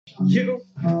You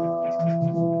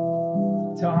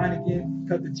tell Heineken,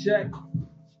 cut the check,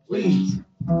 please.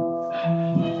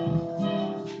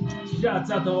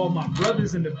 Shouts out to all my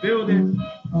brothers in the building.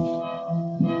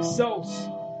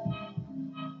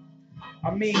 I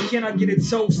mean, can I get a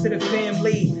toast to the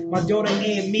family? My daughter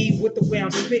and me, with the way I'm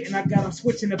spitting, I got them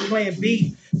switching to plan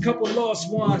B. Couple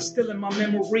lost ones still in my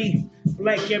memory.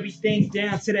 Black everything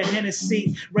down to the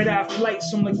Hennessy. Red-eye flights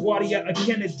from LaGuardia or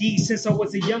Kennedy. Since I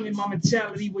was a youngin', my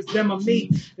mentality was them or me.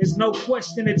 There's no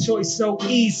question, the choice so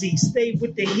easy. Stay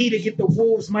with the heat or get the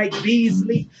wolves, Mike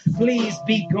Beasley. Please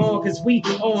be gone, cause we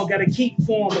all gotta keep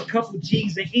form. A couple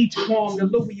G's in each palm. The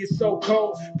Louis is so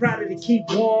cold, proud to keep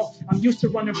warm. I'm used to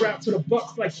running route to the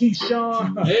Bucks like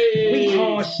Keyshawn. Hey. We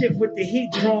on shit with the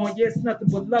heat drawn. Yeah, it's nothing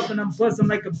but love and I'm buzzing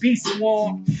like a bee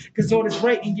swarm. Cause all this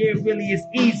writing, yeah, it really is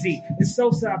easy. It's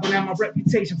so sad, but now my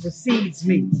reputation precedes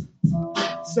me.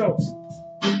 So,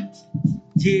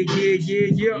 yeah.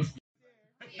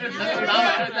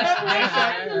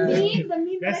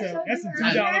 That's a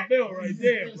 $2 bill right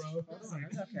there, bro.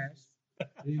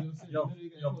 Yo,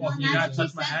 you gotta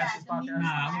touch my ass.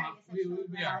 Nah, we be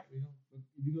alright.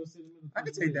 You go sit in the middle. I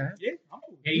can take that. Yeah, I'm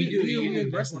cool. Yeah, you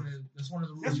do. That's one of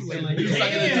the rules. You sucking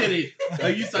the titty.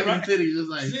 Like you sucking the titty, just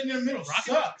like sitting in the middle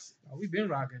sucks. Oh, we've been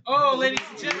rocking. Oh, ladies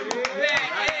and gentlemen.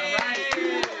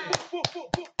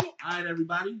 All right,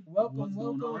 everybody. Welcome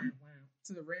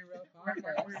to the Ray Rail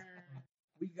Podcast.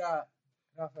 We got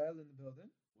Rafael in the building.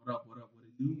 What up? What it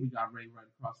do? We got Ray right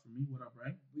across from me. What up,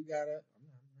 Ray? We got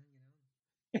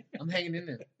I'm hanging in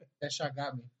there. That shot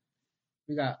got me.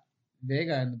 We got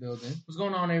Vega in the building. What's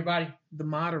going on, everybody? The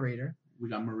moderator. We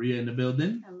got Maria in the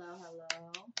building. Hello.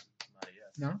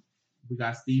 No? We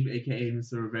got Steve, a.k.a.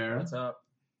 Mr. Rivera. What's up?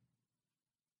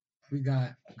 We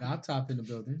got Top in the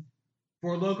building.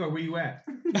 For Loco, where you at?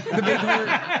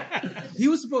 He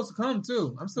was supposed to come,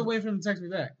 too. I'm still waiting for him to text me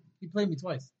back. He played me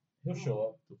twice. He'll show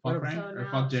up. Fuck Frank or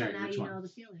fuck Jerry? So now Which you one? know the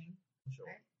feeling.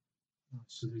 Sure.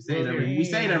 We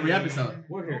say it every episode.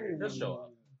 We're here. He'll show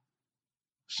up.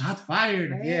 Shots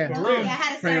fired. Right? Yeah. For real. I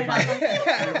had to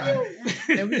start it off.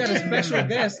 And we got a special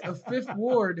guest, a Fifth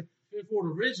Ward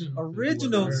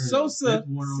original Sosa,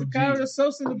 Sicario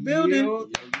Sosa in the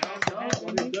building.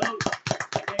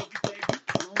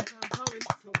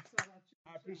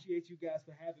 I appreciate you guys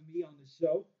for having me on the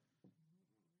show.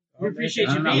 We appreciate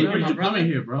you being here, my brother.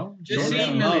 Here, bro. Just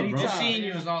seeing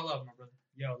you is all love, my brother.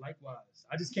 Yo, likewise.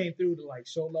 I just came through to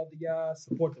show love to y'all,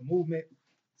 support the movement.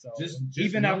 So just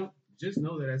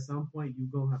know that at some point you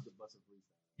gonna have to bust a freestyle.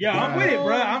 Yeah, I'm with it,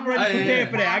 bro. I'm ready prepared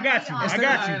for that. I got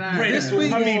you. This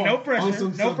week, no pressure.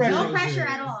 No pressure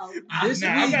at all. This week,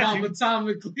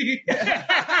 atomically.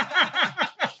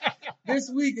 This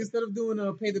week, instead of doing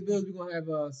pay the bills, we're gonna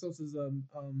have Sosa's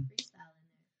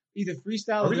either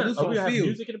freestyle or Are we having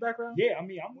music in the background? Yeah, I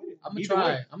mean, I'm with it. I'm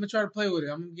gonna try to play with it.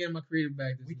 I'm gonna get my creative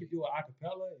back. We could do an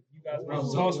acapella if you guys want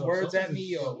to toss words at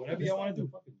me or whatever y'all want to do.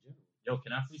 Yo,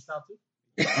 can I freestyle too?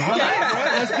 All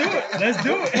right, bro. Let's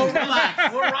do it.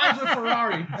 What rhymes with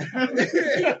Ferrari?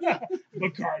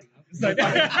 Bacardi. It's There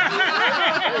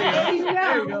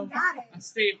you go. Got it.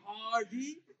 Stay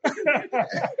hardy.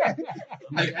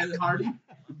 Like Ed Hardy.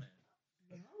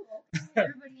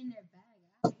 Everybody in their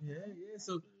bag. Yeah.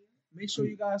 So make sure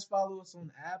you guys follow us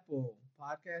on Apple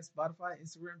Podcast, Spotify,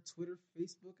 Instagram, Twitter,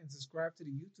 Facebook, and subscribe to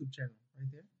the YouTube channel right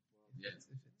there. Yes.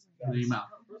 In your mouth.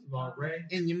 First of all, Ray.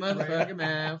 In your motherfucking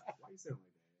mouth. Why you sound like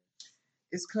that?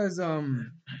 It's because I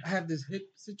have this hip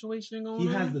situation going on.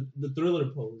 He has the Thriller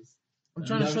pose. I'm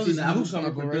trying to show this album loose cover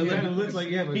knuckle for right Thriller. here. It looks like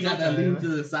He got that lean to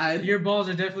the side. Your balls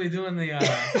are definitely doing the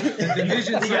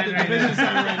division sign right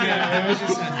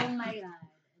now. Oh my god.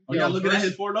 Oh, y'all looking at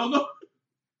his Ford logo?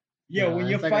 Yo, when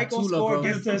your it's like a FICO Tula, score bro.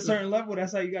 gets to a certain level,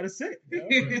 that's how you got to sit.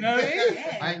 You know what I mean?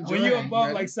 I enjoy When you're it,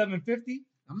 above man. 750.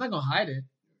 I'm not gonna hide it.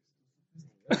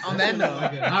 On that note, All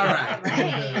right.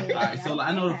 Right. All right. So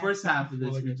I know the first half of this,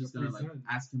 we're just gonna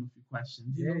ask him a few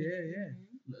questions. yeah.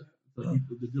 So the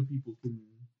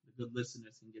good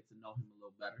listeners can get to know him a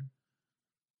little better.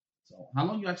 So how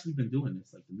long you actually been doing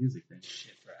this, like the music thing?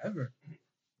 Shit, forever.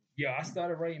 Yeah, I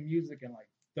started writing music in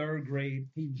third grade.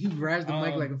 He grabs the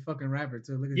mic like a fucking rapper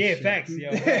too. Look at Yeah, this shit. facts, yo.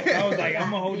 I was like,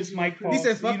 I'm gonna hold this mic. He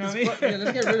said, "Fuck you know this. what I mean? Yeah,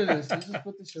 let's get rid of this. Let's just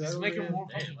put this shit. Let's over make here." it more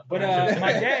fun. But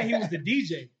my dad, he was the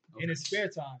DJ in his spare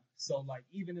time. So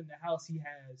even in the house, he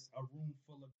has a room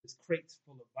full of his crates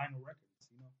full of vinyl records,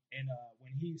 And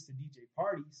when he used to DJ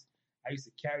parties, I used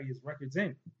to carry his records in,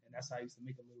 and that's how I used to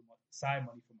make a little side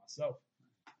money for myself.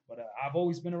 But I've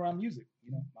always been around music.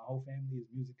 My whole family is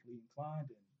musically inclined,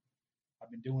 and I've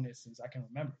been doing it since I can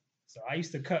remember. So I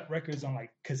used to cut records on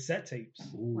like cassette tapes.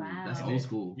 Ooh, Wow. that's old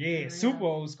school. Yeah, super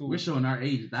old school. We're showing our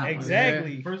age that one.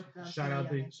 Exactly. First, That's shout out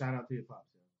really to your pops.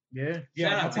 Yeah. Yeah,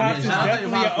 Shout my out to pops you. is Shout out to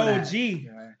your definitely pops for an that. OG.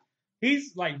 Yeah.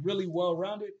 He's like really well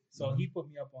rounded. So he put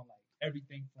me up on like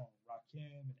everything from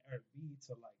Rakim and Eric B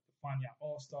to like the Fania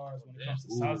All Stars when it comes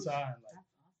to Ooh. salsa and like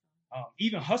That's awesome.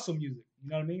 even hustle music. You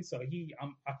know what I mean? So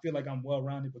I feel like I'm well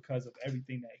rounded because of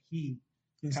everything that he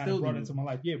kind of brought into my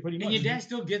life. Yeah, pretty much. And your dad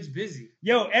still gets busy.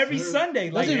 Yo, every Sure.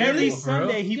 Sunday, like Does he every really?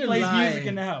 Sunday, he You're plays lying. music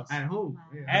in the house At home.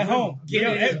 at home. Get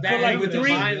Yo, in his for bag like with the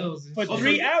three vinyls and for shit.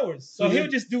 3 hours. So so he'll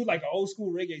you- just do like an old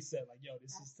school reggae set. Like, yo,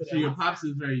 this is to So the your house. pops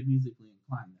is very musically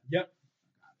inclined. Then. Yep.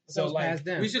 So like, past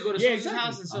them. We should go to Yeah,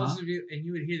 someone's exactly. house and and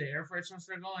you would hear the air freshener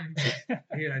start going.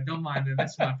 And you're like, don't mind it.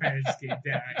 That's my parents came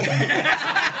down.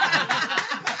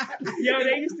 yo,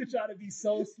 they used to try to be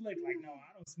so slick. Like, no,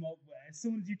 I don't smoke. But as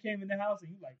soon as you came in the house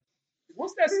and you like,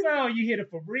 what's that smell? You hear the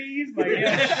Febreze, like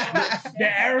yo, the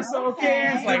aerosol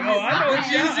cans. Like, oh, I know what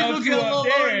Music y'all will up get a to little up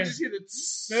lower. You there. just hear the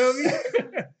Feel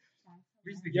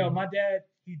me? Yo, my my dad,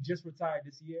 he just retired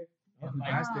this year. And, like,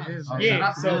 Congrats to him. Oh, Yeah, shout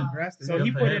out to so- him. Congrats to so him.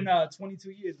 he for put him. in 22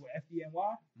 years with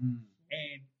FDNY, Mm.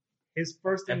 and his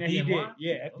first thing that he did, FDNY?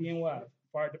 yeah, FDNY,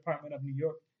 Fire Department of New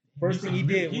York. First He's thing he a-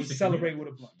 did he's was a celebrate with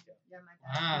a blunt. yo. Yeah, my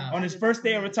dad- Ah. On his first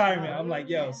day of retirement, I'm like,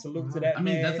 yo, salute to that I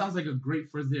mean, man. that sounds like a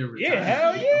great first day of Yeah, retirement.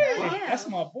 hell yeah. Yeah. That's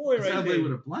my boy right Celebrate there.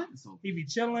 with a blunt. So He be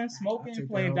chilling, I'll smoking, take that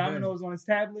playing all day. dominoes on his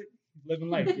tablet, living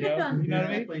life, yo. You know what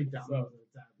I mean? Playing down So- all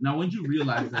the time. now, when you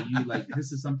realize that you like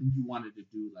this is something you wanted to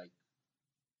do, like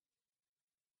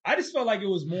I just felt like it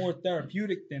was more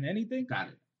therapeutic than anything. got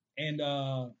it. And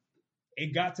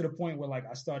it got to the point where like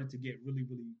I started to get really,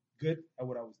 really good at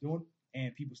what I was doing,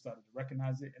 and people started to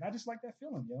recognize it, and I just like that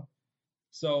feeling, yo.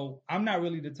 So I'm not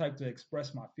really the type to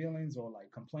express my feelings or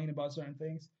like complain about certain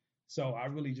things. So I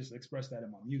really just express that in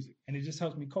my music, and it just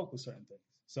helps me cope with certain things.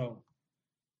 So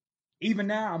even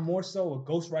now, I'm more so a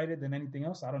ghostwriter than anything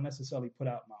else. I don't necessarily put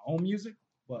out my own music,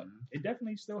 but it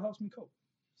definitely still helps me cope.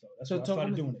 So that's So why I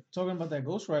started doing it. talking about that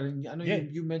ghostwriting, I know Yeah.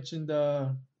 you mentioned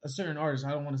a certain artist.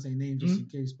 I don't want to say name just in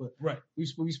case, but Right. we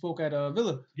spoke at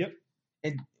Villa. Yep.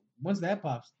 And once that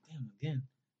pops, damn again.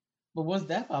 But once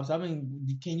that pops, I mean,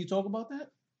 can you talk about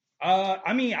that?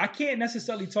 I mean, I can't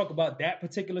necessarily talk about that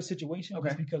particular situation just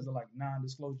Okay. because of like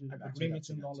non-disclosure I got you, agreements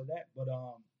got you, and got all of that. But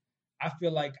I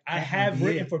feel like I That have might be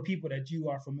written it. for people that you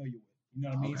are familiar with. You know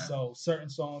what I mean? Okay. So certain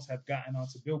songs have gotten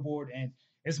onto Billboard, and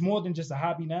it's more than just a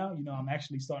hobby now. You know, I'm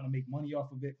actually starting to make money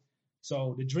off of it.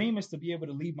 So the dream is to be able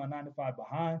to leave my 9-to-5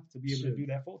 behind to be able to Shit. do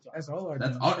that full time. That's all our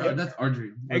That's dreams. our that's our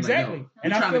dream. We're like, Exactly. yo,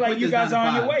 And we're I trying feel to like quit you this guys are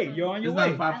on your 9 to 5. way. You're on your This 9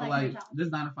 way. to 5 I for like like your job. this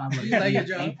 9 to 5 like You like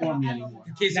your ain't job? for me anymore.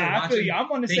 In case Nah, you're I feel watching, you.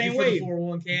 I'm on the thank same you for wave. the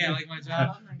 401k. I like my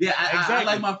job. Yeah, I Exactly.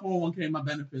 like my 401k, my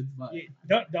benefits, but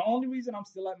Yeah, the only reason I'm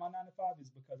still at my 9-to-5 is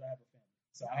because I have a family.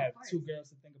 So I have 2 girls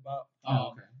to think about. oh,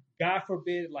 okay. God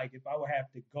forbid, like if I would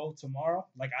have to go tomorrow,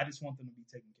 like I just want them to be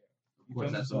taken care of. Of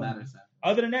course, that's what matters.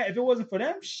 Other than that, if it wasn't for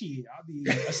them, shit, I'd be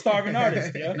a starving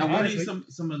artist. Yeah, Now, what are honestly.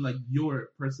 some of like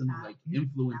your personal like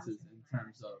influences in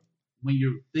terms of when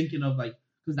you're thinking of like,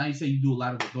 because now you say you do a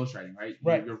lot of the ghostwriting, right?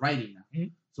 Right. You're writing now.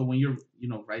 Mhm. So when you're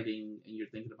writing and you're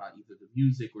thinking about either the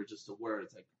music or just the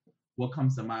words, like what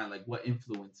comes to mind? Like what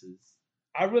influences?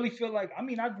 I really feel like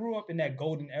I grew up in that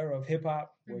golden era of hip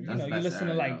hop where Mhm. you That's know the you best listen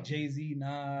to era, like yo. Jay-Z,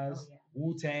 Nas, Oh, yeah.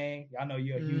 Wu Tang. I know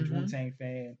you're a huge Mhm. Wu Tang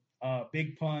fan.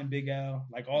 Big Pun, Big L,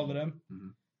 like all of them.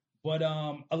 Mhm. But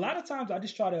a lot of times I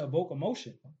just try to evoke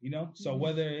emotion, you know. So Mhm.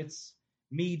 whether it's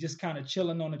me just kind of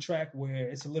chilling on the track where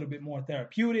it's a little bit more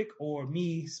therapeutic, or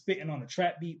me spitting on a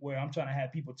trap beat where I'm trying to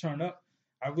have people turn up,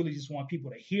 I really just want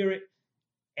people to hear it.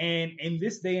 And in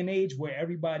this day and age where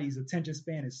everybody's attention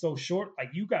span is so short,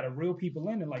 like you got to reel people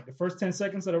in like the first 10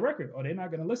 seconds of the record, or they're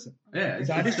not going to listen. Yeah,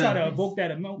 So I just try to evoke that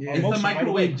Yeah. emotion. It's the right microwave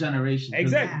away. generation. 'Cause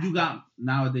Exactly. You got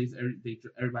nowadays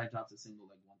everybody drops a single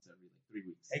like once every like 3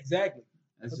 weeks. Exactly.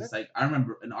 It's So just like I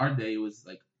remember in our day it was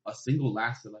like a single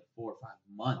lasted like 4 or 5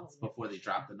 months Oh, yeah. before they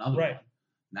dropped another Right. one.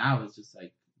 Now it's just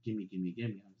like gimme. I'm just like Yeah,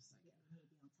 maybe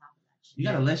on top of that shit. you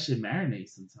gotta let shit marinate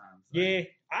sometimes. Like, Yeah,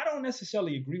 I don't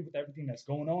necessarily agree with everything that's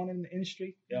going on in the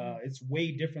industry. It's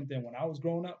way different than when I was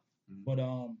growing up. Mhm. But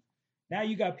now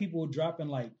you got people dropping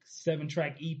like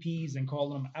 7-track EPs and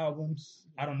calling them albums.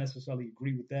 I don't necessarily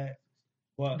agree with that.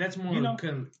 But That's more you know,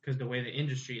 because the way the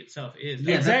industry itself is.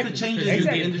 Yeah, Exactly. that's the changes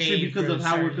Exactly. in the industry because of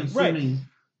how we're consuming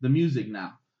the music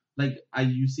now. Like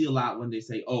you see a lot when they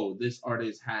say, "Oh, this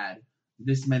artist had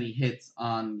this many hits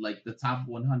on like the top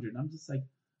 100." I'm just like,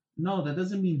 no, that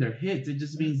doesn't mean they're hits. It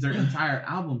just means their entire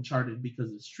album charted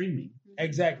because of streaming.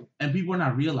 Exactly. And people are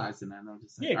not realizing that. And I'm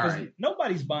just like, Yeah, all because right,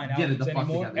 nobody's buying get it albums the fuck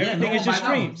anymore. together. Yeah, Everything no is just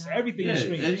one buys streams. Everything yeah, is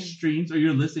streams. it's streams, or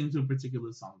you're listening to a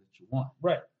particular song that you want.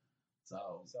 Right.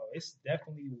 So So it's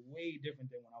definitely way different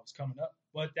than when I was coming up.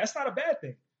 But that's not a bad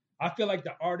thing. I feel like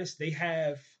the artists, they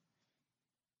have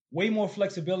way more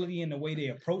flexibility in the way they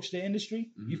approach the industry.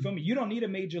 You Mhm. feel me? You don't need a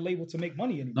major label to make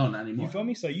money anymore. no, not anymore. You feel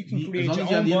me? So you can As create long your as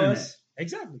you have own the buzz. internet.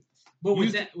 Exactly. But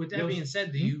with You- that being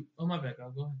said, do you? Oh my bad,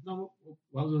 I'll go ahead. No, well,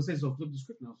 I was gonna say, so flip the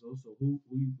script now. So who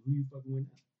you fucking with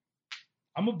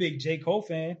I'm a big J. Cole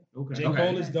fan. now? Okay. J. Okay.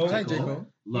 Cole is dope. I like J. Cole. Love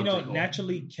You know, J. Cole.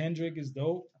 naturally Kendrick is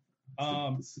dope.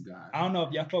 It's a guy. I don't know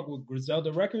if y'all fuck with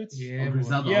Griselda Records. Yeah, Oh,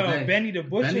 Griselda. Yo, Okay. Benny the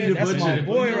Butcher, Benny the that's my Butcher.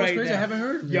 boy You know what's right crazy? I now. haven't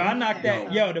heard. Yo, I knock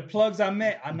that. Yo, the plugs I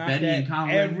met, I knock Benny and that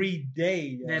Conway. every day.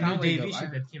 Yo. that new Conway Dave though, East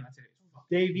shit that came out today.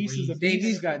 Dave East is a Dave beast.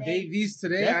 East got Dave East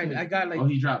today. Definitely. I got like Oh,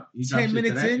 he dropped 10 shit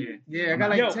minutes today? in. Yeah, I got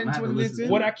like Yo, 10, I have to 20 minutes listen in.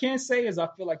 to What I can say is I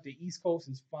feel like the East Coast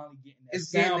is finally getting that It's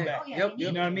getting sound it. back. Oh, yeah, Yep, they You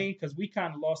need know what I it. mean? Because we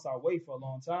kind of lost our way for a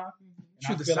long time. And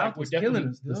Shoot, I the feel like South we're was definitely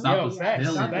killing us. The dude. South Yo, was facts,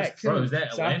 killing South was us. facts. killing Bro, us. is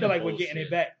that So I feel like we're bullshit? getting it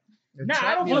back. The Nah, I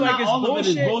trap don't music- feel Well, like not it's all of it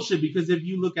is bullshit. bullshit because if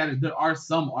you look at it, there are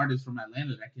some artists from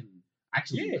Atlanta that can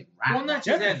actually Yeah. like, rap. Well, not just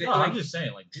that. Definitely. No, Like I'm just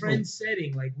saying, like, people, trend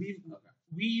setting. Like Okay.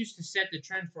 we used to set the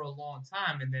trend for a long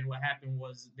time, and then what happened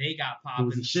was they got There popping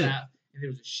was a in the shift. South, and there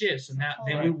was a shift. So now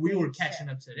then Right. we were catching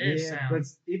up to their Yeah, sound. but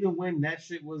even when that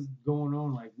shit was going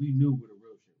on, like we knew what the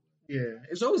real shit was. Yeah,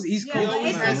 it's always East Yeah, Coast. but You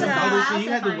it's had just some not other allowed shit. You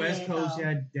had to the West find it, Coast, you though.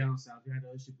 had down south, you had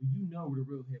other shit, but you know where the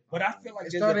real hip hop. But I feel like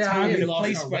It there's started a out time here. and a We lost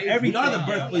place our for way. everything. We are the Yeah.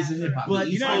 birthplace of hip hop. But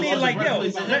You know what I mean? Like, yo,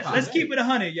 let's it. keep it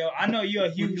 100, yo. I know you're a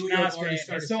huge New York Nas fan, already and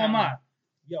started so am I. sounding.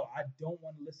 Yo, I don't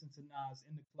want to listen to Nas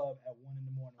in the club at 1 in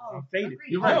the morning. Oh, I'm faded.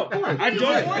 agreed. You're right. Yo, Of course. I You're don't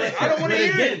right. want it. I don't want to But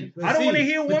hear again, it. but I don't want to see,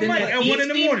 hear But one then mic that at 1 in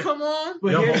the morning. Come on.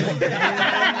 But Yo, here-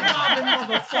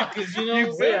 motherfuckers, you know.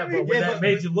 yeah, but when Yeah, that but-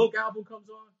 Made You Look album comes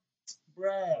on,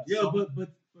 Bruh. Yo, but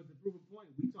to prove a point,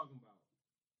 we talking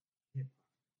about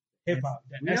Hip hop.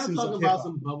 The we're not essence talking of about hip-hop.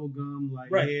 some bubblegum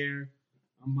like Right. here.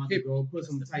 I'm about to Hip- go put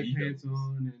some That's the tight Migos. pants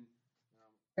on and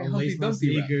That lace Humpty my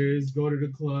Dumpty rap. sneakers, go to the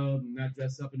club, and not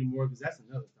dress up anymore because that's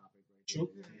another topic. Right True.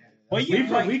 there. Well, we, you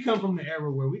come, like we come from the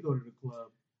era where we go to the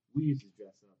club, we used to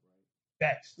dress up, right?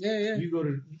 facts. Yeah, yeah. You go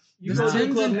to you There's go to the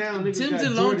Tim's club and- now, niggas Tim's got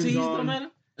and long Jordans tees, on, don't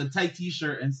matter. A tight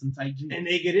t-shirt and some tight jeans. and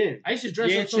they get in. I used to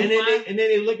dress Yeah, up so And then, fly. and then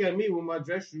they look at me with my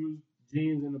dress shoes,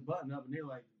 jeans, and a button up, and they're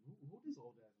like, "Who this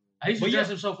old ass?" I used to But dress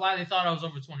yeah. up so fly they thought I was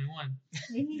over 21.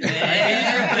 Yeah.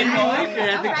 At the All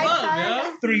right, club, son, yo.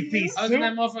 that's Three-piece I was in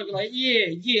that motherfucker like,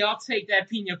 yeah, I'll take that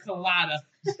pina colada.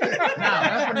 Not for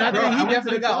nothing, Bro, I he went to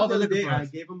definitely the got all club the other liquor day, I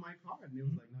first. gave them my card, and they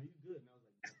was like, "No, you good." And I was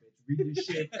like, "Bitch, read this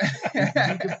shit.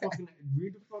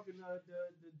 read the fucking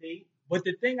the date." But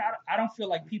the thing, I don't feel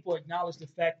like people acknowledge the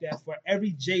fact that for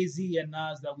every Jay-Z and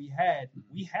Nas that we had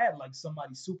like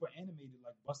somebody super animated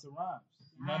like Busta Rhymes.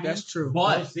 You know what I mean? That's true.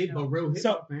 But But real hip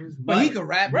hop fans, But he could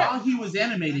rap. while he was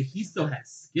animated, he still had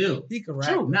skill. He could rap.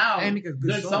 True. Now, And he could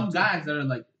good there's some songs, too. guys that are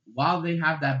like, while they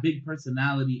have that big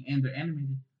personality and they're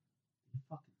animated, they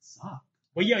fucking suck.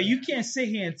 But yo, you can't sit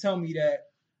here and tell me that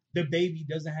the baby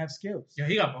doesn't have skills. Yeah,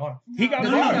 he got bought. He got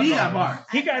No, bars. no, He no. got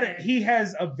bars. He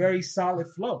has a very solid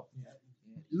flow.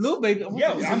 Lil Baby. I'm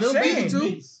Lil Baby saying.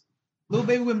 too. Lil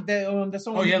Baby with that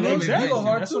song. Oh, yeah, Lil Mills, Baby. He go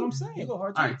hard That's too. what I'm saying. He go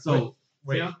hard All too. right, so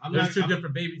wait, See, I'm there's not- two I'm-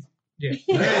 different babies.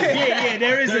 yeah,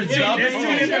 there is a There's there's Job two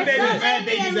Baby. different babies. There's Bad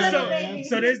Baby babies. and Little So, Baby.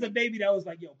 so there's the baby that was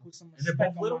like, yo, put some Is it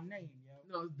respect both on little? my name,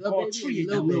 yo. No, the Oh, baby, Tree,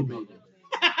 Lil Lil Baby.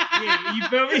 Yeah, you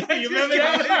feel me? You remember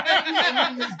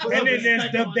that? And then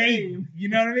there's the baby. You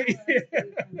know what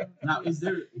I mean? now is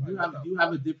there do you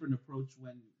have a different approach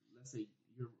when, let's say,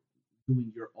 you're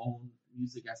doing your own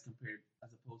music as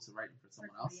opposed to writing for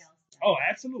someone else? Oh,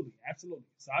 absolutely, absolutely.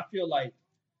 So I feel like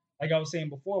I was saying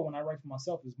before, when I write for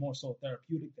myself, it's more so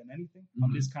therapeutic than anything.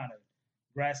 I'm Mhm. just kind of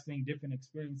grasping different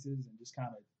experiences and just kind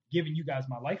of giving you guys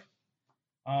my life.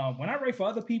 When I write for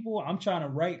other people, I'm trying to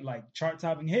write like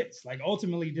chart-topping hits. Like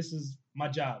ultimately, this is my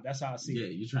job. That's how I see Yeah,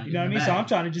 it. you're trying to You know what I get mean? in So the I'm bag.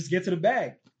 trying to just get to the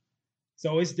bag.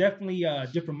 So it's definitely a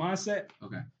different mindset.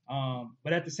 Okay.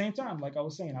 But at the same time, like I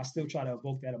was saying, I still try to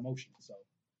evoke that emotion. So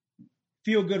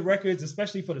feel good records,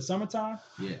 especially for the summertime.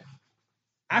 Yeah.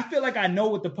 I feel like I know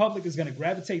what the public is going to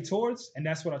gravitate towards, and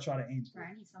that's what I try to aim for.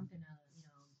 I need something to,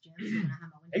 jam to when I have my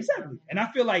windows Exactly. down, And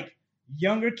I feel like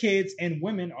younger kids and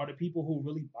women are the people who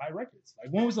really buy records.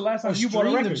 Like, when was the last time you bought a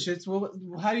Stream them record? shits.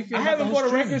 Well, how do you feel? I about haven't the bought a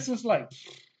streaming? record since like,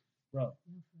 bro,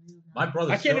 My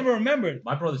brother. I can't even remember.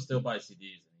 My brother still buys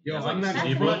CDs. He Yo, has, I'm like, not a gonna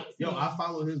CD front. book. Yo, I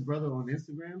follow his brother on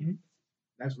Instagram. Mhm.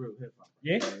 That's real hip hop.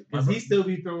 Yeah. Because he still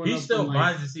be throwing. He up still some,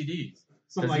 buys like, the CDs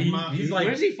some 'Cause like he- mafia. he's like-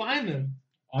 Where does he find them?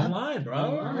 online, bro.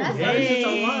 Online. That's He buys shit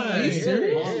Hey. online. Are you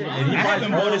serious? Yeah. Online. And he I buys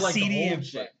haven't all bought a like the CD old in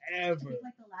shit. Forever. I think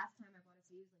like the last time I bought a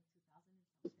CD was like 2000 and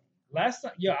something. Last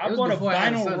time, yeah, It I was bought a before I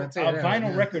had a son, I'll vinyl tell you that right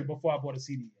now. record before I bought a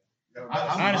CD.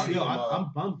 Honestly,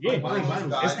 I'm bummed. Yeah. I'm buying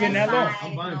vinyl. It's been that long.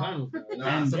 I'm buying vinyl.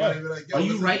 And somebody be like, yo, are you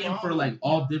listen to writing my for album. like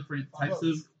all different types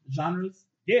of genres?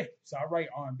 Yeah, so I write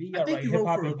R&B, I I think write you hip wrote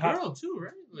hop for a and pop. girl too,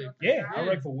 right? Like, Yeah, I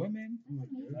write for women. That's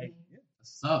Like, amazing.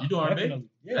 What's up? You do R&B? definitely.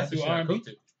 Yeah, I That's the do shit I R&B. cook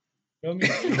to. Feel me?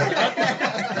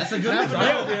 That's a good That's one.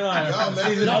 right. Y'all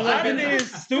messing A up. lot of it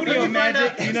is studio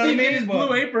magic, you know what I mean? Blue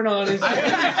But apron on. Is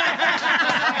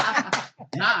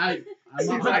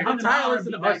I'm tired of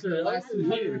listening to Usher.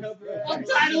 I'm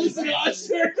tired of listening to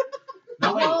Usher.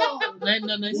 No, wait. Nice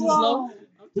and Whoa. slow.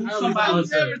 Who's I'm somebody?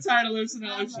 never tired of listening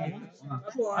to Usher.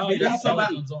 Who's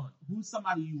somebody? Who's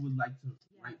somebody you would like to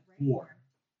write for?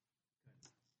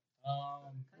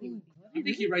 I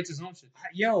think he writes his own shit.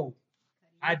 yo,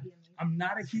 I'm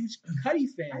not a huge Cudi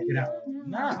fan. Get out.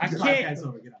 Nah, I This can't. podcast's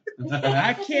over. Get out.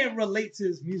 I can't relate to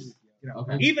his music. Get out.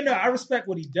 Okay. Even though I respect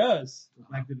what he does,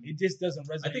 Back to the- it just doesn't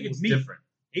resonate I think it's with me. different.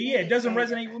 Yeah, it doesn't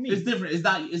resonate with me. It's different. It's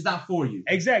not for you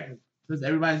Exactly. because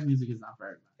everybody's music is not for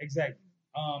everybody. Exactly.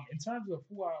 In terms of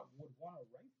who I would want to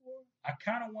write for, I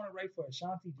kind of want to write for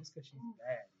Ashanti just because she's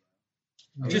bad.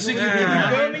 Just You so you feel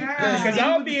can me? Because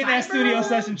I'll be in that studio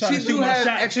session trying She to do shoot my have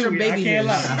shot extra too. I baby can't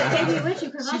hairs. lie. Take me with you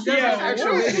because She I'll does show have you.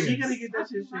 extra what? baby You hairs. gotta get that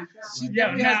shit straight. She Yeah,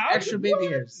 definitely has nah, I extra would- baby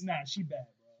what? hairs. Nah, she bad,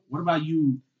 bro. What about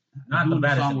you? Not the doing a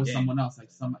baddest song in the with game. someone else, like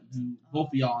you, both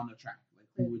of y'all on the track. Like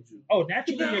who would you? Oh,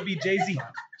 naturally it'd be Jay-Z.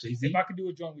 Jay Z. If I could do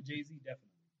a joint with Jay-Z,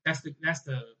 definitely. That's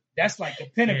That's like the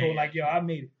pinnacle. Yeah. Like, yo, I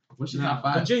made it. What's your Nah, top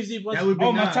But five? Jay Z was. That would be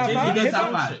Oh, my nice. top Jay-Z five? does Hip his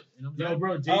hop? own shit. You know what I'm Yo, saying?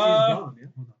 bro, Jay-Z's Uh, gone. Yeah.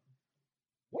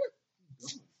 What?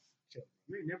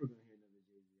 You ain't never gonna hear another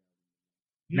Jay-Z.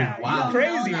 Nah, Wow. you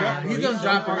crazy, Nah, bro. he's gonna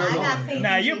drop I another got one. faith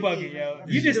Nah, in you're Jay-Z. bugging, yo.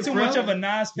 You just too Bro, much of a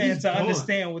Nas fan he's to gone.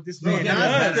 understand what this Bro, man Nas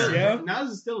does, is still, yo.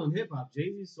 Nas is still in hip hop.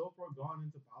 Jay-Z's so far gone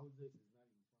into politics. It's not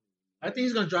even I think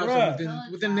he's gonna drop Bruh.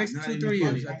 something within the next Not 2-3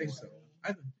 even years. funny. I think so.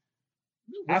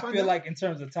 I feel like in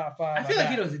terms of top five, I feel like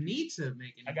he got- doesn't need to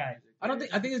make any I got it. I don't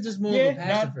think. I think it's just more Yeah, of a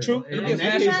passion nah, for true. him. It'll In be a that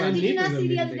passion case, for him. Did you not Niggas see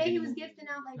the don't other make day he any was moves. gifting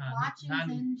out like Nah, watches not-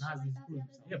 and not shit like his that the group.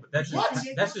 other day? Yeah, but that's What? just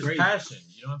that's just Crazy. passion.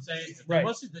 You know what I'm saying? Right.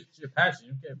 Once it's your passion,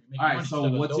 you can't make All right. money, So still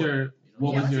gonna what's do it, your you know?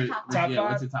 what Yeah, was what's your your top Top yeah, five?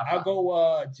 what's your top I'll five?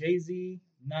 go Jay-Z,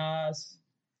 Nas,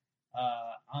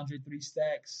 Andre 3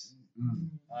 Stacks,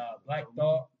 Black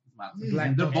Thought.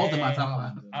 They're both in my top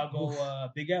five. I'll go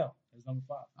Big L as number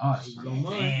 5.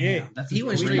 Oh, Yeah. that's He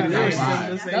went we straight got lyricist.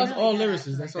 top five. That was all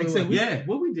lyricists. That's all. Except it we, was. Yeah.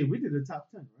 what we did a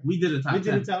top 10, right? We did a top We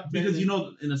 10. did a top 10 because you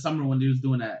know in the summer when they was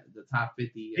doing that the top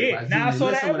 50. Yeah, everybody's now I doing saw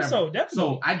their that list or whatever. episode. Definitely.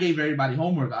 So I gave everybody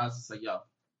homework. I was just like, yo,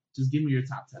 just give me your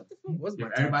top 10. What's my Give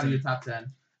top everybody 10? your top 10, and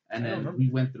I don't then remember. we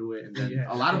went through it, and then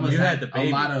Yeah. a lot of us You had had the a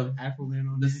baby. lot of Afro Man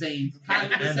on the there. same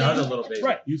kind of the And the same. other little baby.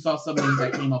 Right. You saw some of these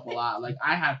that came up a lot. Like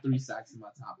I had 3 sacks in my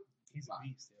top. He's a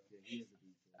beast.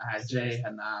 I had Jay,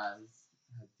 had Nas,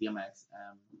 had DMX,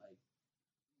 and like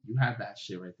you had that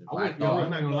shit right there. Black I'm Thought.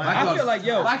 not gonna lie. Black I Thought- feel like,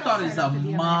 yo, Black Thought is a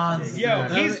monster. Yo,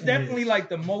 Yeah. he's Yeah. definitely like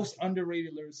the most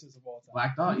underrated lyricist of all time.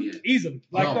 Black Thought, yeah. Easily.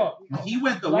 Black Yo, Thought. He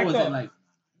went the Black what was Thought. it like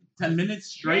 10 minutes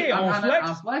straight Yeah, on Flex.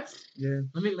 on Flex? Yeah.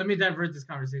 Let me divert this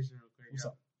conversation real quick. What's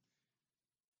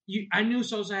yo. up? I knew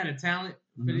Sosa had a talent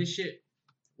for Mhm. this shit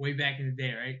way back in the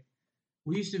day, right?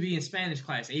 We used to be in Spanish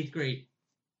class, 8th grade,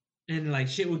 and like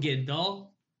shit would get dull,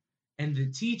 and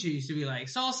the teacher used to be like,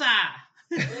 "Sosa,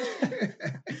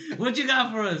 what you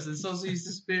got for us?" And Sosa used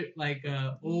to spit like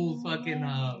old fucking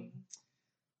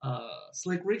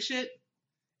Slick Rick shit,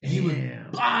 and he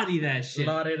would body that shit.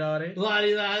 La-di-da-di.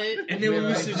 Lottie, and then we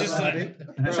used to just like. So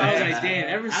I was like, damn,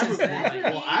 ever since then,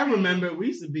 like, Well, I remember we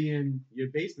used to be in your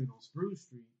basement on Spruce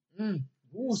Street.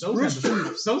 Ooh, Sos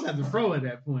Spruce had the fro at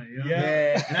that point, yo.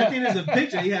 Yeah. And I think there's a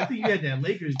picture. Yeah, I think you had that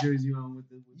Lakers jersey on with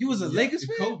the. You was a Lakers the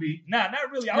fan? Kobe. Nah,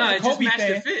 not really. I no, was it a just Kobe matched the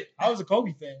fan. fit. I was a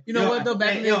Kobe fan. You know Yo, what though?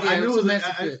 Back in the yo, day, I it knew was it a was-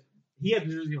 massive fit. He had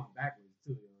the jersey on backwards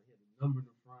too. Yo. He had the number in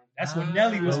the front. That's when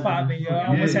Nelly was Yeah. popping, yo. I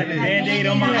almost had the Yeah. Band-Aid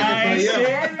on my Yeah. eye and Yeah. shit.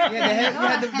 Yeah, they had, you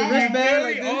had the wristband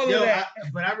like this. All of Yo, that.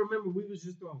 but I remember we was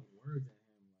just throwing words at him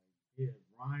like, yeah,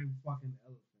 rhyme fucking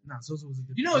elephant. Nah, Sosa was a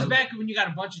good. You know, it's back when you got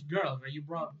a bunch of girls, right? You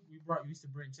used to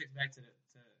bring chicks back to the.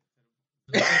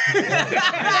 You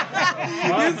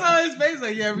saw his face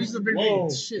like, yeah, we used to bring Whoa.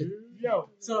 shit. Yo,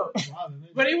 So,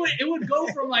 but it would go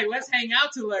from like let's hang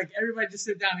out to like everybody just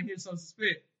sit down and hear Sosa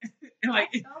spit, and like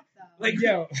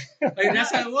yo.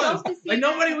 that's how it was. Like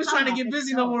nobody was trying to get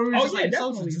busy no more. We were Oh, just yeah, like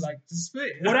definitely. Sosa just, Like, just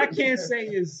spit. What I can say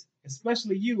is,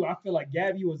 especially you, I feel like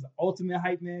Gabby was the ultimate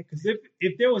hype man. Because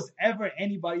if there was ever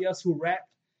anybody else who rapped,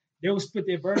 they would spit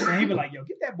their verse and he'd be like, yo,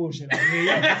 get that bullshit out of here,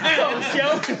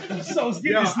 yo. So,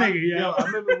 get this nigga, yo. I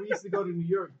remember we used to go to New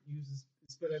York. You used to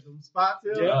spit at them spots.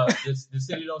 Yo. Yeah. The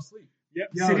city don't sleep. Yep.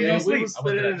 Yo, City yeah, don't we sleep. was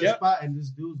spitting in the Yep. spot, and this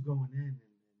dude's going in, and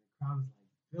the crowd is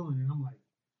like feeling it. I'm like,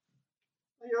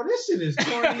 yo, this shit is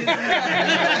corny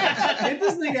as hell. Get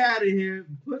this nigga out of here,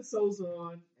 put Sosa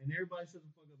on, and everybody shut the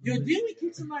fuck up. Yo, didn't we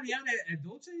kick somebody out at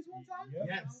Dolce's one time? Yep.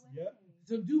 Yes. Yep.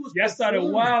 Some dude was Yeah, I started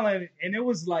performing. wilding, and it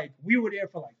was like we were there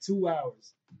for like 2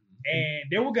 hours, and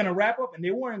they were gonna wrap up, and they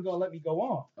weren't gonna let me go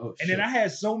on. Oh, And then I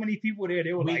had so many people there;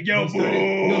 they were like, We "Yo,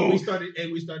 started.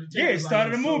 yeah, it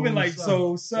started moving like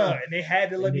so, and they had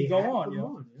to let me go on,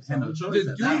 yo. Had no The choice dude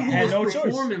at who that Had was point. no choice.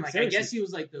 performing, like I Seriously. guess he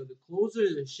was like the closer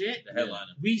to the shit. The headliner.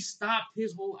 We stopped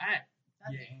his whole act,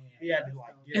 Yeah, he had to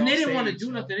like, get and they on didn't want to stage, do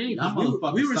yo. nothing anyway. Y'all We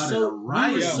motherfuckers were started so a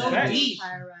riot. we were Yo, so facts. deep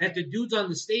that the dudes on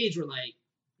the stage were like,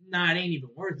 "Nah, it ain't even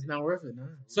worth It's it." not worth it, no.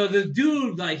 So the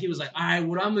dude, like, he was like, "All right,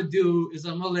 what I'm gonna do is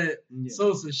I'm gonna let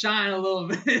Sosa shine a little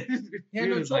bit." He had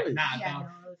no was like, choice. "Nah, Yeah, dog,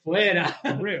 no,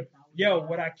 fuera." For real. Yo,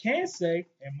 what I can say,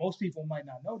 and most people might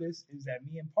not know this, is that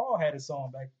me and Paul had a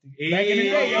song back in the day.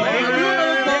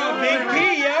 Yo, Big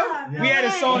P, yo. We had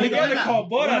a song together called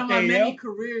One Bora of my Te, many yo.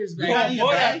 careers You back. got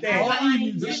Bora back? Te. You got your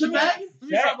musician back? Let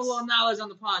me drop a little knowledge on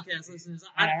the podcast listeners.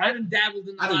 I done dabbled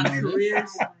in a I lot of didn't know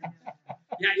careers.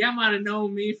 Yeah, y'all might have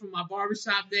known me from my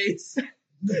barbershop days.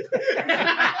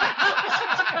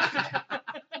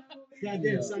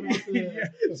 Goddamn,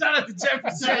 Shout out to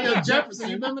Jefferson. Yo, Jefferson,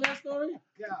 you remember that story?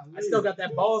 I still got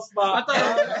that ball spot.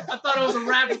 I thought I was a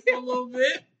rapper for a little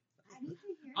bit.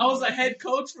 I was a head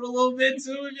coach for a little bit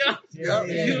too, yo.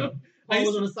 Yeah. I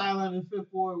was on the sideline in fifth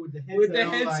ward with the headset. With the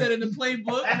on, headset like, and the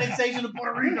playbook. annexation of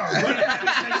Puerto Rico.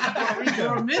 Annexation of Puerto Rico.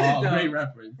 For a minute, Oh, though. great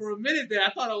reference. For a minute there, I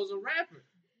thought I was a rapper.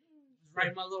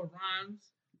 Write my little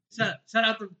rhymes. Shout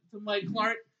out to Mike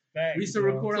Clark. Thanks, We used to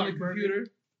bro. record on the Clark computer.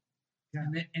 Yeah.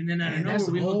 And then out of Man, that's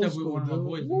nowhere, we old hooked up with school, one of my dude.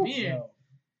 boys from here. Yo.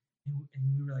 And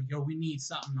we were like, yo, we need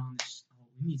something on this.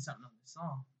 We need something on this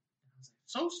song. And I was like,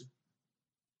 Sosa.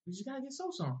 We just gotta get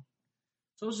Sosa on.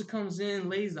 Sosa comes in,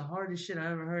 lays the hardest shit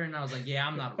I ever heard, and I was like, yeah,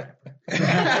 I'm not a rapper.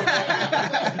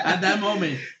 At that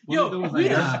moment, Yo, Wilder was we,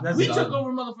 like, nah, we that's took done.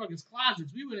 over motherfuckers'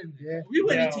 closets. We went in there. Yeah. We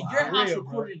went Yo, into your for house, real,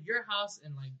 recorded in your house,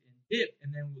 and like and dip.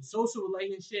 And then Sosa would lay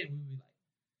his shit, and we'd be like,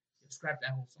 scrap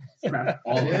that whole song. Scrap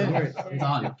all of Yeah. it. It's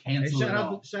on. Hey, Cancel it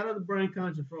all. shout out to Brian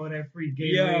Contra for all that free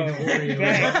Yo, Gatorade.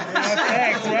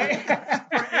 thanks,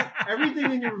 right?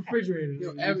 Everything in your refrigerator.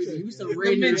 Yo, nigga, everything. you We used to took,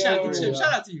 rate The it. mint chocolate Yo. chip.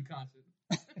 Shout out to you, Contra.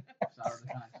 Shout out to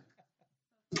Contra.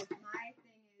 My thing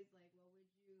is like, what would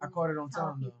you I caught it on tell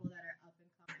time, though. people that are up and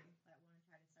coming that want to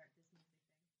try to start this music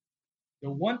thing?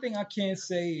 The one thing I can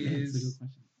say That's a good is,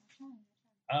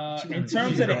 question. in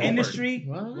terms of the industry,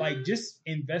 What? like just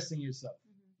invest in yourself.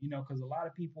 You know, because a lot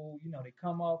of people, you know, they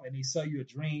come up and they sell you a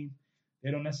dream. They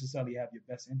don't necessarily have your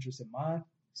best interest in mind.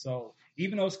 So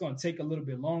even though it's going to take a little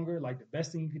bit longer, like the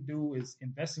best thing you could do is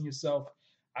invest in yourself.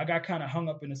 I got kind of hung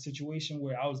up in a situation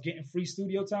where I was getting free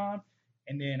studio time,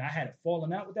 and then I had a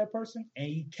falling out with that person, and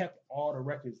he kept all the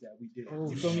records that we did. Oh,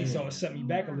 You feel me? shit. So it set me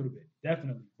back a little bit,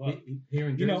 definitely. But Here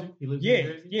in Jersey? you know, He lives yeah, in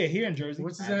Jersey? yeah, here in Jersey.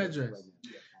 What's his address?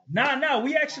 Nah,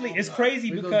 we actually, it's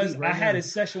crazy We go because deep right I had now. a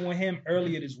session with him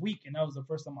earlier this week, and that was the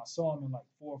first time I saw him in like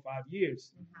 4 or 5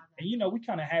 years. And you know, we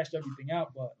kind of hashed everything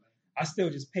out, but I still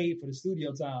just paid for the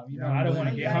studio time. You know, I don't want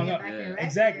to get hung up.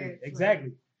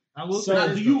 Exactly. I will So say now,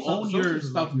 this, do you though. own Social your is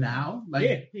stuff really now? Like,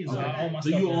 Yeah, He's so like, I own my so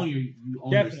stuff you now. own your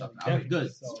your Definitely, stuff now. Okay,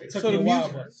 good. So it So took me the a while,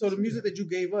 music, but so the music that you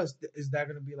gave us, is that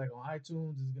gonna be like on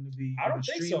iTunes? Is it gonna be? I don't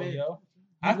think so, yo.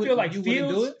 I would- feel like you wouldn't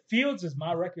do Fields, it? Fields is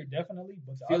my record definitely,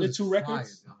 but the Fields other is two fire,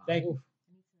 records, dog. thank you.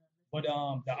 But the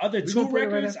other We two gonna play it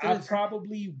right records, after I this.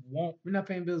 probably won't. We're not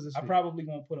paying bills this I week. probably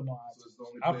won't put them on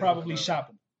iTunes. I'll probably shop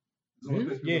them.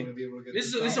 Mm-hmm.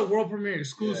 This is a world premiere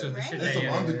exclusive. Yeah. This shit It's that-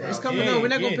 a underground. It's coming. Yeah, No, we're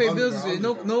not gonna yeah. pay bills this week.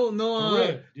 No, For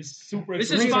real. Just super. This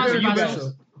is exclusive sponsored to you by guys.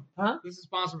 Sosa. Huh? This is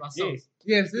sponsored by Yeah. Sosa.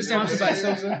 Yes, this is sponsored by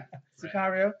Sosa.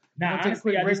 Sicario. Nah, Wanna take a honestly,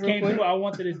 quick I break just real came quick? through. I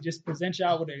wanted to just present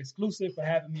y'all with an exclusive for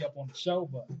having me up on the show,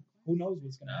 but who knows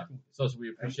what's gonna happen. So we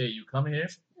appreciate you coming here.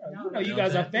 You know, you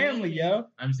guys are family, yo.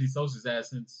 I haven't seen Sosa's ass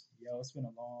since Yo, it's been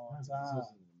a long time.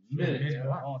 Minute, It's yeah. been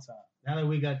a long time. Now that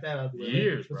we got that out the way,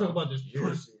 Years, let's bro. talk about this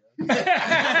Years. pussy. Yeah,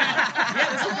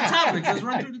 let's hit the topics. Let's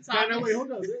run through the topics. No, wait,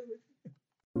 hold on.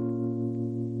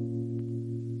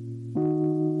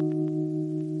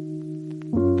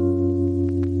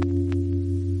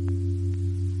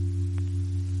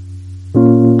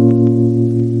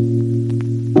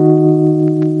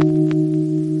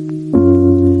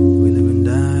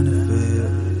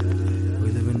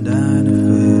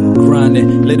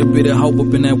 Grinding, little bit of hope hope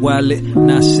up in that wallet.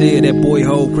 Now I said that boy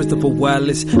hold Christopher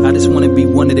Wallace. I just wanna be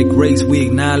one of the greats we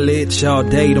acknowledge. All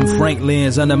day them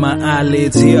Franklins under my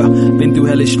eyelids here. Been through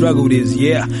hellish struggle this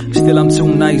year. Still I'm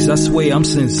too nice, I swear I'm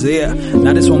sincere.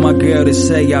 Now just want my girl to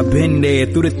say I've been there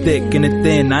through the thick and the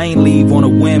thin. I ain't leave on a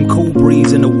whim, cool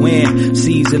breeze in the wind,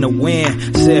 seas in the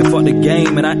wind. Said fuck the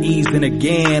game and I eased in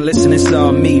again. Listen, it's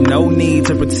all me, no need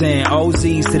to pretend.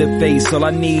 OZs to the face, all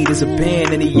I need is a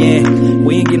pen in the end.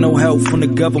 We ain't get no help from the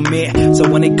government, so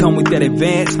when they come with that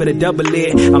advance, better double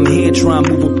it. I'm here trying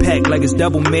to move a pack like it's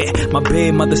double mint. My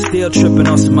bed mother still tripping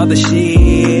on some other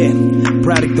shit.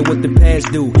 Product of what the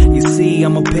past do. You see,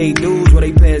 I'ma pay dues where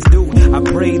they past due. I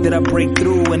pray that I break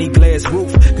through any glass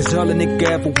roof, cause all a nigga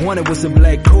ever wanted was a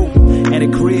black coupe and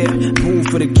a crib, pool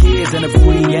for the kids and a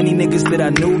free. Any niggas that I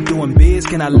knew doing biz,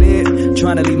 can I live?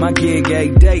 Trying to leave my gig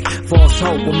every day. False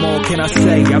hope, what more can I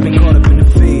say? I've been caught up in the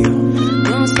field.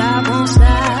 Won't stop,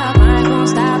 I ain't gonna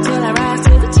stop till I rise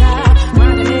to the top.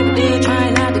 Grinding every day,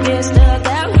 trying not to get stuck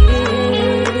out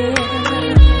here.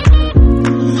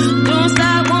 Don't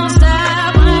stop, won't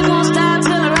stop, I ain't gonna stop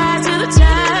till I rise to the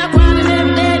top. Grinding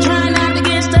every day, trying not to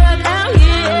get stuck out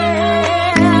here.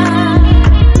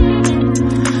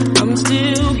 I'm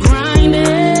still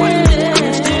grinding,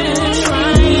 still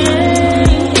trying.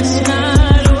 It's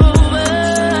not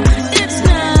over, it's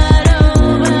not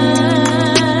over.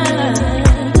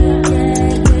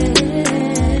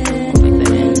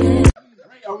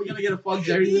 Are we gonna get a fuck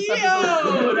Jerry this episode?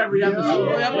 We'll do it every episode.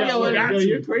 Yo,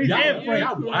 you're crazy.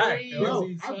 Y'all whack. Yo,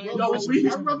 when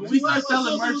we start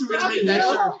selling merch, we're gonna make that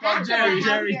shirt. Fuck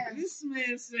Jerry. This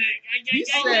man's sick. He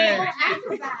Oh, said,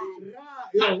 after that.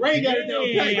 Yo, Ray got it down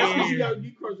pat. That's what you got.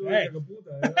 You crush Ray like a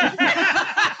Buddha.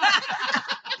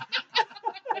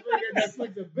 That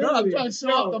flexibility. bro, I'm trying to show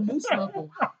off the moose knuckle.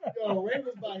 Yo, Ray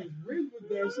was by his ribs with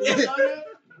that shit.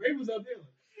 Ray was up there.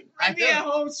 I did a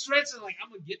whole stretch of like, I'm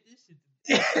gonna get this shit.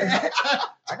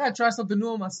 I gotta try something new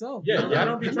on myself. Yeah, y'all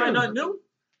don't be trying nothing new.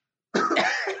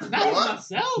 Not with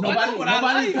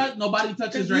myself. Nobody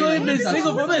touches You Ray. ain't been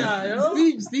single for that.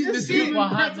 Steve's been single for a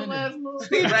hot minute.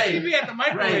 Ray. Be at the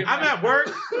microwave. I'm at work.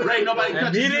 Ray, nobody At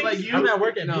touches you meetings, like you. I'm at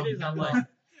work at No. meetings. I'm like,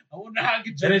 I wonder how I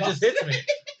could and it jerk just off. hits me.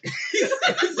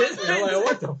 It hits me. I'm like,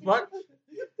 what the fuck?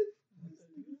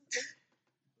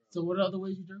 So what other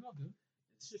ways you jerk off, dude?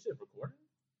 This shit recording?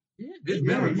 Yeah, It's Yo,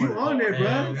 been you recorded. on there,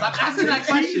 bro? Stop asking that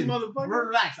question. Motherfucker.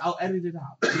 Relax, I'll edit it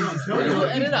out. You'll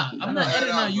edit out. I'm not Edit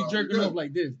editing out, out you bro. jerking off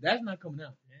like this. That's not coming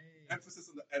out. Emphasis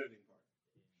on the editing part.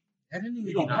 Editing You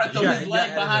is gonna not. press on his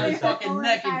leg behind his fucking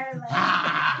neck and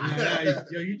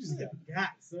Yo, you just got,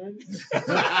 son.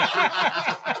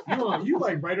 You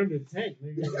like right on the tank,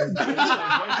 nigga.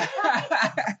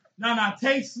 Nah,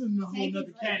 Tate's in the whole Tank nother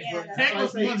is like, category. yeah, Tank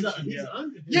was He's under.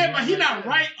 under. Yeah, but he not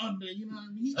right under. You know what I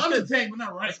mean? He's under Tank, but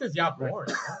not right. That's because y'all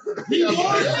boring. He Yeah,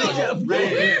 hard.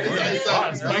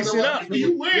 yeah. Spice it up.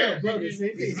 You weird. Bro, the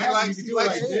same thing. He likes to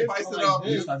spice it up.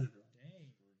 You started it.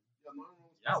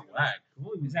 Y'all whack.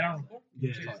 Is that on record?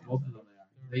 Yeah, both of them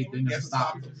are. They never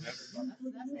stop.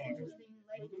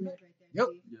 Yep.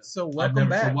 So So welcome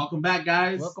back. welcome back,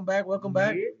 guys. Welcome back. Welcome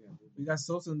back. We got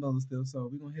Sosa in the building still, so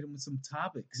we're gonna hit him with some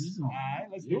topics. Alright,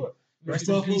 let's do it. Rest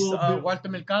in peace, Walter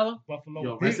Mercado. Buffalo.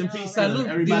 Yo, rest in peace, Salud.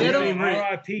 everybody's Dinero. favorite.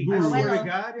 R.I.P. I swear Abuelo. to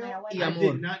God, yo, My I abuelo.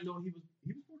 did not know he was Puerto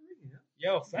Rican.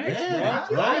 Yo, thanks, Yeah.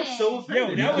 bro. I'm so Yo,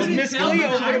 offended. that was Miss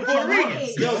Cleo for the Puerto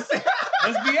Ricans. Yo,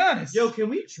 Let's be honest. yo, can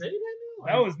we trade him?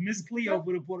 That was Miss Cleo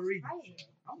for the Puerto Ricans.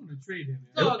 I want to trade him.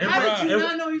 Dog, Man. how did you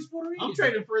not know he's Puerto Rican? I'm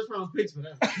trading first round picks for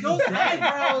that. Those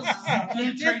eyebrows.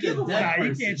 You can't trade a Nah, dead you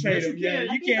person. can't trade him. Yeah,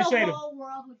 you can't trade The him. whole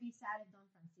world would be sad if Don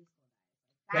Francisco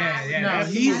Yeah, yeah, No,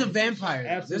 absolutely. he's a vampire.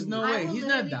 There's Absolutely. no way. He's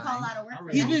not dying.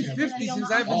 He's been 50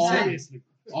 since I've been Oh. sick. Seriously.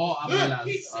 All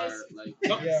abuelas are like. Yeah.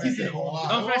 Don Francisco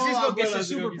All gets a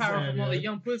abuelas are gonna be superpower sad, from all the yeah.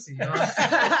 young pussy. You know? All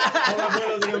my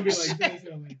brothers are gonna be like this.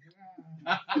 I'm like,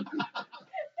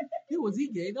 Yo, was he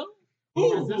gay though? Who?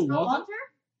 Walter? Walter?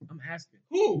 I'm asking.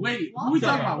 Who? Wait, who we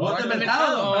talking about? Walter Walter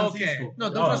Mercado or Mercado. Francisco? No,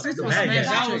 Don Oh, Francisco was that smashed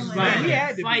That chicks. was He had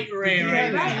like to fight be. Ray He right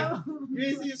had to now. be. you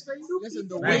didn't see his face? Listen,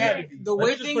 the Right. way Let's the way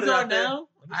just put things it are out there. now,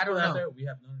 Let's just I put don't it out know. there. We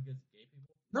have none against gay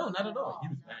people. No, not at all. He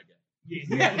was bad guy. Yeah.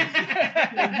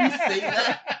 You say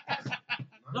that?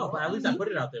 No, but at least I put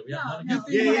it out there. We have none No, against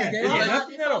You think Yeah, he yeah. was gay? Yeah, Love,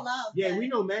 nothing it's at all all. love, Yeah, but- we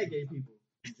know mad gay people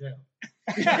in jail.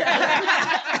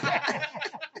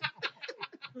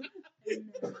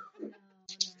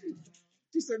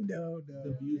 She said no, The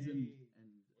no. views and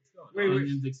Wait, wait.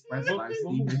 opinions expressed by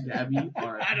Steve and Gabby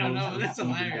are I don't know, opposed to that's Steve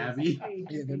and hilarious. Gabby.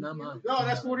 Yeah, they're not mine. No,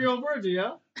 that's 40-year-old virgin,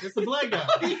 yo. It's the black guy.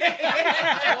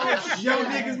 Yeah. Yo,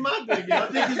 dick is my dick, yo.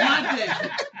 Dick is my dick.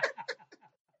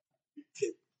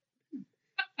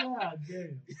 God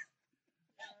damn.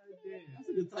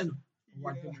 a good title.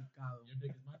 Your dick is my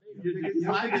dick. Your dick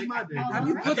is my dick. How do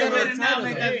you I put can't that wait in to the now title?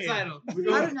 make that the title. We're I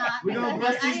gonna do not. we're gonna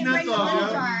because bust I these didn't nuts bring the off, little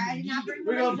yo. jar. I did not bring the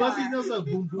We're gonna little bust jar. these nuts up.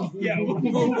 Boom, boom, boom, Yeah. boom,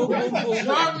 boom, boom, boom, boom.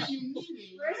 Jar when you need it.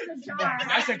 Where's the jar?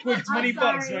 That's a quick I'm 20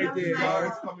 bucks sorry, right that was there, my dog.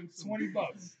 fault. Coming soon. 20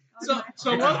 bucks. So It's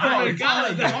welcome hot, to it's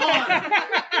God. hot.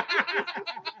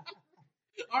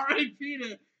 R.I.P.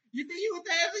 to you think you went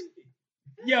to heaven?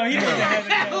 Yo, he went to heaven,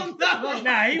 Hell yo. no.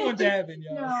 Nah, he went to heaven,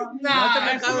 yo. No, Nah, Walter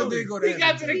Mercado did go to he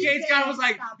got heaven. to the gates. God was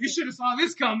like, "You should have saw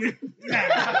this coming." Oh my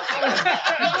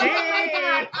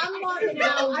God, I'm logging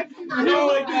out. I do not Oh know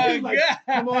my that.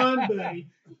 God. Come on, buddy.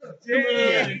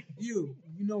 Damn. You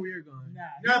know where you're going. Nah,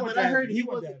 Yeah, he went but to I heard heaven. he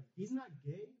went was. to heaven. He's not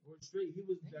gay or straight. He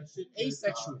was that shit.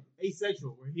 Asexual.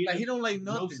 Asexual, where he Like he don't like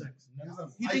no nothing. sex.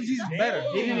 He thinks he's Damn. better.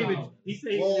 He didn't even. He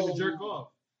said he didn't even jerk off.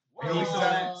 And he saw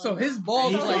that. So his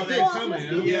balls He are saw like that this. coming.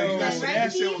 Yo, That's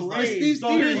that's right. crazy.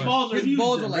 So his balls are His huge.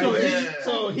 balls are then. like so, this.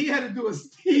 so he had to do a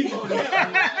Steve on him.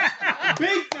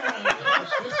 Big time.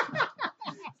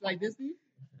 Like this, Steve?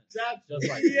 Just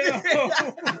like Yo.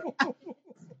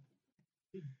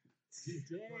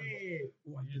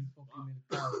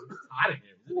 hot in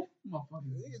here.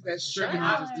 Motherfucker. That shirt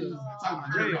Wow. is just Talking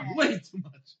about jerking way too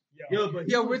much. Yo, but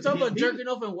Yo, we're talking about jerking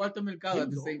off and Walter Mercado at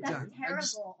the same That's time. I'm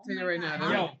just terrible. telling you Oh my right now.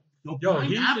 God. that's- Yo, Yo,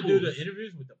 he used to do the Apples.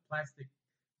 interviews with the plastic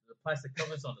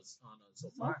covers on the sofa.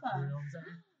 Sofa. You know what I'm saying?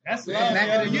 that's Yeah, love, back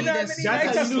yo. in the You know how day, many that's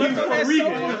nights I how you knew he slept was on that Puerto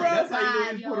Rican. sofa, bro? That's how you knew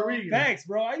he was Puerto Rican. Thanks,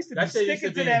 bro. I used to be That shit used sticking to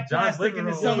to be that in John's plastic in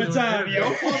the living room. summertime,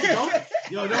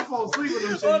 yo. Don't fall asleep with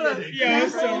them shit. Hold on. did they? Yo,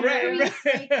 it's a wrap.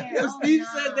 Yo, Steve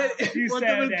said that You Walter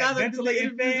said that Mercado did the ventilating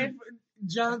interviews fan? with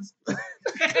John's.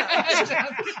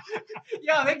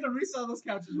 Yo, they can resell those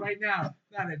couches right now.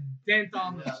 Not a dent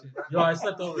on that shit. Yo, I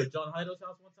slept over at John Heidel's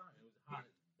house one time. It was hot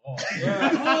as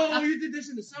balls. Oh, you did this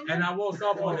in the summer? And I woke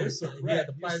up on this. He had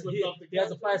the You plastic. slipped off the He has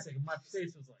the couch? plastic, and my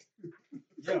face was like.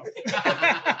 Yo.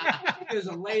 There's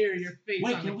a layer of your face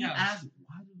Wait, on can the we couch. ask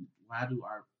why do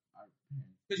our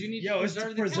Because you need Yo, to it's to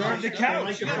preserve preserve the couch. couch.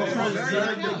 Like yo. the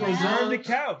Preserve the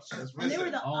couch. That's And they were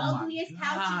right. the Oh my ugliest God.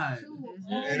 couches too. Oh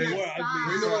And my it- were God.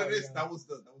 ugly. You know what it is? That was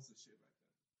the shit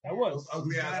That right was. there. Those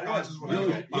ugly ass That couches was. when Yo, I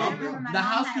got bombed remember up. my The mom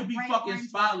house had could be bright fucking orange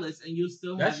spotless, and you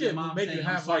still That have your shit mom make you saying,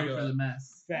 "I'm have sorry like for a- the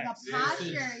mess." Facts. The posture.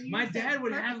 You My said dad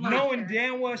would have perfect like- Knowing posture.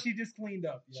 damn well she just cleaned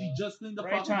up. yo. She just cleaned the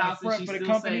Right, fucking trying to house, and front she's for the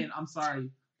still company. saying, "I'm sorry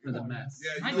for the mess."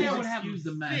 Yeah, My you dad know, would have a excuse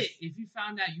the mess. fit if you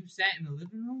found out you sat in the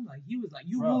living room. Like he was like,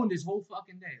 you Bro. ruined this whole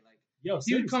fucking day. Like Yo,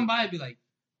 he would come seriously. by and be like,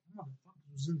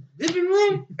 "Motherfucker was in the living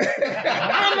room.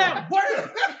 I'm at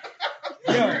work.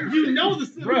 Yo, You know the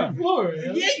Bruh. floor.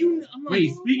 Yeah, you." I'm like,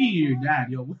 Wait, speaking of your dad,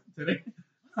 yo, today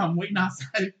I'm waiting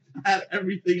outside. I had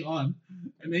everything on,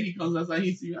 and then he comes outside.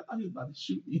 He sees me. I thought he was about to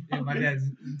shoot me. Yeah, my dad's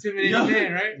intimidating Yo.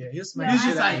 man, right? Yeah, he'll No, smack He's the I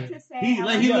shit just out wanted of you. to say- he- I like,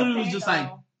 wanted he to literally say was just though- like-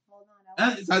 Hold on, I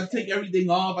wanted So I to take say- everything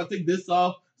off. I take this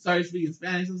off. Started speaking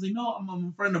Spanish. I was like, "No, I'm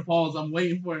a friend of Paul's. I'm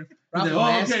waiting for him." Bro, He's I'm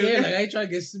like, "Oh, scared. okay." Like, I ain't trying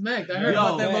to get smacked. I heard Yo,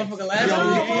 about that man. motherfucker last Yo, No,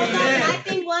 week. hold on. yeah. My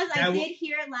thing was, I That did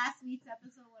hear it last week's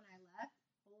episode when I left.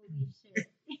 Holy shit.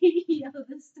 Yo,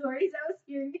 the stories I was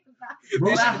hearing about.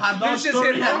 Bro, that hot dog This shit's story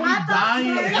hitting had The me hot dog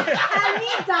story dying. had me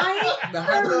dying The for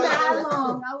hot dog. that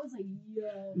long. I was like,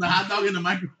 yo. The hot dog in the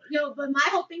microwave. Yo, but my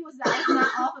whole thing was that I was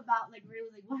not off about, like, Ray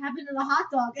was like, what happened to the hot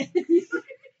dog?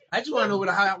 I just want to know what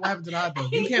happened to the hot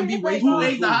dog. You can't be Like, wasteful. Who with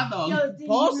ate the food. hot dog? Yo, did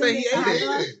Paul you said he make ate hot it.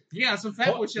 dog? Yeah, some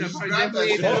fat boy should have You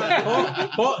definitely ate grabbed that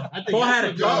that. Paul had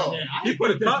a Yo. cup. He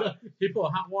put a cup. He put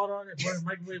hot water on it, put it in the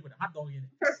microwave with a hot dog in it.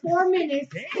 For 4 minutes.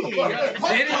 They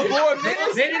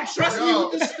didn't trust me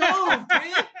with the stove,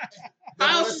 man.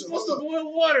 How else you supposed to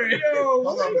boil water?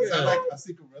 Hold on, is that like a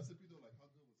secret recipe though? Like how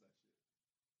good was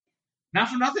that Not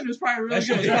for nothing, it was probably really That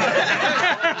shit good. was shit?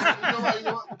 You know what? You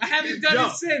know what? I haven't done Yo,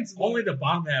 it since. but- Only the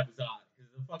bottom half was hot. 'Cause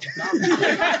the fucking top.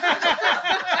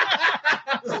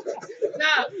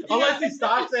 Nah, Unless he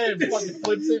stops it and fucking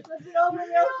flips it. Flip it over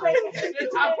real quick. the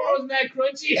top part was mad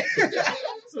crunchy.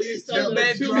 So you Yeah, start bad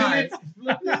at 2 dry.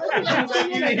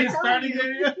 minutes. his starting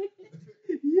area.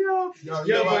 Yo, Yo,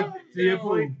 yo, what? but to your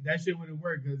point, that shit wouldn't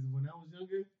work because when I was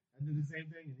younger, I did the same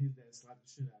thing and his dad slapped the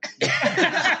shit out of me. I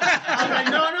was like,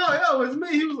 no, it's me.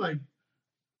 He was like,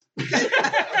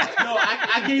 Yo,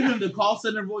 I gave him the call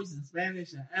center voice in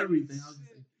Spanish and everything. I was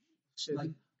just Shit.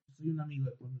 like, soy un amigo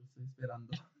de cuando estoy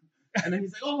esperando. And then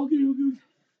he's like, "Oh, okay."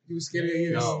 He was scared of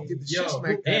you. Yo. Get the Yo, shit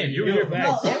smacked damn, out of you you. were here Yo, No,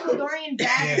 facts. Ecuadorian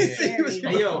dad Yeah, is yeah. scary.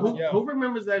 hey, yo, Yo. who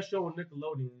remembers that show on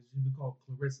Nickelodeon? It used to be called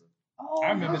Clarissa. Oh, I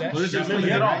remember that. Well, this is Yeah, really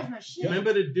yeah. good. That was my shit.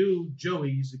 Remember the dude,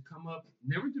 Joey, used to come up,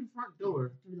 never to the front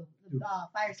door, Through the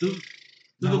fire Through, escape.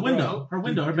 through the window, her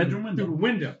bedroom through the window.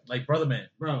 window. Like Brother Man.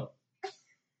 Bro,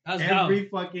 That was every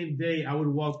fucking day I would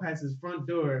walk past his front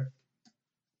door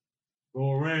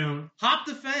Go around. Hop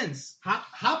the fence. Hop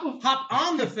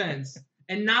on the fence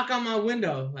and knock on my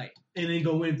window. Like, and then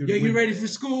go in through yo, the you window. ready for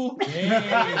school?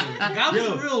 God was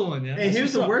a real one. Yeah. And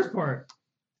here's the worst part.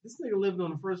 This nigga lived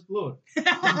on the first floor.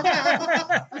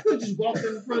 I could just walk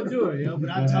in the front door, yo, but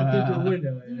I jumped into a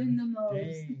window. Doing the most.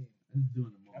 Dang.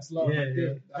 That's love.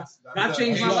 Yeah. God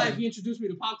changed my life. He introduced me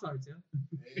to Pop-Tarts, yeah.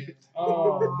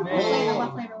 Oh, man.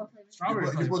 What flavor?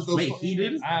 Strawberry. Wait, he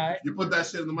did? You put that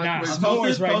shit in the Nah, microwave.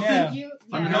 s'mores right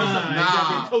now.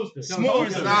 Nah. Toaster. S'mores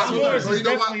is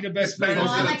definitely the best flavor.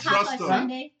 I like chocolate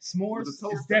sundae. S'mores is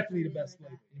definitely the best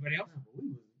flavor. Anybody else?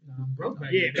 I'm broke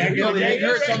back Yeah, then. back Yo, in the they day.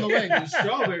 hurts on the way. The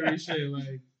strawberry shit, like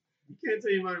you can't tell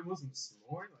anybody wants some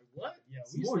s'more. Like what? Yeah,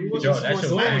 S'more. You want Yo, some that s'more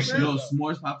shit was snacks, bang. man? Yo,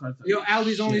 s'mores Pop-Tarts. Yo,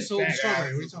 Aldi's only Shit, sold facts.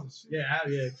 strawberry. What are you talking about?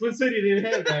 Yeah, Twin City didn't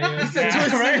have that. Yeah.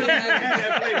 Yeah, right. Had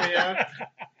that flavor, yeah.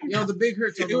 Yo, the big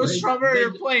hurts on It the was way. strawberry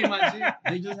or plain, my G.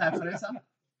 They just have fresa.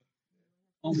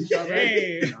 Only strawberry.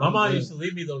 Hey. My mom used to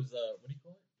leave me those, what do you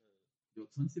call it? Yo,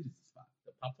 Twin City's the spot.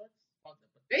 The Pop-Tarts?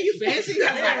 Hey, you fancy?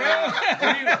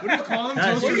 What do you call them? Nah,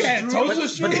 Toaster you had strudel?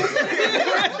 toaster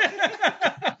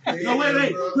No,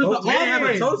 wait. Oh, they have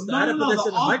a toaster. I had to put this The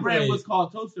in the off brand microwave. was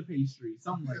called Toaster Pastry,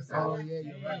 something like that. Oh, yeah,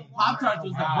 you're right. Pop-Tarts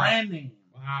was the brand name.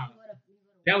 Wow.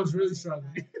 That was really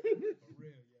struggling.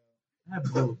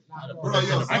 Bro,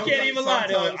 yo, I can't even lie,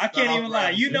 though. sometimes I can't the even lie.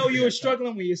 off-brand You know shit you were is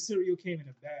struggling when your cereal came in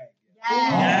a bag.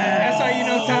 Yes. That's how you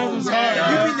know times was hard.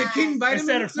 You mean the King Vitamin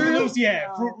Instead of Fruit cereal? Loops,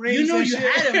 yeah, Fruit Rings. You know and you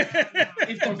shit. had them.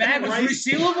 If the bag was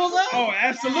resealable, though, Oh,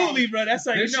 absolutely, bro. That's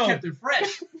how they you just know. kept it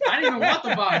fresh. I didn't even want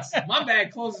the box. My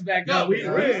bag closes back No, up. we used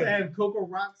to have Cocoa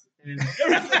Rocks and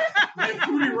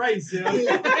Fruity Rice, yo.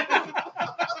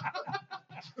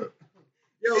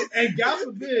 Yo, and God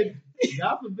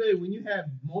forbid, when you have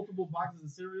multiple boxes of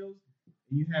cereals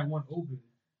and you have one open,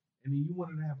 and then you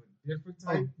wanted to have a different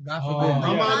type. God Oh, forbid.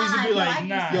 My yeah. mom used to be like,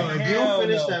 Nah, yo, if you hell don't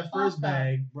finish no. that first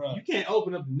bag, Bro. you can't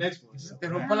open up the next one. Te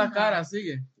rompe la cara,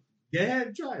 sigue. Go ahead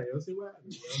and try it. Let's see what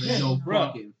happens. Yo, Bro.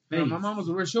 fucking Bro, face. my mom was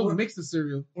a real. She'll mix the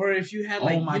cereal. Or if you had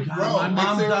like Oh my god, Bro, my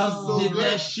mom mixers is so did good.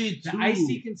 that shit too. the iced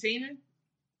tea container,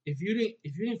 if you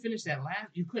didn't finish that last,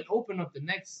 you couldn't open up the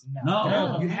next.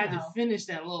 No. You had to finish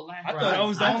that little last. I thought I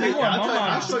was the I'll only tell you- one. I'll My tell you- mom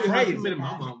I'll was show you how crazy. committed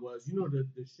my mom was. You know the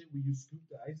shit where you scoop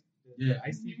the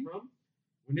iced tea from?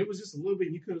 When it was just a little bit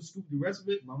and you couldn't scoop the rest of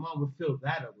it, my mom would fill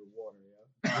that up with water,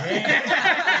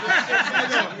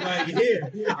 like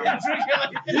here.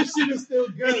 This shit is still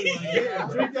good. Like, yeah,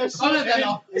 drink that shit. And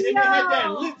then you had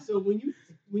that lip, so when you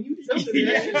tilted it,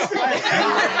 that shit splashed.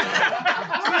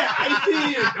 Yeah, iced tea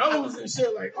in your nose and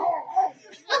shit like, oh.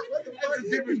 What the fuck is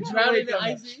different? Drowning in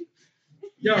icy.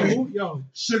 Yo,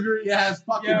 Sugary ass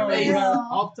fucking Yo, face. bro.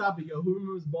 off topic, yo, who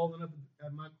remembers balling up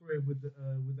at my crib with the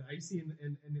icy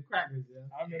and the crackers? Yeah,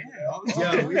 I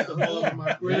remember yeah, we used to ball up in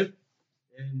my crib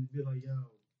and be like, yo,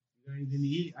 you got anything to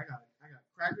eat? I got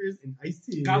crackers and iced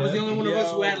tea. God was the yeah. only one of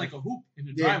us who had like a hoop in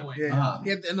the driveway. Yeah. Uh-huh. He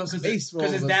had enough space for all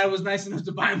Because his of us. dad was nice enough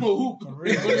to buy him a hoop and put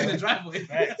it in the driveway.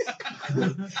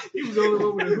 He was the only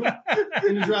one with a hoop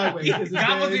in the driveway. 'cause his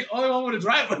God was dad- the only one with a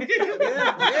driveway.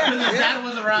 Because his dad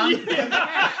was around.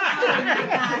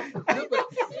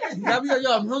 Now we go,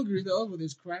 yo, I'm hungry though. With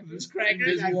this crackers, There's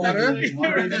crackers. there's water,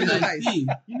 Water and there's iced ice. tea.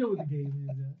 You know what the game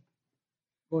is, yeah.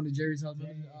 Going to Jerry's house. I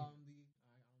don't want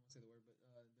to say the word, but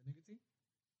the nicotine.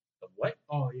 The what?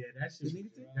 Oh yeah, that shit. The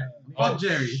nicotine? Fuck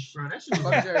Jerry. Bro, that shit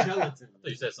was Fuck Jerry. gelatin. I thought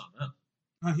you said something else.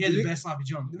 Oh, he had the best sloppy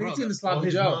Joe in the The world. nicotine, the Oh, sloppy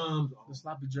his Joe. mom's. The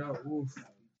sloppy Joe. Oof.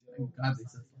 God, they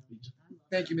said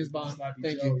Thank you, Ms. Bond. Sloppy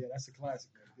Thank Joe, you. yeah, that's a classic.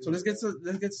 So let's get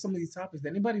to some of these topics. Did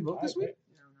anybody vote this week?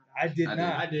 I did I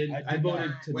not. I did. I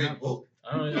voted to Wait, not vote.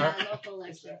 I don't, Yeah, local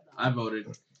elections. I voted.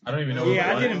 I don't even know.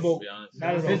 Yeah, what I it didn't was, vote. to be honest.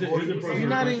 Not at all. Is it You're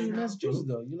not in Massachusetts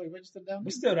though. You like registered down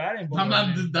But there. still, I didn't vote. I'm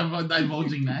not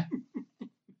divulging that.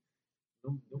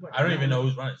 Nobody- I don't even know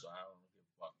who's running, so I don't give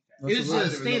a fuck.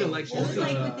 It's a state election. It was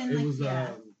like within, It was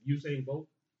yeah. Usain Bolt.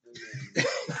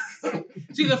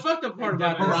 See, the fucked up part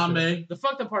about this, Harambe. the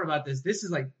fucked up part about this is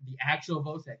like the actual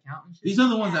votes that count and shit. These are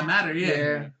the ones that matter, yeah.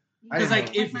 Yeah. Because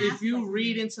like know. if you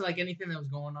read into like anything that was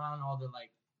going on, all the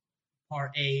like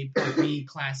part A, part B,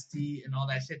 class T, and all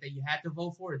that shit that you had to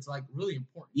vote for, it's like really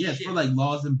important. Yeah, it's shit. for like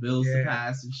laws and bills to Yeah.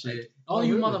 pass and shit. all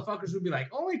you really? motherfuckers would be like,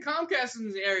 only Comcast in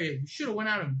this area. You should have went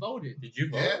out and voted. Did you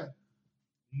vote? Yeah.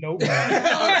 Nope. So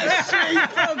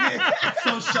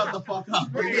shut the fuck up.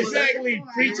 Exactly.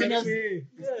 Preaching over here.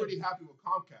 He's pretty happy with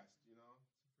Comcast, you know?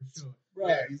 For sure.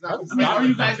 Yeah, he's not. I mean, how are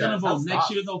you guys Comcast. gonna vote That's next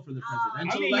tough. year though for the I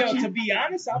presidential mean, yo, election? to be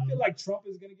honest, I feel like Trump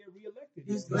is gonna get reelected.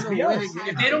 He's Let's gonna be win honest. again.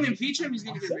 If they don't impeach him, he's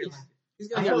gonna get reelected.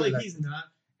 He's I gonna feel get like reelected. he's not.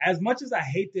 As much as I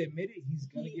hate to admit it, he's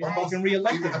gonna get fucking Even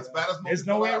reelected. as bad as most There's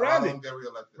no people way are, around I'll it. let him get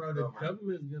reelected. Bro, the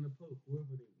government is gonna put whoever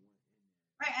they want.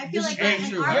 Right, I feel like This that is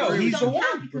and true. artists Yo, he's the don't one.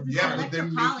 count because it's Yeah, the but they're electoral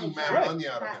making college mad that, money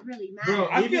out of that it. really Bro, matters.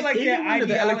 I feel like even that when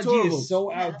the ideology electoral is votes- so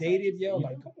Yeah, that's what outdated, I'm yo. saying.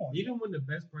 Like, come on. Even when the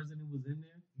best president was in there,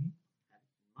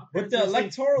 my With parents the didn't see-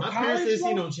 electoral my parents college, didn't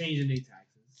see bro? no change in their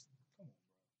taxes.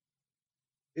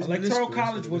 It's Electoral minuscule,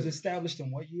 college that's was what it is. established in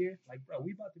what year? Like, bro,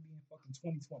 we about to be in fucking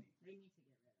 2020. They need to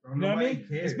get Bro, You know what I nobody mean?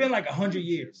 cares. It's been like 100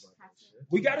 years.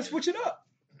 We got to switch it up.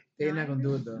 They're not gonna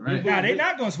do it though. Right. Nah, they're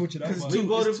not gonna switch it up. Because but- We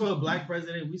voted for a black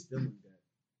president, we still in debt.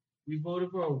 We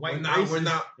voted for a white We're racist,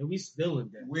 not. and we still in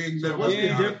debt. We ain't So never what's been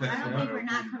the out of difference? I don't that. think we're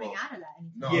not coming out of that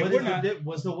anytime. No, Yeah, What we're is the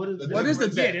not. so what is the What is the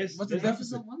difference? Yeah, debt? there's- What's the there's- This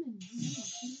is a deficit? woman.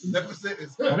 Deficit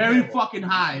is Very fucking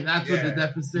high. That's what the Yeah.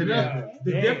 deficit Yeah. is.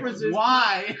 The Yeah. difference is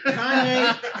Why?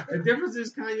 Kanye. The difference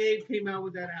is Kanye came out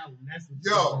with that album. That's the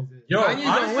Yo. difference is. Yo, Kanye's gonna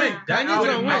honestly, win. that Kanye's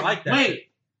album, gonna I win. like that.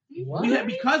 Wait, What?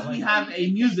 because we have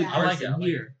a music I like it, person I like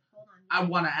here, Hold on. I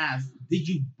want to ask: did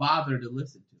you bother to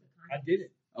listen to it? I did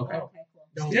it. Okay, Okay,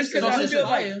 cool. Just because So I listen, feel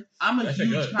like I'm a That shit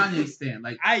huge good. Kanye stan.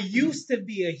 Like, I used to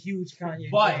be a huge Kanye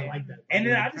But- fan. I like that. And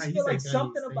then I Like, just he feel said like Kanye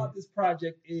something stayed. about this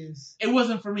project is it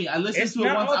wasn't for me. I listened it's to it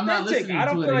not once. I'm not authentic. listening I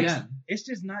don't to it feel like again. it's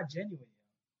just not genuine.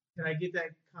 Can I get that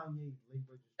Kanye late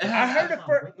version? It I has- heard it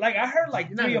for like I heard like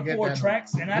You're not 3 or gonna get 4 that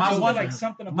tracks, and I My just feel one- like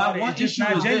something my about it one is just issue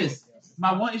not is genuine. this.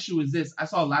 My one issue is this. I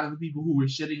saw a lot of the people who were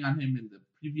shitting on him in the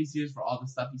previous years for all the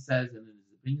stuff he says and in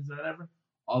his opinions or whatever.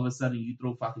 All of a sudden, you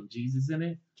throw fucking Jesus in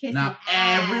it. Kissing Now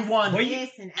ass. everyone-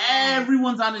 Kissing ass.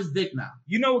 Everyone's on his dick now.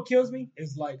 You know what kills me?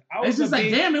 It's like I was It's just a like,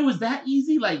 big, damn, it was that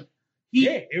easy. Like he,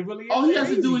 yeah, it really is. all he has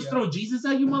to crazy, do is yo. throw Jesus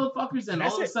at you, motherfuckers, and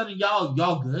That's all of a it. sudden, y'all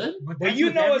good. But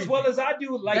you know as well as I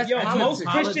do, like That's yo, most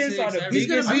politics. Christians are the Politics, He's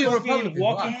gonna biggest be a fucking Republican.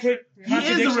 walking Watch. cri- He is a He is a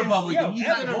contradictions. Republican. Yo, He's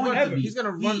ever, not going ever. to be. He's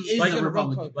gonna He run is like a a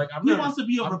Republican. Like I'm He not, wants to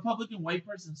be a I'm- Republican white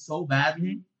person so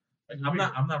badly. like, I'm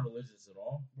not religious at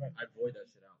all. Right. I avoid that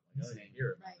shit out. Like, I don't even hear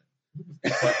it. Right.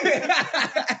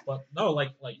 But no,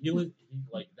 like like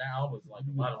that album is like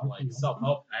a lot of like self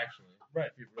help actually. Right.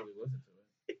 If you really listen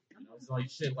to it, you know, it's like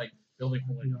shit like building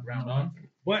from like the ground up.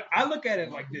 But I look at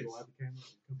it like this: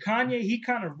 Kanye, he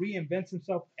kind of reinvents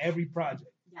himself every project,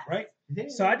 Yes. right?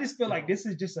 So I just feel like this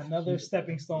is just another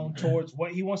stepping stone towards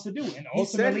what he wants to do, and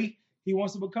ultimately he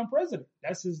wants to become president.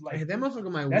 That's his like. Hey, that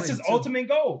motherfucker might That's win. his too. ultimate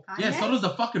goal. Yeah, so does the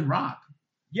fucking Rock.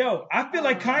 Yo, I feel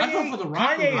like I vote Kanye, for the Rock.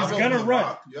 Kanye I is vote gonna for The run.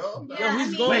 Rock, yo. I'm down. Yeah, he's I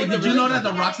mean, going Wait, with did the you know religion.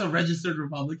 that the Rock's a registered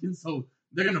Republican? So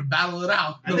they're gonna battle it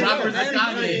out. The I think Rock versus Kanye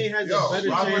Kanye. has Yo, a better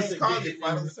Rock chance versus of Kanye, getting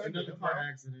fight in on the second, another bro. car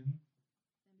accident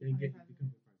than get become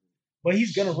president. But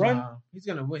he's gonna run. Nah, he's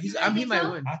gonna win. He's, You I mean, he think might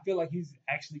so? win. I feel like he's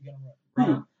actually gonna Who?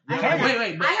 run. I heard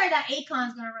Wait, that- I heard that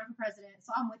Akon's gonna run for president,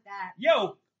 so I'm with that.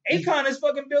 Yo, Akon is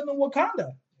fucking building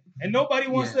Wakanda, and nobody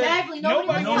wants to. Exactly.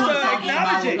 Nobody wants wants to to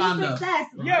acknowledge it. Wakanda. Success.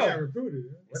 Yo. I got recruited.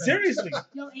 Seriously,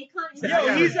 Yo, Akon is.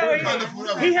 yo, he's out Wakanda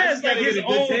here. He has Gotta like get his a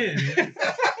good own. 10.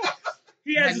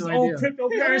 He I has had his no own idea.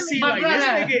 cryptocurrency. My Like this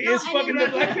brother. nigga is fucking the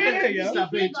Black Panther, yo. Stop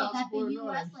paying That child the support and all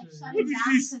U.S. that like shit. shut What him is down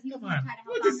this? because he was Come gonna on. try to help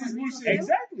What out is this Puerto Rico bullshit? too.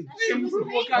 Exactly. That shit was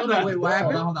crazy. Hold on, wait, what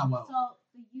happened? Hold on, well. So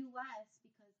the U.S.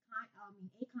 because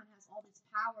Akon has all this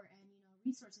power and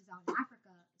resources out in Africa.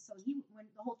 So when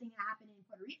the whole thing happened in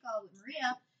Puerto Rico with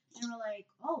Maria, they were like,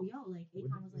 oh yo, like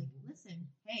Akon was like, listen,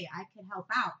 hey, I could help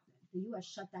out. The U.S.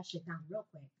 shut that shit down real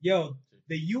quick. Yo,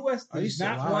 the U.S. Are you does so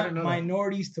not loud? I want didn't know that.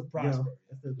 minorities to prosper.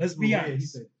 Let's be Maria, he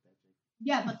honest. said.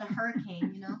 Yeah, but the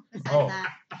hurricane, besides Oh.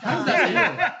 that. How's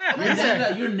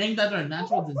that? You're named after a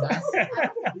natural disaster.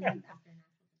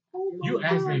 You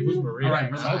asked me who's Maria. All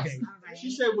right, relax. Okay.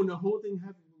 She said when the whole thing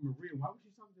happened with Maria, why would she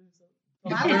talk to herself?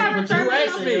 Why would I But refer you to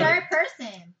asked him me. in third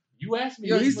person? You asked me.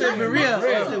 Yo, he who's said Maria.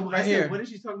 Maria. I said, right here. what is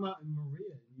she talking about in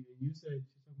Maria? And you said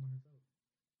she's talking about herself.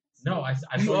 No,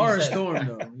 I You thought are a said- storm,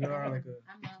 though. You are like a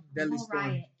I'm a deadly whole storm.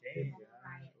 riot. Damn. I'm a whole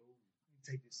riot.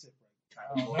 Take this sip right.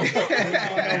 I don't know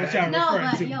what y'all No,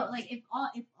 referring but to. yo, like if all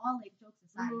like jokes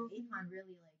aside, Akon really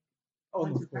like. Oh,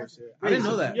 went of to course. president. I didn't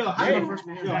know that. Yo, how Yeah. did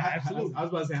Absolutely. I was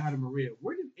about to say how did Maria?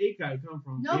 Where did Akon come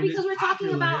from? No, And because it's we're talking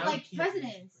popular, about yo. like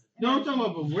presidents. No, I'm talking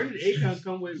about, but where did Akon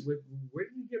come with? Where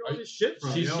did he get all this shit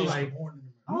from? She's- Yo, like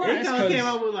Oh, that's Akon 'cause- came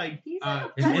out with like He's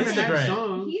like a his president. Instagram.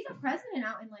 song. He's a president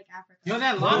out in like Africa. Yo,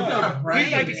 that Yeah. lockdown.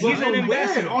 He's like he's an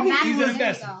ambassador. All He's Ambassador, an there you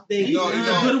ambassador. go. They- He's No, a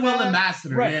no. goodwill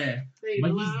ambassador, Right. yeah. they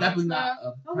But he's definitely not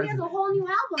a Oh, he has a president. whole new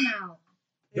album out.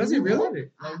 Does he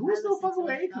really? Like, who's still fucking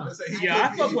with Akon? Let's say he Yeah, I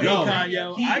could fuck be- with Yo. Akon,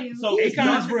 yo. So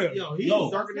Akon is real. Yo, he's Yo.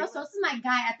 darker Yo, than so this is my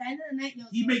guy. At the end of the night, yo,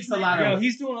 He so makes this a is lot my of- Yo,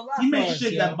 he's doing a lot. He for makes us,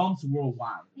 shit yo. that bumps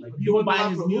worldwide. Like Doing people a buy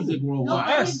lot his for music who? No, worldwide.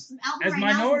 but us, his album as right now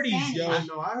is in minorities, Spanish. yo. I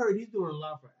know. I heard he's doing a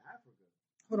lot for Africa.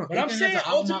 Hold on. But I'm Akon has saying an album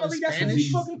out in ultimately that's where Spanish? we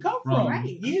fucking come From- from.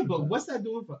 Right. Yeah, but what's that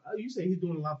doing for us? You say he's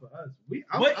doing a lot for us.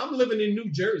 But- I'm living in New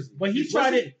Jersey. But he What's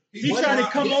tried it- to he tried to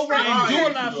come over and do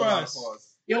a lot for us.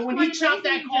 Yo, when he chopped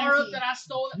that car up that I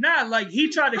stole. Nah, like he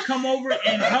tried to come over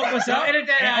and help us out, Edit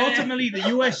that and out. ultimately the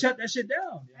U.S. shut that shit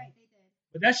down. Right, they did.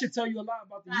 But that should tell you a lot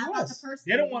about the About the U.S. person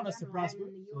They don't in want us to general, prosper.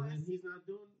 and the So US. then he's not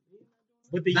doing.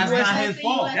 But the That's U.S. not his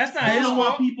fault. That's not They his don't want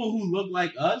fault, people who look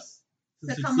like us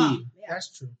to To come up. succeed. Yeah.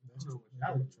 That's true. That's true.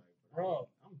 I would try. bro.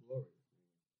 I'm glorious.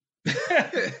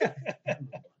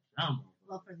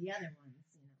 Well, for the other ones,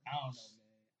 you know. I don't know,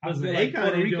 man. I Listen, feel like Akon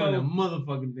Puerto ain't doing a Rico,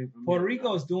 motherfucking thing for me. Puerto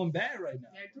Rico is doing bad right now.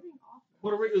 They're doing awful.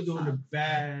 Puerto Rico's doing a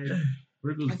bad.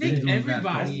 Rico's I think been doing that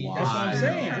everybody- for a that's what I'm while.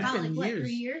 saying. For about been like what, years.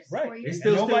 3 years? Right. 4 It's years?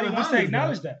 still Nobody still wants to behind us,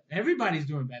 acknowledge bro. that. Everybody's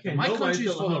doing bad. Okay, My nobody's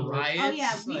country's still full of behind us. riots. Oh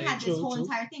yeah, It's we like, had this True, whole true.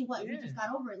 entire thing. What we Yeah. just got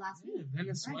over it last yeah, week.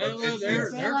 Venezuela, Right. they're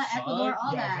Venezuela, Ecuador,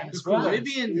 all Yeah, that. The Venezuela.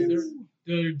 Caribbean,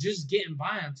 they're just getting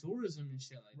by on tourism and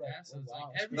shit like Right. that. So it's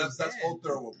Wow. like every That's yeah. all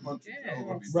third world countries. Yeah. That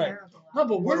would be Right. Terrible. No,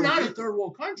 but we're Puerto not a Rico. third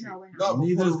world country. No, we're not. No, but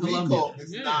Neither Puerto is Rico Colombia.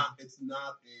 is Yeah. not. It's not I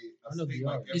a know state they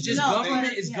like are. every It's just No, other government.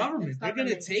 state. It's yeah, government. it's They're gonna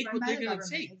government. take It's what run they're by the gonna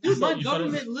government. take. Exactly. Dude, my You said it.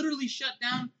 government literally shut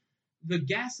down the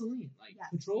gasoline, like Yeah.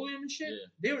 petroleum and shit.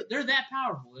 Yeah. They're that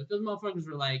powerful. If those motherfuckers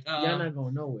were like, Y'all not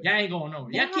going nowhere. y'all ain't going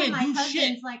nowhere. They Y'all have can't my do cousins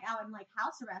shit. like out in like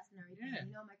house arrest and everything. Yeah.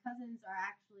 You know, my cousins are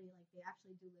actually like they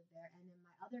actually do live there, and then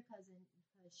my other cousin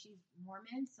because she's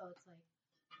Mormon, so it's like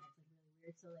that's like really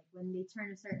weird. So like when they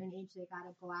turn a certain age, they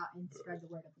gotta go out and spread the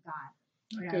word of God.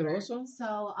 Okay, Whatever. also.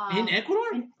 So In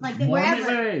Ecuador? like Mormons,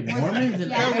 wherever. wait, Mormons in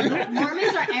Yeah, Ecuador?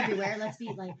 Mormons are everywhere. Let's be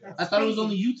like. That's I thought it was crazy.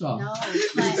 only Utah. No, but it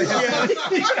is. Like, but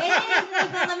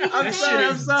let me just I'm say, sorry.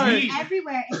 I'm sorry. It's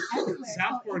everywhere. It's everywhere.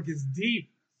 South Fork is deep.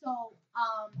 So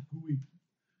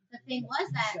the thing was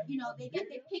that they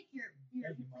pick your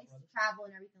place to travel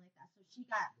and everything like that. So she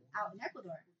got out in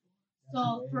Ecuador.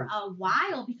 So for a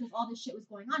while, because all this shit was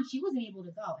going on, she wasn't able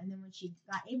to go. And then when she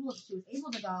was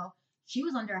able to go. She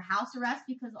was under house arrest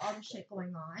because of all the shit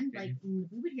going on. Like we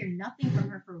would hear nothing from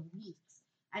her for weeks.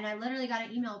 And I literally got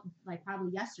an email like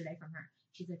probably yesterday from her.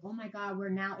 She's like, "Oh my God, we're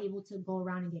now able to go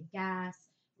around and get gas.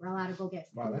 We're allowed to go get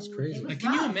food." Wow, that's crazy. It was Like,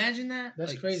 can you rough. imagine that?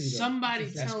 That's Like, crazy, though. Somebody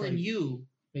That's telling crazy. you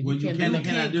What you can and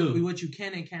cannot do. what you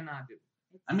can and cannot do.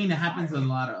 I mean, it happens in a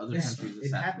lot of other Yes, countries it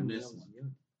aside happened from when this I was one.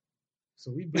 young.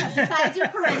 So we Yeah, besides your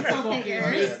parental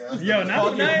figures. Yo, not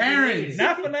Fuck for your now. parents.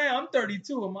 Not for now. I'm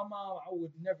 32, and my mom, I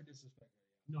would never disrespect her.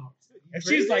 No. If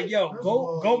she's like, "Yo,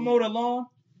 go mow the lawn,"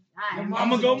 I'm I'm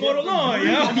gonna go mow the lawn.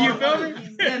 Yo, you feel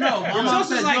me? Yeah, no. My Yo, mom so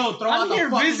said, it's like, "Yo, throw I'm out the here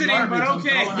fucking visiting, garbage. but I'm okay."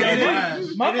 throwing out Yeah, the my- trash."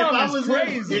 My And if I mom is was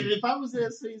crazy. If I was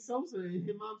at St. Sosa and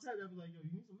hit mom's head, I'd be like, "Yo, you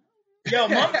need some help?"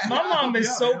 Yo, my mom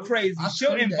is so crazy. I She'll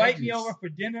clean the invite me edges. over for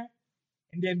dinner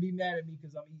and then be mad at me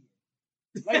because I'm eating.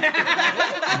 Like,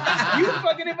 you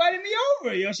fucking invited me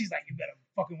over. Yo, she's like, "You better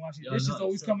fucking watch your Yo, dishes. no,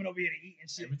 Always so- coming over here to eat and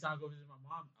shit." Every time I go visit my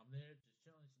mom, I'm there just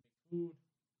chilling. She makes food.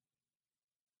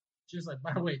 She's like,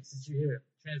 by the way, since you're here,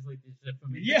 translate this shit for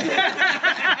me. Yeah. Is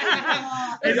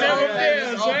That's that all what fair. it is,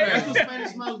 That's all fair. right? That's what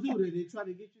Spanish moms do. They try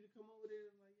to get you to come over there.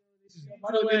 By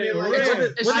the way, I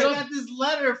got this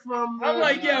letter from. I'm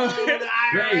like, yo, the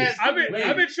IRS. I've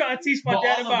been trying to teach my But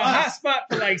dad all of about us- hotspot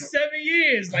for like 7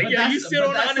 years. Like, But yo, that's- you still but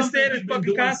don't that's understand something this we've been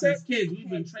fucking doing concept? since kids. We've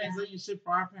been translating shit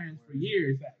for our parents for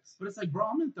years. But it's like, bro,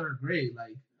 I'm in 3rd grade.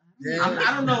 Like, Yeah.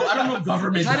 I don't know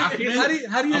government How do you documents.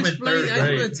 how do you I'm in explain third how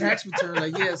you do a grade. tax return?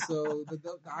 Like, yeah, so the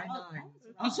I-9.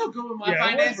 I'm so good with my Yeah, it was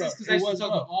finances rough. because It I used was to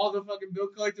talk rough. to all the fucking bill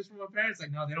collectors from my parents.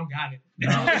 Like, no, they don't got it. No.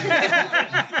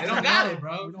 They don't got it,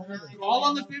 bro. Call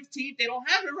on the 15th. They don't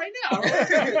have it right now. Bro. I'm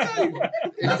trying to tell you.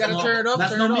 You gotta turn it up.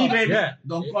 That's turn no it me, off. baby. Yeah.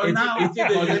 Don't call It's- now. it's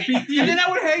either- Call your PT. And then I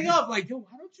would hang up like, yo,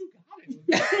 why don't you got it?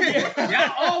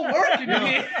 Y'all all working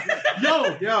here.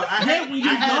 Yo, I hey, when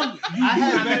you're young, you had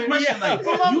have that better- question like,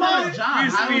 But my you mom have a job.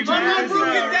 used to How be don't My you mad mom as have a broke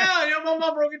hell. job? it down. Yo, my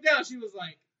mom broke it down. She was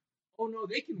like, oh no,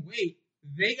 they can wait.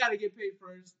 They gotta get paid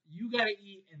first. You gotta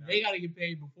eat, and they gotta get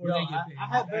paid before Yo, they get paid. I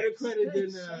have better credit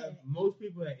Good than shit. most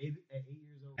people at 8 years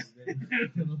old.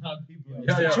 Than a lot of people.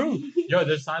 Yeah, yeah. True. Yo,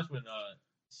 there's times when I'm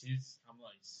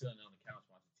like sitting on the couch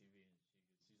watching TV and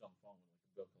she's on the phone with like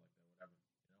a bill collector or whatever,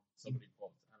 somebody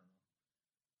calls, I don't know.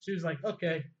 She was like,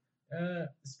 okay,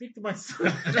 speak to my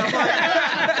son. And I'm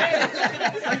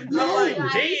like,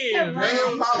 I used to damn, run. I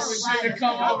used to Probably run.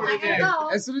 come over I today. know.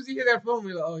 As soon as you hear that phone,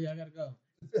 you're like, oh yeah, I gotta go.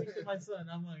 speak to my son.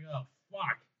 I'm like, oh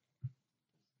fuck.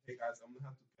 Hey guys, I'm gonna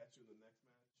have to catch you in the next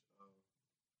match.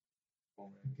 Oh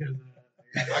man.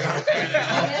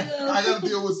 Because I gotta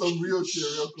deal with some real shit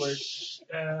real quick.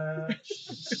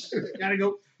 Gotta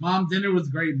go. Mom, dinner was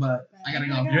great, but I gotta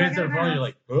go. you answer the phone, you're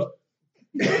like, huh?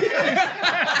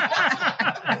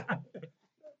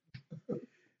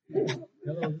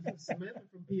 Hello, this is Samantha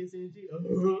from PSNG.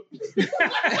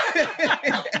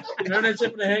 You know that shit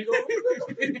from the hangover?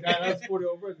 Nah, that's 40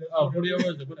 over. Oh, 40 hours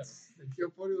or whatever. Your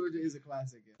 40 is a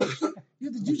classic. Yeah. Yo,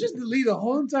 did you just delete the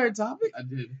whole entire topic? I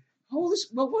did. Holy shit!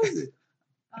 What was it?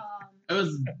 It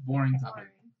was a boring topic.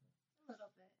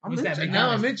 I'm What's that, interested.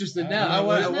 McDonald's? Now I'm interested. Now I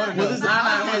want to Well, know. this is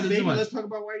Nah, let's talk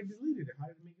about why you deleted it. How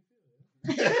did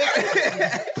it make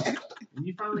you feel? When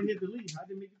you finally hit delete, how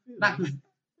did it make you feel? Not 'cause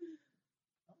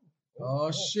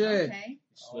Oh shit! Okay.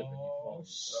 Oh,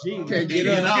 You can't get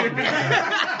up.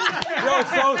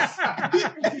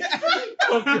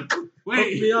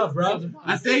 Wait, me up, bro.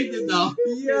 I saved it though.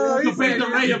 Yo, he Compared said,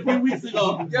 to Ray a few weeks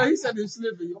ago. yo, he said it's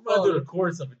slipping. I'm gonna do the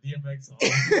chorus of a DMX song.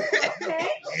 Okay.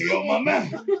 Yo, my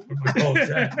man. Oh,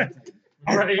 Jack.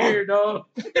 I'm right here, dog.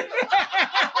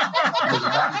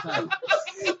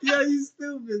 Yo, you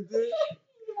stupid, dude.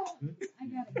 I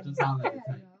gotta Just sound like go.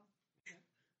 a type.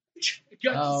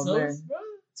 Got Oh, the man. sauce, bro.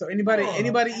 So anybody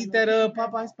eat that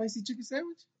Popeye spicy chicken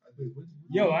sandwich?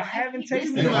 Yo, I haven't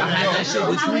tasted You it. might have had that shit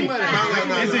this week.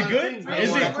 Is it good?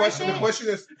 Is it The question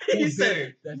is, who did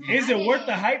it? Is it worth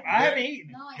the hype? I haven't eaten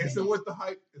it. No, I Is it worth the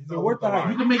hype? Is it worth the hype?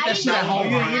 You can make that shit at home.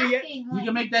 You didn't eat it yet? You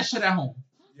can make that shit at home.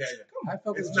 Yeah. I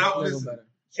felt It's it not a what little it's- better.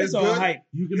 It's all good. hype.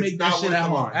 You can It's make that not shit worth at the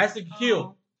home. hype. Ask the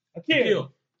kill. A kid.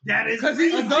 Kill. That is Because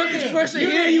he's the darkest person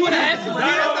here. You would have asked him.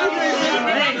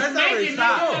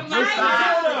 Stop.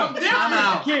 Time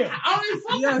out. Kill. Yeah,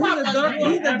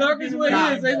 he's the darkest one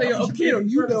here. So he's like, yo, kill.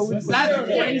 You know what's That's up.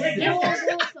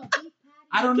 racist.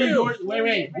 I don't endorse.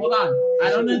 Wait. Hold on. I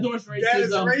don't endorse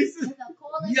racism.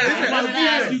 Yeah, I wanted to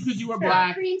ask you because you were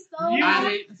black. I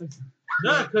didn't.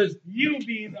 No, because You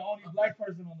being the only black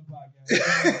person on the podcast.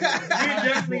 We're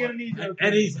definitely gonna need your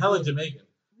and he's hella Jamaican.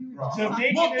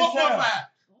 Jamaican as hell.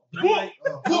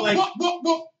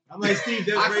 I'm like Steve.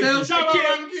 That's I racist.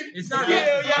 said, It's not. Yo,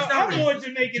 It's yo, not I'm racist. more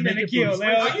Jamaican than a Jamaican kill, food.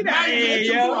 yo. You not here,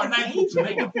 yo.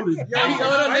 Jamaican food is Yo,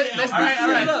 let's all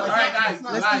right, guys.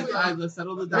 guys, let's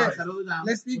settle it down. Settle it down.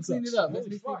 Let's be clean it up. Let's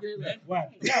be clean it up. What?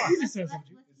 Yeah, you just said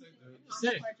something.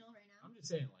 I'm just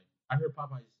saying, like, I heard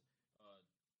Popeye's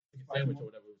chicken sandwich or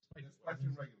whatever was spicy.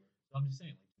 So I'm just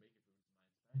saying, like, Jamaican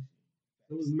food is nice.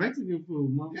 It was Mexican food,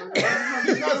 motherfucker.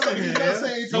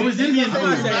 So it's Indian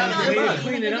food.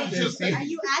 Clean it up. Are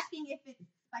you asking if it's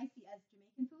spicy as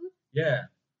Jamaican food? Yeah.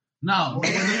 No. I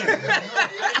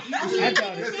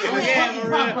thought it. Yeah,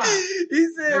 Maria. He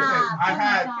said, I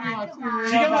had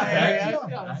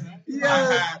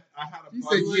he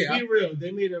said, yeah. Be real.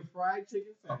 They made a fried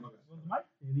chicken sandwich.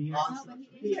 And he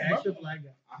asked the black guy.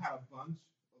 I had a bunch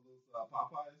of those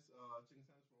Popeyes chicken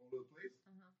sandwiches from all over the place.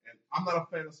 And I'm not a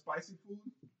fan of spicy food,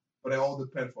 but it all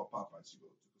depends what Popeyes you go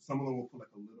to. Some of them will put like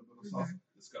a little bit of sauce.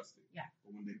 Disgusting. Yeah.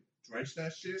 But when they drench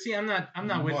that shit, See, I'm not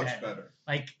with much that. better.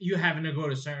 Like you having to go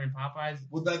to certain Popeyes.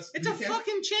 Well, that's It's a you can't-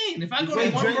 fucking chain. If I go Wait,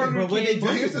 to one drink- Burger but what they King,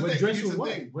 But here's the What thing. drench Here's with the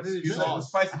what? thing. What did it You said dress?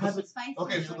 spicy. Spicy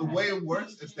Okay, so the way it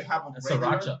works is they have a That's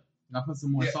regular. sriracha. Now put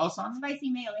some more Yeah. sauce on it. Spicy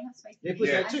mayo. They have spicy They mayo. put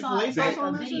that I Chick-fil-A saw sauce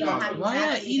on a that video shit? how you Why have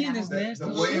not it eating at this home. nasty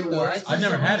The way it shit, though? works- I've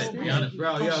never had it, to be honest.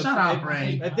 Bro, yo, Shut up,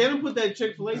 Ray. If they don't put that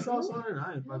Chick-fil-A sauce on it,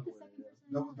 I ain't fucking with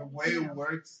it. The way it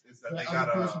works is that they got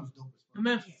a.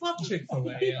 man, fuck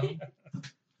Chick-fil-A.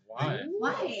 Why?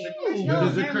 Why?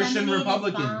 Because the Christian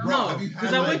Republican. Bro, No, have you because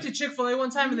had, I like- went to Chick-fil-A one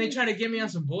time and they tried to get me on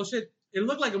some bullshit. It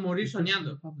looked like a Mauricio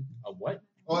Ñando. A what?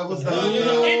 Oh, it was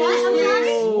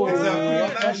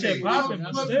That shit popping,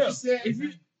 but still.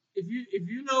 If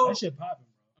you know That shit popping,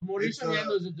 Mauricio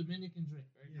Ñando is a Dominican drink,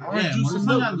 right? Yeah,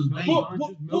 Mauricio Ñando's banging.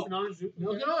 Milk and orange juice.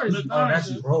 Milk and orange. Milk and Oh, orange.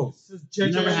 that's gross. You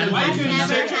never had it? I've You never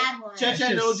never- had one. Cheche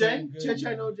That no shit's J. so good.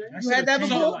 Cheche no J. That You had that shit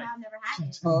before? tastes I've never had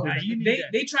it. Oh. Nah, you need They that.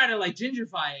 they try to like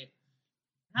gentrify it.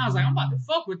 And I was like, I'm about to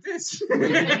fuck with this. Wait,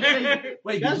 That's did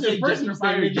you the say first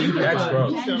gentrifier? mistake. That's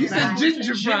gross. You said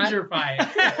gingerfry. Gentrify.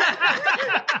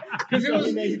 Because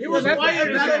it was That's white.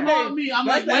 the That's episode what name. me. I'm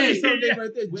That's like, the wait. episode name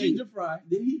right there. Wait. Ginger fry.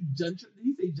 Did he say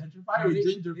gentrify or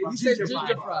ginger fry? He said Gentrified.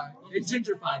 ginger fry. It's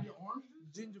gentrified.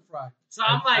 Ginger fry. So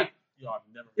I'm like, Yo, I've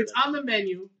never. it's on the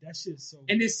menu, That shit's so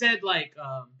and it said like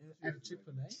At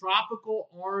Chick-fil-A. tropical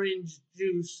orange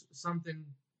juice something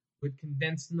with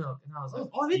condensed milk, and I was like,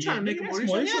 oh, they trying to make a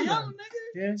Mauricio Ñando.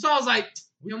 Yeah. So I was like,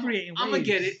 We I'm creating gonna waves.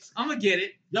 get it. I'm gonna get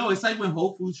it. Yo, it's like when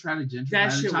Whole Foods try to That gentrify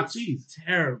the shit chopped was cheese.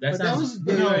 terrible. That But that sounds.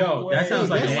 was- Yo, that sounds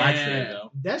like a Yeah. black thing,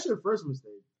 though. That's your first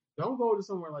mistake. Don't go to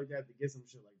somewhere like that to get some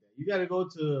shit like that. You got to go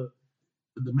to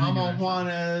The Mama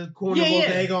Juana's Corner Yeah, yeah.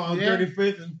 Bodega on Yeah.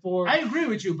 35th and 4th. I agree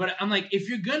with you, but I'm like, if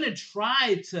you're gonna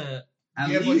try to, At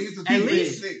Yeah, but least, here's the at thing.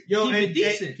 least- Yo, keep it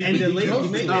decent. And the lady Keep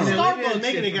it making decent. Starbucks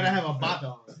making it gotta have a bata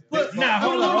on it. but Nah,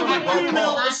 hold on, hold on. you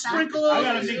know, a sprinkle I of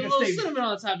gotta a make a little statement. cinnamon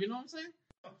on the top. You know what I'm saying?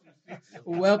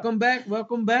 Welcome back.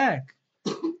 Welcome back.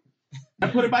 I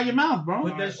put it by your mouth, bro.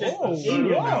 Put that shit Oh, in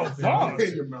your wow, mouth. fuck.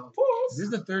 In your mouth. This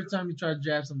is the third time you tried to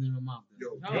jab something in my mouth.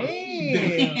 Yo, No.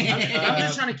 Damn. I'm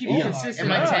just trying to keep you consistent.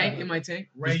 Am I tank? Am I tank?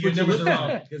 Ray, Just your put your numbers lip are down.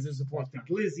 wrong because it's support.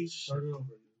 Glizzy. Start it over.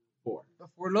 4.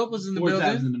 Four Locos in the 4 tabs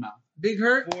building. in the mouth. Big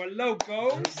Hurt. For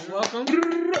locos. Welcome.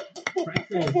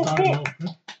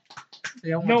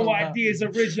 Yeah, I wanna No talk about- ideas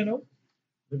original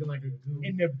Looking like a goon.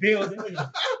 in the building.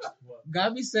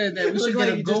 Gabi said that we Look should like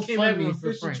get a he just came back from GoFundMe a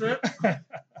for fishing Frank. trip.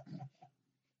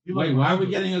 You Wait, like why are we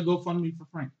Marco. getting a GoFundMe for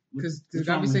Frank? Because What's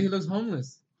wrong Gabi with said he him? looks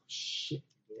homeless. Shit.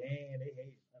 Damn, they hate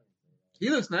it. He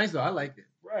looks nice though. I like it.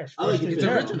 Fresh. I like fresh it. It's to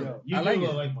death. original. You I like do it.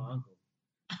 look like my uncle.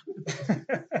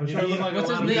 What's You look like What's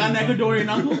a his lot of You got an people. Ecuadorian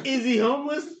uncle? Is he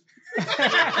homeless?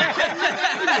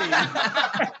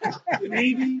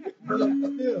 Maybe.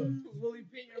 Will he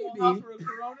paint your little house for a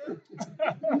Corona?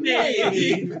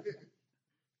 Maybe.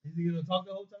 Is he gonna talk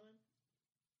the whole time?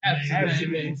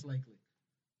 Absolutely. Most likely.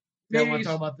 Yeah, I want to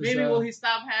talk about this. Maybe will he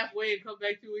stop halfway and come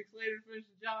back 2 weeks later to finish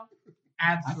the job?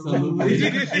 Absolutely. Is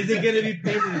it gonna be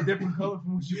painted a different color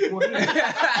from what you wanted?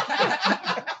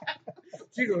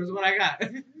 Chico is what I got.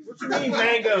 What you mean,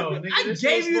 mango? Nigga, I this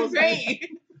gave shit's you supposed the to- paint.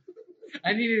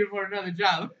 I needed it for another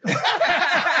job.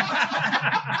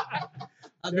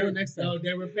 I'll do it next time. No,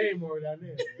 they were paying more down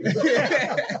there.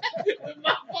 With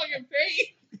my fucking paint.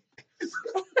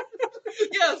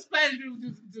 Yo, Spanish people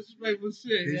do some disrespectful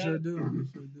shit. They Yeah. sure do. They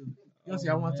sure do. Yo, see,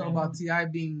 I want to talk about T.I.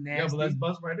 being Yeah, but let's nasty.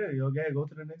 bust right there. Yo, okay, go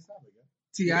to the next topic.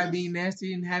 T.I. being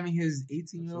nasty and having his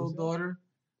 18-year-old daughter,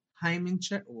 Hyman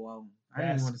check. Well, I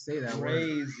didn't That's want to say that word.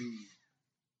 Crazy.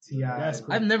 T.I. That's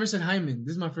I've never said Hyman.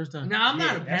 This is my first time. Now, I'm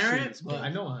not a Yeah, that parent, shit- but I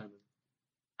know him.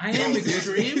 I am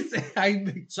extreme.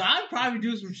 Hyman. So I'd probably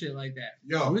do some shit like that.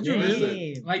 Yo, Would you listen.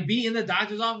 Damn. Like be in the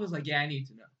doctor's office, like, yeah, I need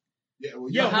to know. Yeah,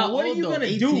 well, Yo, How but what are old, you though? gonna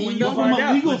 18? do when you No, From find a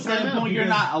out? legal Let's find out, standpoint, you're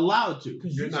because- not allowed to.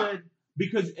 Because You're you not. said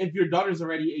Because if your daughter's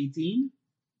already 18,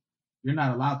 you're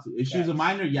not allowed to. If she was a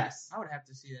minor, yes. I would have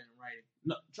to see that in writing.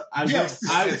 No, Yes.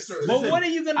 I, Yes, sir. but what are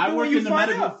you gonna I do work when you in the find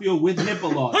medical out? field with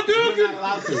HIPAA laws. You're not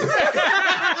allowed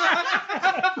to.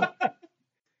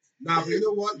 Nah, but you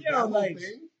know what? Yo, That whole like-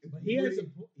 thing, But he has a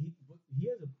he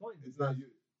has a point. it's not you.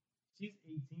 She's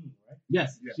 18, right?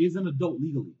 Yes, Yeah. she's an adult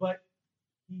legally. But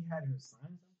he had her sign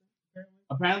something.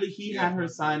 Apparently, he Yeah. had her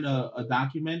sign a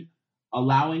document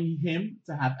allowing him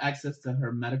to have access to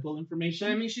her medical So I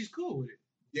information. mean, she's cool with it.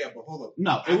 Yeah, but hold up.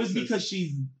 No, it was Access- because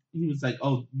he was like,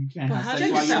 oh, you can't But have how sex do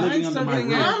you while you're sign living under my something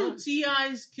roof. else? I'm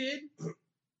T.I.'s kid.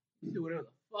 You do whatever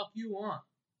the fuck you want.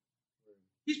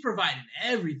 He's providing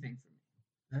everything for me.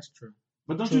 That's true.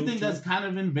 But don't you think that's kind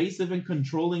of invasive and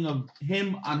controlling of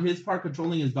him on his part,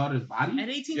 controlling his daughter's body? At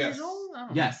 18 Yes. years old? I don't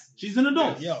know. Yes, she's an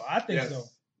adult. Yes. Yo, I think Yes. so.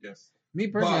 Yes. Me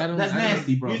personally, But I don't. That's I don't-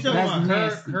 nasty, bro. You talking That's about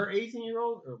nasty. her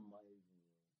 18-year-old or my?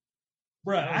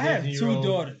 Bruh, I have 18-year-old. two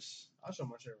daughters. I'll show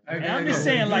my shirt. And I'm just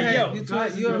saying, like, yo,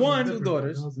 you have one- two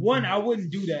daughters. One, I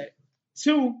wouldn't do that.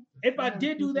 Two, if I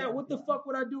did do that, what the fuck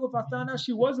would I do if I found out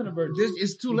she wasn't a virgin? This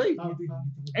it's too late.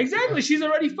 Exactly, she's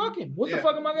already fucking. What the Yeah.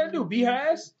 fuck am I gonna do? Be her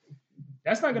ass?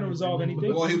 That's not gonna resolve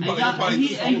anything. Well, he's And, probably,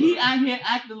 y'all- and he older. out here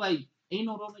acting like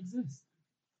anal don't exist.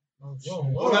 Oh, that's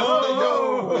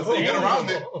what they get around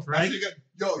it. Frank? That's what you get-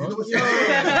 Yo, you know what's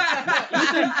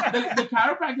Listen, the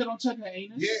chiropractor don't check her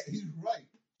anus. Yeah, he's right.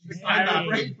 She's Yeah, not I mean-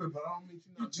 raping, but I don't mean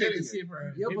she's not Check getting to see it. if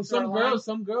her. Yeah, but if some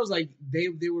her girls, like they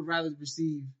would rather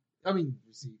receive. I mean,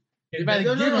 receive. They'd No, rather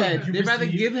no, give no. head. You They'd rather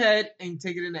receive. give head and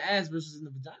take it in the ass versus in the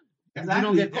vagina. Exactly. You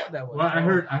don't get caught that way. Well, I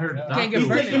heard. You can't get He's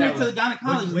pregnant taking that her to way. the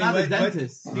gynecologist, Wait, not wait, the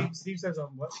dentist. Steve said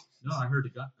something. What? No, I heard the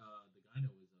gyno was.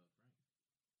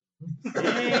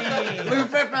 Wait,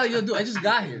 Fred, probably you'll do. I just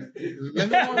got here. Let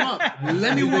me warm up.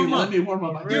 Let me warm up. Let me warm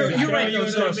up. You're right, though,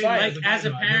 so it's Like as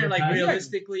a parent, like Exactly.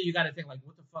 realistically, you got to think like,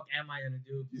 what the fuck am I gonna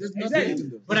do? There's Exactly. nothing you can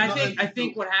do. But It's I not think like I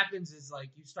think what happens is like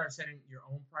you start setting your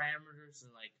own parameters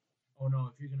and like, oh no,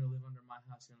 if you're gonna live under my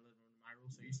house, you're gonna live under my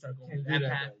rules. So you start You going can't that do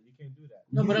that. path. though. You can't do that.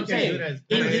 No, but I'm You can't saying do that as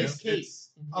in parents. his case.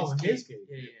 Oh, in his case.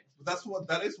 Yeah, yeah. But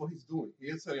that is what he's doing. He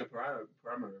is setting a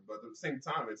parameter, but at the same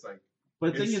time, it's like,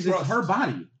 But the thing It's is, it's trust. her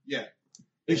body. yeah,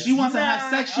 If she wants to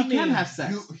have Nah, sex, she I can mean, have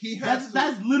sex. he has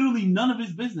That's literally none of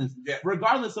his business, Yeah.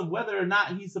 regardless of whether or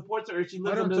not he supports her or she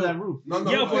lives Why don't under you- that roof. No, Yeah, but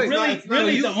it's not- really- it's not-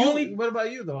 really- You- the you- only- What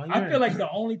about you though? I feel like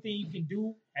the only thing you can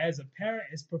do as a parent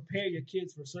is prepare your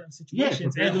kids for certain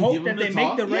situations prepare and them, hope give that them they the make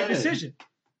talk, the right yeah. decision.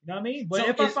 You know what I mean? But So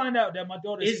if I is- find out that my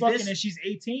daughter is is fucking this- and she's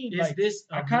 18, Is like this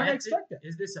a I kind of method- expect that.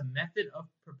 Is this a method of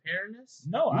preparedness?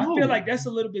 No, I No. feel like that's a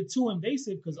little bit too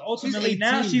invasive because ultimately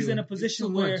now 18, she's dude. in a It's position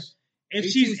too where much. if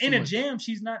 18 she's is in too a much. jam,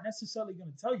 she's not necessarily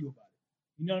going to tell you about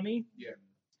it. You know what I mean? Yeah.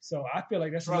 So I feel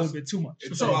like that's a Trust. little bit too much.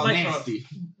 It's So, about like, trust.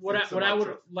 What It's I about would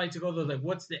trust. like to go to like,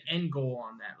 what's the end goal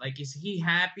on that? Like, is he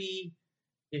happy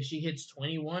if she hits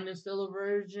 21 and still a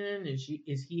virgin? Is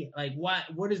he like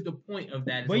what is the point of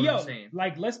that? Is But what yo, I'm saying.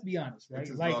 like, let's be honest, right? It's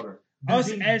his Like daughter.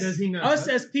 us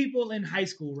as people in high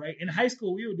school, right? In high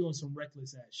school, we were doing some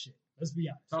reckless ass shit. Let's be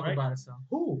honest. Talk right? about it, son.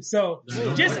 Who? So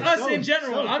No, just no, us no, in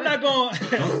general. no, I'm not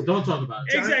going. Don't talk about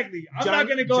it. Exactly. I'm not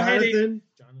going to go ahead and.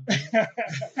 Jonathan.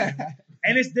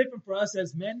 And it's different for us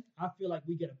as men. I feel like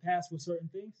we get a pass with certain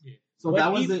things. Yeah. So But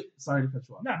that was even- it. Sorry to cut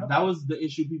you off. No, no that problem. was the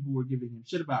issue people were giving him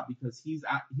shit about because he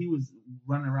was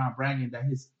running around bragging that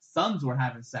his sons were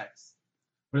having sex.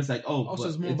 But it's like, Also, but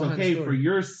it's more it's behind the okay story. for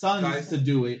your sons Guys. to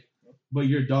do it, but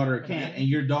your daughter can't, and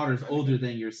your daughter's older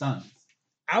than your sons.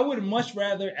 I would much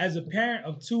rather, as a parent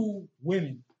of two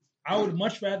women, I would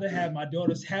much rather have my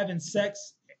daughters having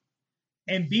sex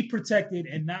and be protected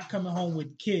and not coming home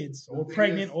with kids or The thing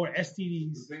pregnant is- or The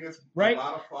STDs thing is, Right? a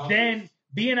lot of fathers, than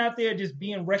being out there just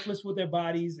being reckless with their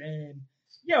bodies. And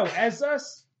yo, as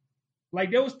us,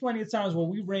 like there was plenty of times where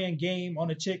we ran game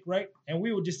on a chick, right? And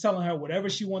we were just telling her whatever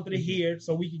she wanted to hear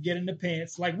so we could get in the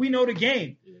pants. Like we know the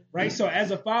game, right? So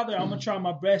as a father, I'm gonna try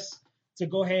my best to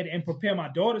go ahead and prepare my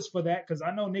daughters for that because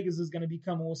I know niggas is gonna be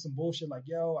coming with some bullshit like,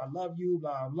 yo, I love you,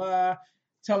 blah blah,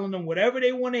 telling them whatever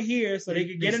they want to hear so they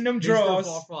can get in them They still drawers.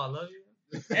 fall for I love you.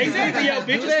 Exactly, yo,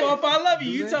 bitches they? fall for I love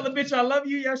you. Do You they? tell a bitch I love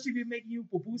you, yo, she be making you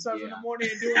poo-poo songs in the morning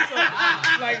and doing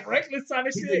something like reckless kind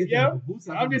of shit, yo.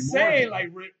 I'm just saying, like,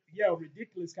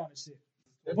 ridiculous kind of shit.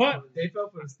 But they fell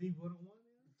for the Steve Wood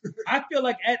one. I feel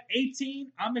like at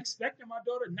 18, I'm expecting my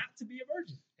daughter not to be a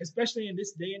virgin, especially in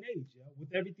this day and age, yo, with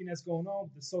everything that's going on,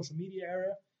 with the social media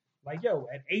era. Like, yo,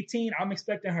 at 18, I'm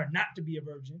expecting her not to be a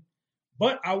virgin,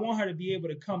 but I want her to be able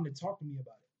to come to talk to me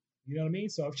about it. You know what I mean?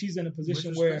 So if she's in a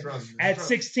position where at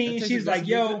 16, she's like,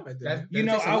 yo, you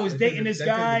know, I was dating this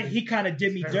guy. He kind of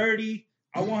did me dirty.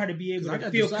 I want her to be able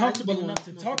to feel comfortable enough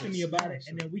to talk to me about it,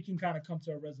 and then we can kind of come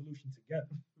to a resolution together,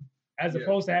 as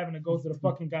opposed to having to go to the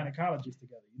fucking gynecologist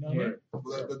together. You know what I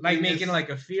mean? the Like thing making is- like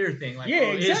a fear thing. Like, Yeah,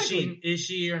 oh, exactly. Is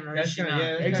she or is she That's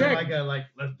not? Exactly. like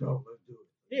let's go, let's do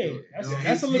it. Yeah, that's, You know,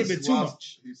 that's a little he's bit too lost-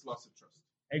 much. He's lost the trust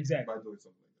Exactly. by doing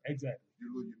something like that.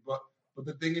 Exactly. But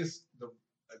the thing is,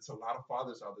 it's a lot of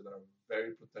fathers out there that are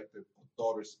very protective of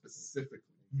daughters specifically.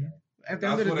 At the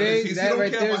That's end of the what it is. day, He that don't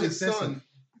right care there about is his excessive. son.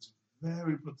 He's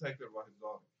very protective about his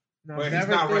daughter. No, But that he's right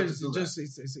not there right to is do just that.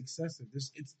 it's excessive.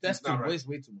 It's He's that's not too right.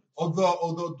 way too much.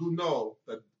 Although do know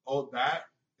that all that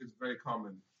is very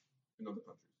common in other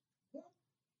countries.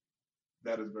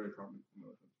 That is very common in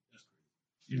other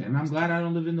countries. And I'm glad I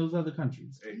don't live in those other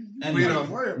countries. Hey,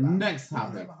 Anyway, next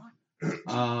topic.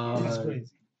 That's crazy.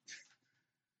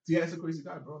 T.I.'s a crazy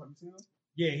guy, bro. Have you seen him?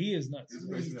 Yeah, he is nuts. He's a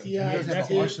crazy guy. He has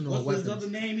an arsenal of What's his weapons.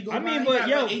 other name? He go I by? mean, He but got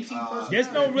yo, like 18 there's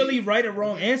no personalities. really right or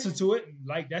wrong answer to it.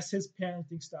 Like that's his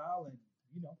parenting style, and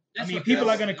you know, That's I mean, what- people are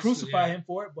that's- gonna that's- crucify yeah. him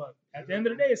for it, but at the end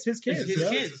of the day, it's his kids. It's his yeah.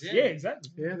 kids, yeah. Yeah,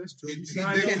 exactly. Yeah, that's true. He You did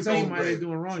can't his tell own him why they're way.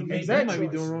 doing wrong. He Exactly. might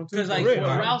be doing wrong too. Because like For real.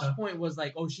 Ralph's point was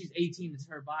like, oh, she's 18, it's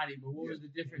her body. But what was the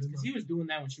difference? Because he was doing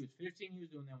that when she was 15, he was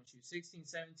doing that when she was 16,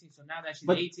 17. So now that she's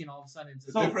But- 18, all of a sudden it's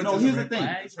The So, difference no, is here's her- the thing.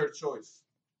 It's her choice.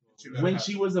 When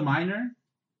she was a minor,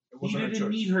 It he wasn't her didn't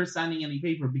choice. need her signing any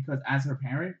paper because as her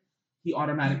parent, he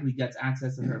automatically gets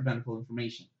access to her medical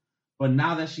information. But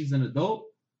now that she's an adult,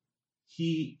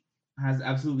 he has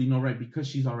absolutely no right because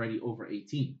she's already over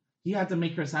 18. He had to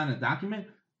make her sign a document.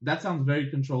 That sounds very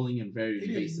controlling and very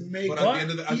He invasive. didn't make But at the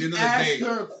end of the, he asked day,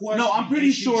 her a question. No, I'm pretty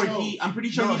and she sure chose. he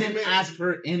No, didn't he ask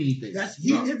her anything. That's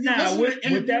he. No. If you Nah, listen to with the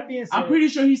interview, that being said, I'm pretty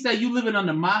sure he said, "You living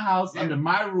under my house, Yeah. under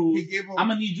my rules. he gave her, I'm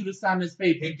gonna need you to sign this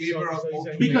paper." he gave her a So you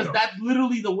say he Because ultimatum. that's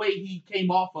literally the way he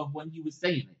came off of when he was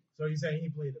saying it. So you're saying he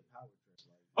played the power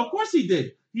trip? Of course he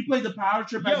did. He played the power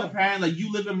trip as Yo. a parent. Like, you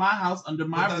live in my house under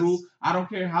my that's- rule. I don't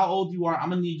care how old you are. I'm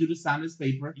gonna need you to sign this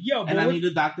paper, yo, and I but need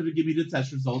a doctor to give me the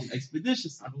test results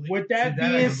expeditiously. with that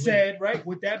being said, right?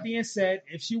 With that being said,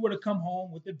 if she were to come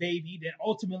home with the baby, then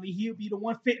ultimately he'll be the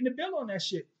one fitting the bill on that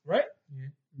shit, right?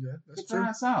 Yeah, that's Get your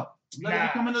ass out. Let her Nah,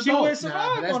 become an she adult. wouldn't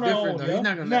survive that's on her different own. though. yo. He's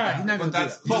not gonna Nah. let that. He's not But gonna do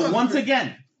that's- that. But once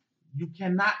again, you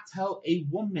cannot tell a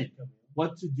woman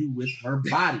what to do with her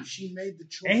body. she made the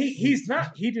choice. And he's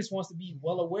not. He just wants to be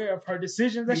well aware of her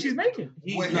decisions that she's making.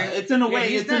 Wait, It's in a way,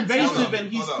 he's it's not invasive, telling- and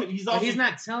he's hold on. he's But also he's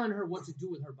not telling her what to do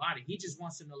with her body. He just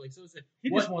wants to know, like, so it's He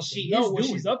what just wants she to know is what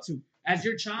doing. she's up to. As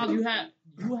your child, you have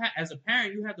as a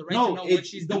parent, you have the right to no. know what It's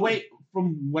she's the doing. way.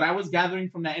 From what I was gathering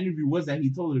from that interview was that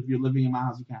he told her, if you're living in my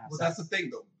house, you can't have Well, sex. that's the thing,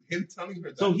 though. Him telling her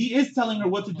that. So he is telling her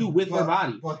what to do with her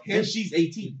body, But him, and she's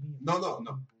 18. no.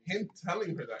 Him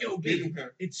telling her that. Yo, giving big.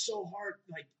 her. It's so hard.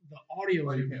 Like the audio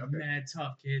Oh, is you can't, okay. mad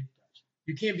tough, kid.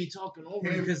 You can't be talking over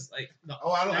Him- because like the,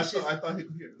 Oh, I that shit- thought he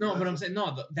could hear. no, but I'm saying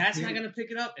no. That's not Him- gonna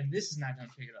pick it up, and this is not gonna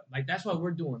pick it up. Like that's why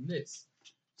we're doing this.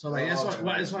 So like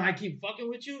that's why I keep fucking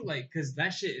with you, like, cause that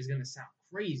shit is gonna sound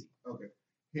crazy. Okay.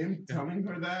 Him telling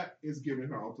her that is giving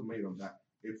her ultimatum that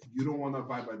if you don't want to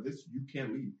abide by this, you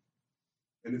can't leave.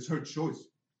 And it's her choice.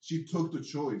 She took the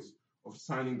choice of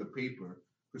signing the paper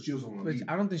because she doesn't want to But leave.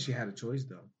 I don't think she had a choice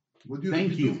though. Well,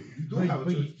 Thank you. You do have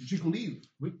a choice. She can leave.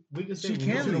 We can say She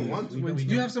can't don't leave. want to. When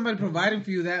you have somebody providing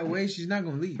for you that way, she's not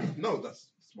gonna leave. No, that's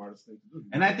the smartest thing to do.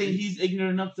 And I think he's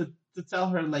ignorant enough to tell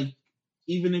her, like,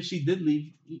 even if she did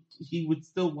leave, he would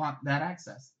still want that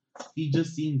access. He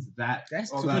just seems that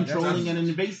That's Oh, too that- controlling and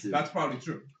invasive. That's probably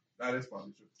true. That is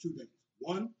probably true. Two things.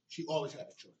 One, she always had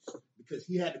a choice because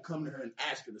he had to come to her and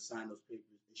ask her to sign those papers,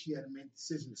 and she had to make the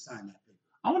decision to sign that paper.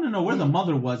 I want to know where the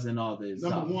mother was in all this.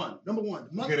 Number one, the mother.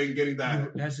 Getting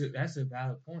that. That's a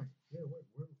valid point.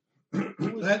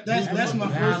 That's my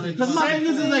first thing. Because my thing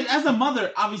is like, as a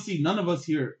mother, obviously none of us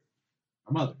here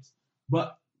are mothers,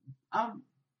 but I'm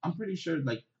pretty sure,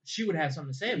 like, She would have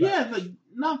something to say about it. yeah, like,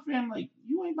 not fam, like,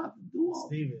 you ain't about to do all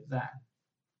Steven. that.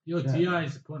 Yo, Yeah. T.I.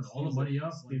 is putting all the money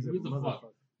up. Like, Steve's a what the fuck?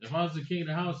 motherfucker. If I was the king of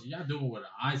the house, y'all do what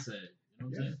I said. You know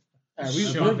what I'm saying?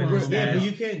 Yeah, but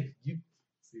you can't.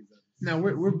 Now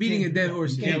we're beating a dead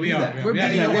horse. Yeah, we are. are. We're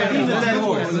beating a We're beating a dead dead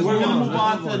horse. horse. We're gonna move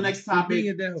on to the next We're beating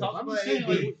topic. a dead horse. I'm just saying,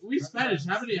 like, we Spanish.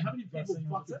 How many people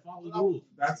fucking follow the rules?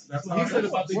 That's how He it said is.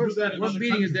 about they do that in We're other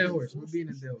beating a countries. dead horse. We're beating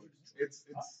a dead horse. It's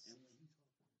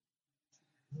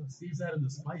Steve's adding the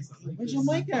spice. Where's your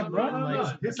mic at, bro?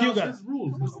 His You house, got- his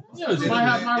rules. Yeah, it's my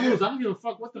house, my rules. I don't give a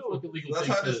fuck what the fuck illegal That's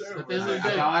thing how this says. is. At the end of the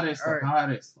day, Acaba esto, Alright.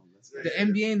 acaba esto. The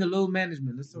NBA and the load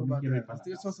management. Let's talk about Give me that. para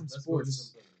Let's talk some Let's go to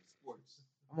sports. sports.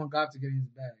 I want God to get in his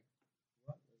bag.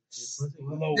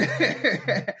 Low.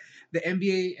 The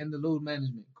NBA and the load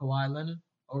management. Kawhi Leonard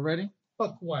already?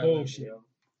 Fuck Kawhi. Bullshit.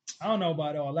 I don't know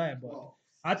about all that, but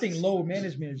I think load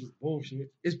management is just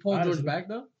bullshit. Is Paul Honestly. George back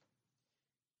though?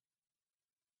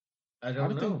 I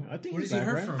don't know. I think Where does he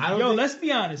hurt from? I don't Yo, think- let's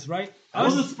be honest, right? Well,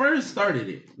 the Spurs started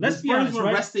it. Let's the be Spurs honest, were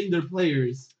right? resting their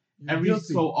players You're every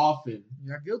guilty. so often.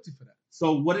 You're guilty for that.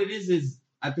 So what it is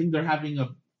I think they're having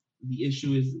the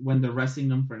issue is when they're resting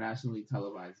them for nationally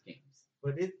televised games.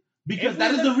 But it. Because If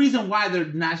that we is look- the reason why they're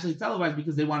nationally televised,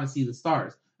 because they want to see the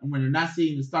stars. And when they're not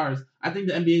seeing the stars, I think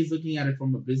the NBA is looking at it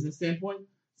from a business standpoint.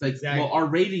 It's like, Exactly. well, our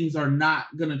ratings are not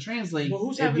going to translate Well,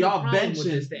 who's if having the y'all problem bench with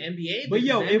this? it. The NBA? But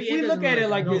yo, The if NBA we doesn't look at it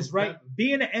really- like no, this, right?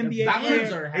 Being an NBA Doc player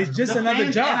Rivers are is having- just The another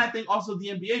fans, job. And I think also the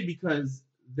NBA, because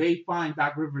they find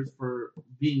Doc Rivers for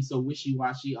being so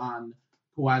wishy-washy on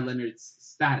Kawhi Leonard's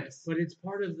status. But it's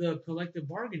part of the collective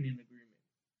bargaining agreement.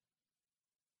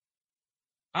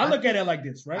 I look at it like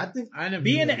this, I right? think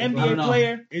Being an I don't NBA know.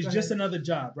 player is Go just ahead. another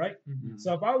job, right? Mhm.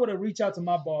 So if I were to reach out to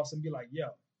my boss and be like, yo,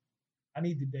 I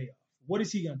need the day off, what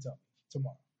is he going to tell me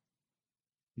tomorrow?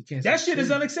 You can't That say shit is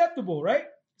shit. unacceptable, right?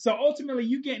 So ultimately,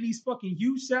 you getting these fucking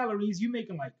huge salaries. You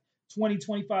making like 20,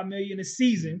 25 million a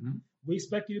season. Mhm. We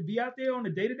expect you to be out there on a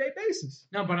day-to-day basis.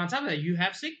 No, but on top of that, you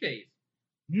have sick days.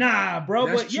 Nah, bro.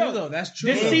 That's but true yo, though. That's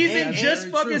true. this though. season That's just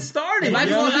very fucking true. started. Life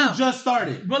yo. going Season out. just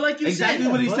started. But like you Exactly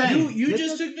said, what he's saying. You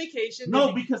just took vacation.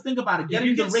 No, because think about it. If Getting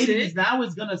you the get ratings sick, now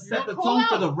is going to set don't the call tone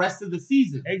for out. the rest of the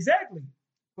season. Exactly.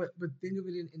 But think of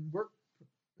it in work.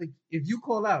 Like if you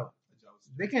call out,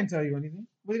 they can't tell you anything.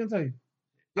 What are they gonna tell you?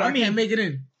 Yo, I mean, can't make it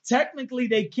in. Technically,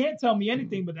 they can't tell me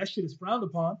anything, but that shit is frowned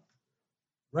upon,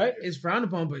 right? It's frowned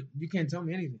upon, but you can't tell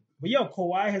me anything. But yo,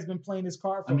 Kawhi has been playing this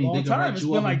card for I mean, a long they can time. write It's you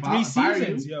been up like and 3 fire you.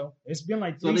 seasons, yo. It's been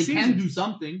like So 3 they seasons. can do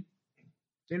something.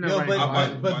 They're not Yo, right.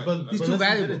 but He's but too listen to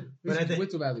valuable. this. But He's way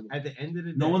too valuable. at the end of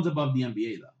the day, No one's above the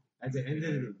NBA, though. at the end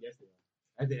of the day, yes, they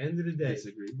are. At the end of the day,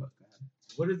 Disagree, but go ahead.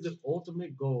 what is the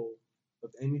ultimate goal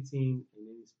of any team in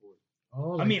any sport?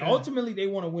 Oh, I like mean, that. ultimately, they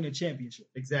want to win a championship.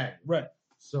 Exactly. Right.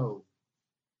 So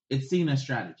It's seen as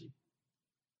strategy.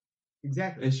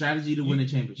 exactly. It's strategy to win a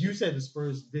championship. You said the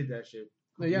Spurs did that shit.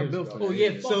 No, yeah, years Bill ago. Fuller. Oh yeah,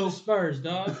 fuck So- the Spurs,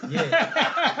 dog. Yeah.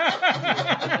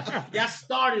 Y'all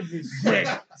started this. Great,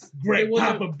 great It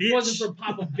wasn't, Papa bitch. wasn't for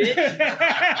Papa bitch.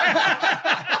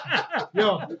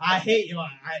 Yo, I hate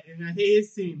I hate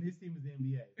his team. His team is the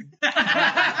NBA.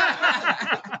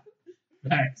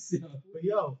 Facts. But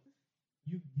yo,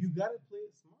 you gotta play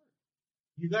it smart.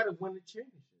 You gotta win the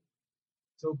championship.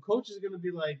 So coach is gonna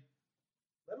be like,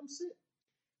 let him sit.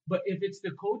 But if it's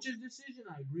the coach's decision,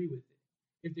 I agree with it.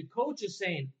 If the coach is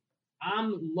saying,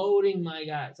 I'm loading my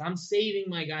guys, I'm saving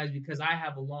my guys because I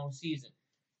have a long season.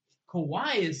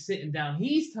 Kawhi is sitting down.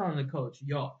 He's telling the coach,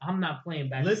 yo, I'm not playing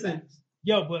back. Listen.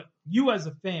 Yo, but you as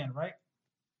a fan, right?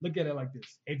 Look at it like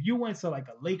this. If you went to like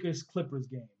a Lakers Clippers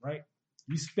game, right?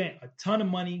 You spent a ton of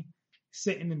money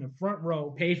sitting in the front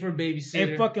row. Pay for a babysitter.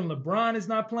 And fucking LeBron is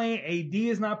not playing, AD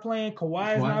is not playing,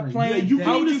 Kawhi is not Yeah, playing. you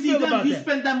How came would to you see feel them. about You that?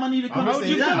 spent that money to come How to would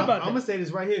see you feel them. about I'm gonna that? say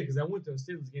this right here because I went to a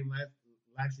Steelers game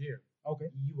last year. Okay.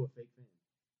 You were a fake fan.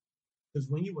 Because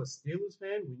when you were a Steelers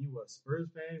fan, when you were a Spurs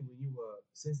fan, when you were a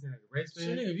Cincinnati Reds fan,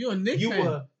 Shit, if you're a Knicks you fan.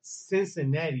 were a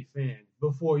Cincinnati fan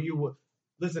before you were.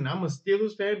 Listen, I'm a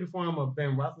Steelers fan before I'm a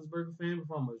Ben Roethlisberger fan,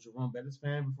 before I'm a Jerome Bettis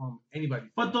fan, before I'm anybody.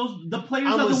 But the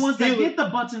players I'm are a the ones that Steelers- get the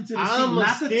butts into the seat, I'm a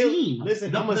not the Steel- team.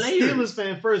 Listen, the I'm a players. Steelers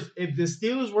fan first. If the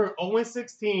Steelers were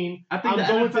 0-16, I think I'm the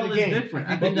going to NFL the is game. different.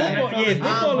 I But think the football, NFL yeah, is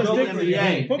football is different. different.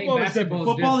 NBA. Football is different.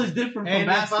 Football is different from And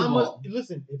basketball.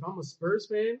 if I'm a Spurs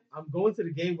fan, I'm going to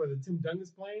the game whether Tim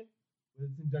Duncan's playing,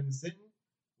 whether Tim Duncan's sitting,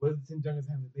 whether Tim Duncan's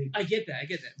having a baby. I get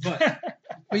that.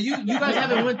 But you guys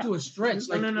haven't went through a stretch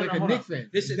like, like a hold Knicks on. fan.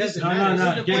 This is Doesn't the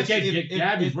matter. question.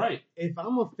 Gabby's right. If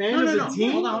I'm a fan No, of no, the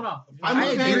team, hold on. I'm I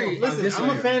a fan. agree. Listen, I'm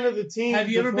a fan of the team. Have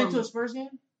you ever been before to a Spurs game?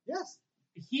 Yes.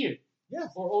 Here?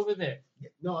 Yes. Or over there?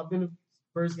 No, I've been to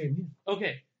Spurs game here.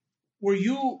 Okay. Were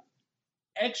you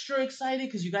extra excited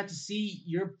because you got to see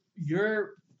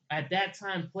your at that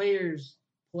time players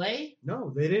play?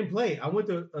 No, they didn't play. I went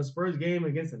to a Spurs game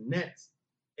against the Nets,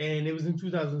 and it was in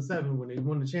 2007 when they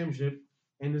won the championship.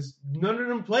 And none of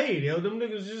them played. Yo, them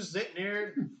niggas just sitting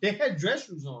there. They had dress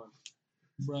shoes on,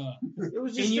 Bruh. It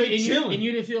was just And you, straight and, you, chilling. and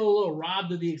you didn't feel a little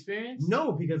robbed of the experience?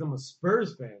 No, because I'm a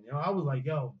Spurs fan. Yo, I was like,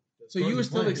 yo. So you were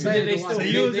still playing. excited to watch. So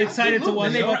you was excited to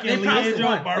watch fucking Leandro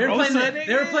Barbosa?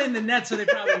 They were playing the Nets, so they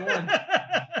probably won.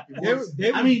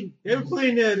 They were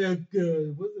playing the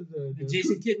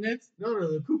Jason Kidd Nets? No,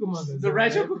 the Cucamongas. The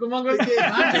Rancho Cucamongas?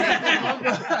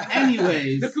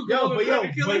 Anyways. The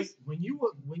Cucamonga but when you were,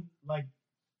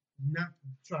 not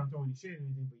trying to throw any shit or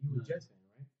anything, but you were a Jets fan,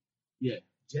 right? Yeah.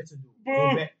 Jets are doing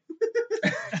real bad.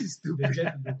 The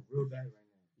Jets are doing real bad right now.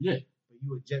 Yeah. But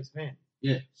you a Jets fan.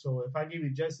 Yeah. So if I give you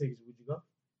Jets tickets, would you go?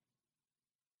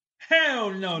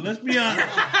 Hell no. Let's be honest.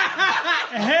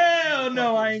 Hell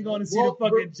no. I ain't going to see the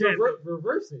fucking Jets.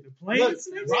 Reverse it. The Plains?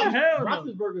 Hell no.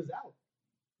 Roethlisberger's out.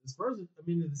 The Spurs,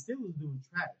 the Steelers doing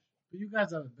trash. But you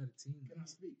guys are a better team. Can I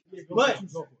speak? But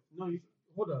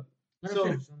hold up. Let him So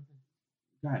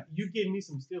finish. you give me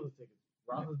some Steelers tickets.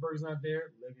 Roethlisberger's not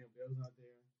there. Le'Veon Bell's not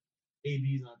there.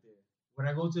 AB's not there. When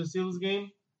I go to a Steelers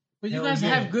game, But you hell guys yeah.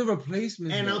 have good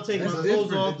replacements. and though. I'll take That's my clothes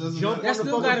different. off, jump That's on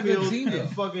the still got a fucking good field, team, though. and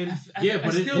fucking Yeah, but I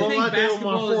it- still go think out there with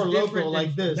my basketball four is logo different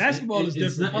like than- this. Basketball is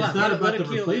It's different. not, it's not about the Let it kill,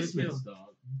 let it kill. replacements, dog.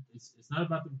 It's not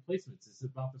about the replacements. It's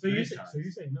about the So you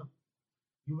franchise. say no.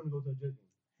 You wouldn't go to a Jets game?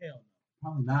 Hell no.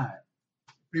 Probably not.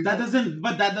 That doesn't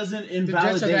Jets are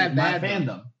invalidate that my bad,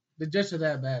 though. fandom. The Jets are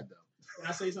that bad, though. Can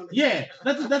I say something? Yeah,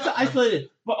 that's isolated.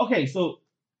 But okay, so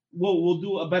we'll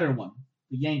do a better one.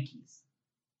 The Yankees,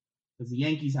 because the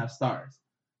Yankees have stars.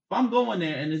 If I'm going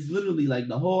there and it's literally like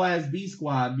the whole ass B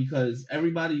squad because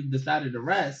everybody decided to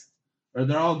rest or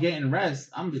they're all getting rest,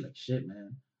 I'm gonna be like, shit,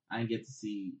 man. I didn't get to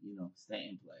see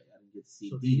Stanton play. I didn't get to see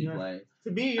So Didi you're not- play.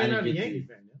 To me, I you're didn't not a get to- Yankee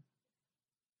fan, yeah?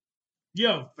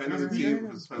 Yo. Fan of the team.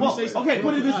 Well, okay,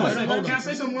 put it this way. Can I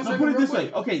say something? One No, second, put it real this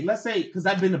quick? way. Okay, let's say, because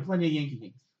I've been to plenty of Yankee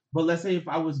games, but let's say if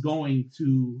I was going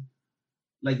to,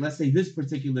 let's say this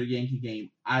particular Yankee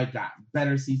game, I got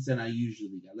better seats than I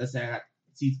usually get. Let's say I got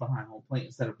seats behind home plate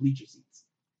instead of bleacher seats,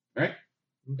 right?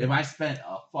 If I spent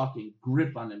a fucking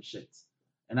grip on them shits,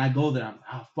 and I go there, I'm like,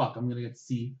 oh, fuck, I'm going to get to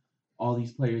see all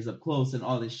these players up close and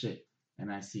all this shit,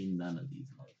 and I see none of these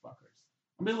motherfuckers.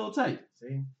 I'm be a little tight.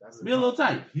 See, that's Be a little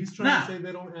tight. He's trying Nah. to say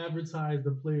they don't advertise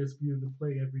the players for you to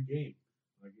play every game.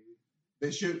 Like, They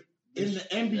should. In the That's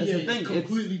the NBA, thing, it's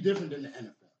completely different than the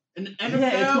NFL. In the NFL,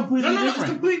 Yeah, it's completely it's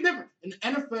different. completely different. In the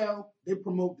NFL, they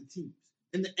promote the teams.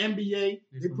 In the NBA,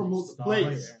 they promote the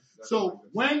players. So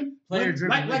like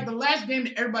the last game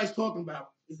that everybody's talking about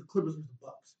is the Clippers versus the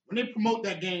Bucks. When they promote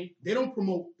that game, they don't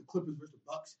promote the Clippers versus the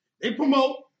Bucks. They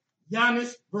promote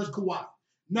Giannis versus Kawhi.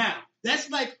 Now, that's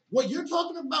like what you're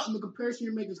talking about, and the comparison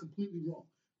you're making is completely wrong.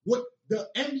 What the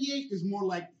NBA is more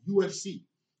like UFC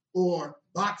or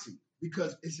boxing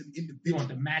because it's an You individual. want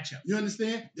the matchup. You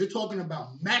understand? They're talking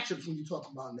about matchups when you're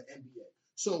talking about in the NBA.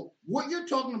 So what you're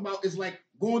talking about is like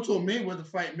going to a Mayweather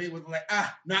fight, Mayweather like,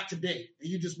 not today. And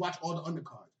you just watch all the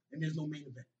undercards and there's no main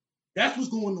event. That's what's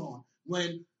going on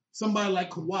when somebody like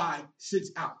Kawhi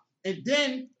sits out. And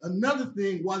then another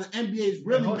thing, why the NBA is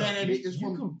really Hold bad on. at it is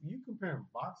you from comparing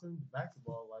boxing to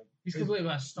basketball like He's completely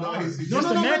about stars. he's no.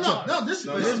 just a matchup. No, this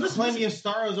No, is there's plenty of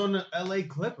stars on the LA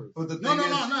Clippers. But the No, thing no, is,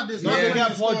 no, no. There's Yeah, not they plenty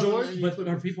got of Paul stars on George, the NBA But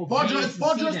Clippers. are people Paul paying George, to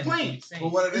Paul see George them? playing. But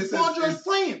what it is, Paul George is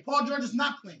playing. Paul George is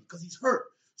not playing because he's hurt.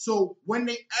 So when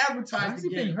they Why advertise has the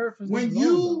he been game, hurt for when this long,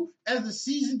 you as a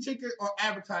season ticket or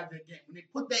advertise that game, when they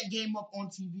put that game up on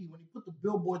TV, when they put the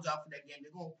billboards out for that game,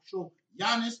 they're gonna show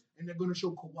Giannis and they're gonna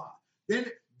show Kawhi.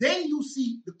 Then you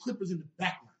see the Clippers in the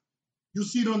background. You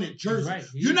see it on their jersey. Right.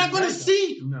 You're not going to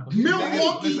see No.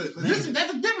 Milwaukee. Listen. Listen,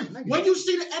 that's a difference. When you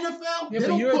see the NFL, Yeah, they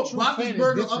but you're a don't put true fan, it's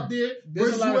Roethlisberger different. up there There's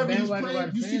versus a lot of whoever he's bandwagon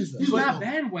playing. You see fans, though. the He's Steelers. not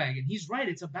bandwagon. He's right.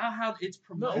 It's about how it's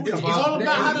promoted. it's It's about- all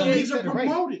about how the They leagues are said it right.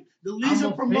 promoted. The leagues I'm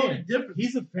are a promoted fan. differently.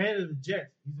 He's a fan of the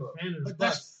Jets. He's a fan of the But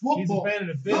Bucks. that's football. He's a fan of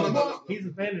the Bills. No. He's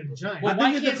a fan of the Giants. I Well, think why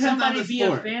it can't depends on somebody the be a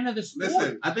sport. fan of the sport?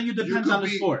 Listen, I think it you depends could on the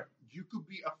be- sport. You could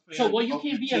be a fan. So, well, you of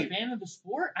can't the be a team. fan of the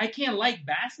sport? I can't like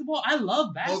basketball? I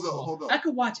love basketball. hold on. I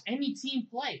could watch any team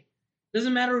play.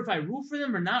 Doesn't matter if I root for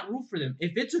them or not root for them.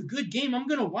 If it's a good game, I'm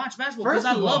going to watch basketball because First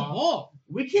I of love all, ball.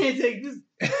 We can't take this.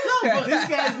 No, this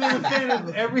guy's been a fan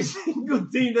of every single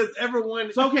team that's ever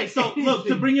won. So okay, so look, to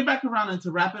anything. bring it back around and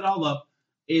to wrap it all up,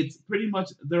 it's pretty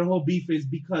much their whole beef is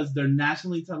because they're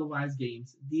nationally televised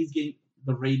games. These games,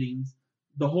 the ratings,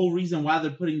 the whole reason why they're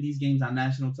putting these games on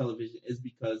national television is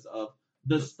because of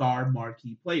the star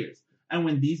marquee players. And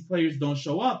when these players don't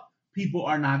show up, people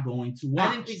are not going to watch.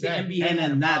 I didn't think the Exactly. NBA And had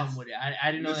a then that's- problem with it.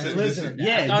 I didn't know that. Listen,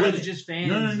 yeah, I thought it but- was just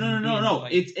fans. No.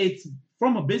 Like, It's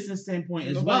from a business standpoint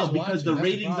as Nobody's well because watching. the That's the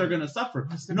ratings are problem. going to suffer.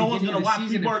 it's the No one's beginning going to of the watch.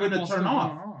 season People are and going to football's turn still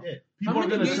off. going on. Yeah. People How are many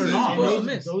going to games turn is off. Will those,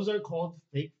 Smith? those are called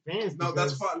fake fans. No,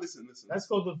 that's because- fine. Listen. That's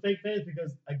called the fake fans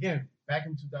because, again, back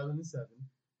in 2007,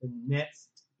 the Nets,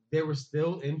 they were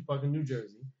still in fucking New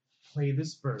Jersey, played the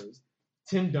Spurs,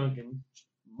 Tim Duncan,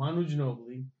 Manu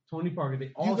Ginobili, Tony Parker.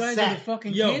 They all You guys sat. are the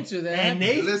fucking Yo, cancer that and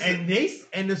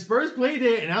happened. the Spurs played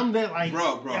there, and I'm there like,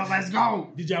 Bro. yo, let's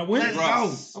go. Did y'all win? Let's Bro.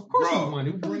 go. Of course Bro. we won.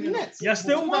 It was the Nets. Y'all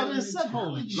still won? 2007.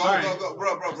 Holy Go, Alright. go,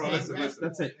 bro. Listen.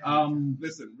 That's it.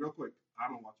 Listen, real quick. I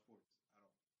don't watch sports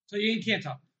So you can't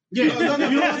talk. Yeah, no,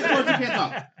 you don't support, you can't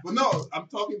talk. But no, I'm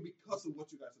talking because of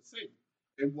what you guys are saying.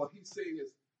 And what he's saying is,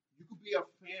 you could be a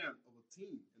fan of a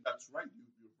team, and that's right.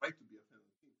 You're right to be a fan of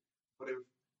a team. But if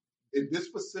in this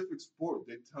specific sport,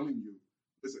 they're telling you,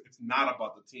 listen, it's not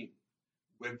about the team.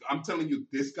 When I'm telling you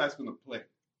this guy's gonna play,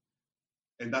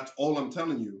 and that's all I'm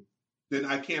telling you, then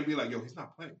I can't be like, yo, he's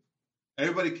not playing.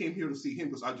 Everybody came here to see him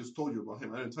because I just told you about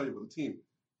him. I didn't tell you about the team.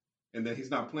 And then he's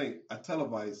not playing. I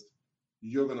televised,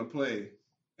 you're gonna play,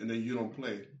 and then you don't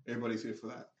play. Everybody's here for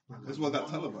that. That's what got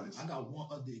televised. I got one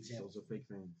other example. Those are fake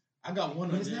fans. I got one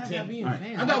But other it's not about example. being Alright.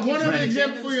 fans. I got one other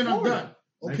example for you and I'm done.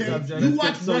 Next Okay? subject. You Let's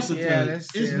watch get closer wrestling. to Yeah, it.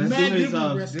 that's It's yeah, mad that's- As soon as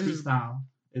different wrestling. freestyle,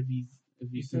 if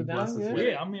he's still too down? blessed us Yeah. with.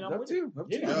 Yeah, I mean, I'm Up with to you. you. Up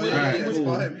to Yeah. you. Yo, Alright, yeah, cool.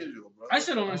 go ahead, hit you, bro. I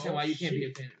still don't understand why you can't be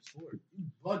a fan of the sport.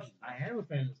 Bugging. I am a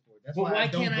fan of the sport. That's But why I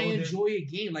don't can't I go there. enjoy a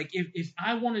game? Like if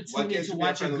I want to Why tune in can't to you be a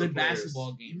watch a fan of the good players?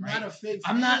 basketball game, You're right? not a fake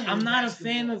I'm not fan a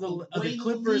fan of the way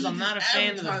Clippers. I'm league not a is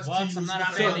fan of the advertised to Bucks. you I'm is not a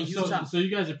not fan a- of Utah. So you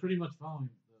guys are pretty much following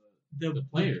the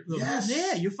players. Yes.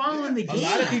 Yeah, you're following the A game.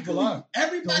 lot of people are.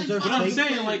 Everybody. Those are But I'm fake saying,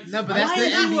 fans. like, No, but Why that's the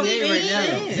are you a NBA right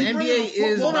now. fan? The NBA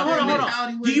is. Hold on.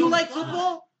 mentality where Do you you're like fine.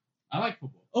 football? I like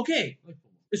football. Okay, I like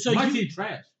football. so my you team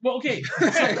trash. well, okay.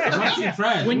 My team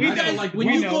trash. When I you don't guys like when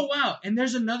the you game. know. go out and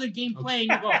there's another game playing,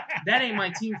 you go, that ain't my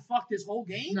team. Fuck this whole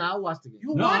game. No, I watched the game.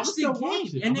 You No, watch I'ma the still game,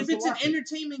 watch it. and I'ma if it's still an watch it.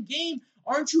 entertainment game,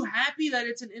 aren't you happy that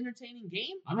it's an entertaining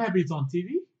game? I'm happy it's on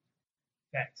TV.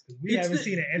 Facts. 'Cause we It's haven't the-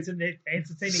 seen an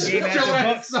entertaining game at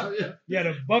the Bucks. Yeah,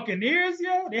 the Buccaneers,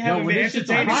 yo, they haven't been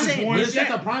entertaining I'm since saying, Warren When it's at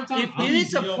the Sapp. prime time, If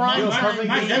it's a prime Yo, time perfect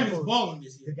My game, dad example. was balling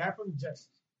this The year. guy from the Jets,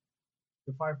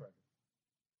 the firefighter,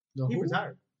 The he who?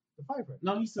 retired. The firefighter.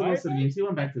 No, he still goes to the games. He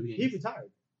went back to the He games.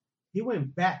 retired. He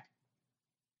went back.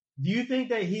 Do you think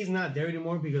that he's not there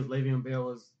anymore because Le'Veon Bell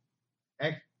was?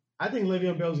 I think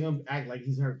Le'Veon Bell's gonna act like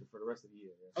he's hurt for the rest of the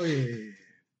year. Oh yeah.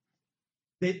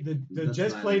 The That's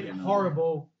Jets not played even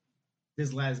horrible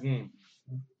this last game.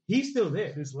 He's still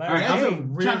there. This All last right, That's a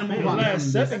I'm real trying to move fan. on Last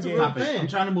from this second game. topic. fan. I'm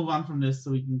trying to move on from this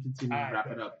so we can continue to Alright, wrap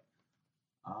it bet. up.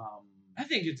 I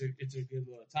think it's a good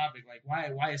little topic. Like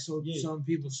why is some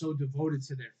people so devoted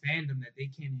to their fandom that they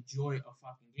can't enjoy a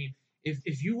fucking game?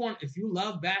 If you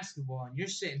love basketball and you're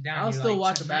sitting down, I'll you're still like,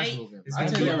 watch a "Tonight basketball game. It's I'll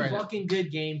gonna tell be you a right now. fucking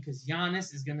good game because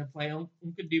Giannis is gonna play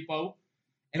Oladipo,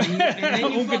 and then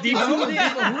you fucking Oladipo? tune in. Who the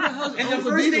hell's And the Oladipo?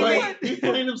 first thing Wait, he's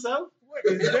playing himself? What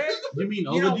is that? You mean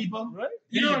You know- Oladipo? Right?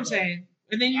 You know what I'm saying?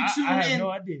 And then you tune I have in. no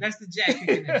idea. That's the Jack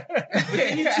kicking in. But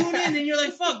then you tune in and you're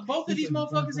like, fuck, both of these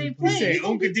motherfuckers ain't You playing. said You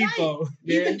gonna be tight. Oladipo.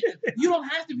 Yeah. You don't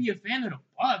have to be a fan of the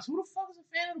Bucks. Who the fuck is a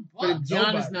fan of the But if Bucks?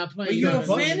 Giannis Nobody. not But playing, you're a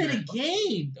Bucks fan of the fan.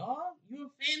 game, dog. You're a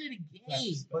fan of the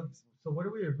game. But so what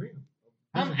are we agreeing on?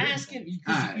 I'm Who's agreeing? asking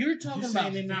because Alright. you're talking You're about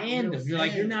saying they're not real fandom. You're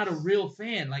like, you're fans. not a real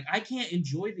fan. Like, I can't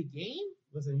enjoy the game.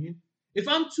 Listen, If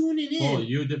I'm tuning in, Oh,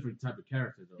 you're a different type of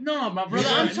character though. no, my brother,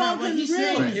 Yeah, I'm no, talking what he's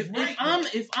real. saying is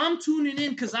If I'm tuning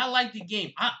in because I like the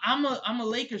game, I'm a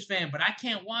Lakers fan, but I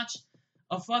can't watch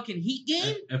a fucking Heat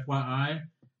game. FYI,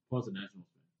 Paul's a Nationals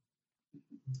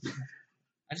fan.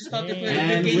 I just thought they played a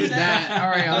And good game. with that, all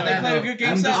right, on they played a good game.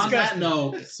 and on Set. that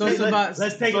note, Let's take it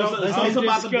off. Sosa Let's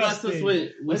about to bless us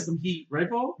disgusting. with some heat, right,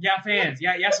 Paul? Y'all fans,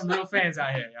 y'all some real fans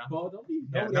out here, y'all. Paul, don't be.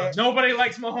 Nobody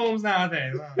likes Mahomes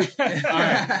nowadays. All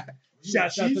right.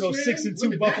 Shouts out to those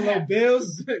 6-2 Buffalo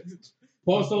Bills.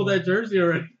 Paul sold that jersey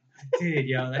already. I did,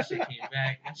 yo. That shit came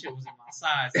back. That shit was in my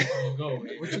size. So long ago.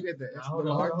 What you get there? Hold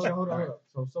on.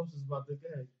 So Sosa's about to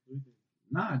get.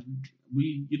 Nah,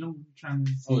 we trying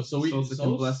to see Oh, so we- Sosa can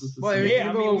Sosa? bless us with Well, some yeah,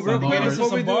 I mean, real some quick, bars.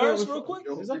 before we do bars it, real quick.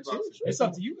 Yo, It's up to you. It's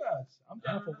up to you guys. I'm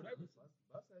down for whatever.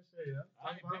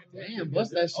 Damn,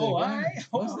 bust that shit. Oh, all bro. right.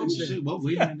 Bust Oh, that shit. shit, well,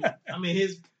 wait a minute. I mean,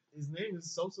 his name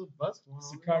is Sosa Bust.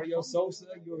 Sicario Sosa,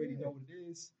 you already know what it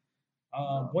is.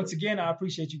 Once again, I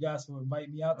appreciate you guys for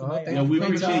inviting me out tonight. thank Yeah, we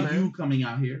Coming appreciate out, you coming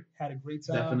out here. Had a great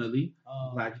time. Definitely.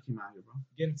 Glad you came out here, bro.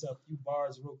 Get into a few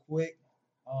bars real quick.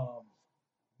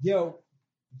 Yo,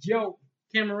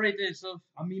 Camera right there, so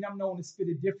I mean, I'm known to spit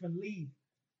it differently.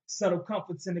 Subtle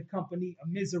comforts in the company of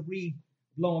misery.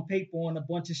 Blowing paper on a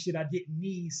bunch of shit I didn't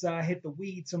need. So I hit the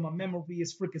weed till my memory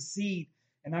is fricasseed.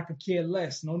 And I could care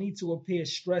less. No need to appear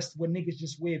stressed when niggas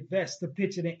just wear vests. The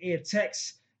picture than air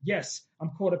text. Yes,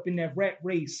 I'm caught up in that rat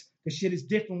race. Cause shit is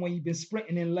different when you've been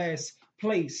sprinting in last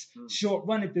place. Short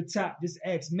run at the top, just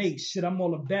ask Mace. Shit, I'm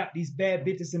all about these bad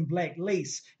bitches in black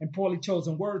lace. And poorly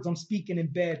chosen words, I'm speaking in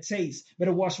bad taste.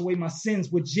 Better wash away my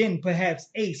sins with gin, perhaps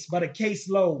ace by the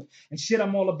caseload. And shit,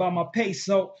 I'm all about my pace.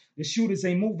 So the shooters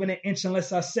ain't moving an inch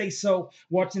unless I say so.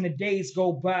 Watching the days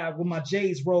go by with my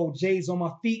J's roll. J's on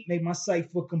my feet, make my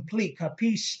cipher complete.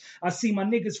 Capiche? I see my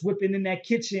niggas whipping in that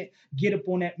kitchen. Get up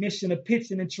on that mission of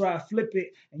pitching and try to flip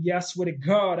it. And yeah, I swear to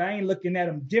God, I ain't looking at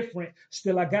them different.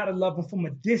 Still, I gotta love them from a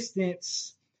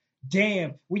distance.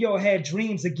 Damn, we all had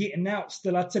dreams of getting out.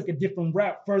 Still, I took a different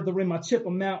route, further in my chip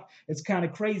amount. It's kind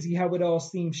of crazy how it all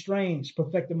seems strange.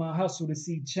 Perfecting my hustle to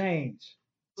see change.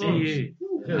 yeah.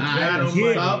 Good God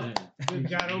Yeah. Almighty. Good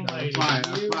God Almighty.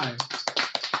 That's fine.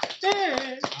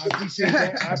 I appreciate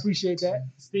that. I appreciate that.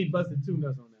 Steve busted 2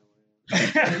 nuts on that one. You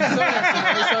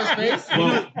saw his face?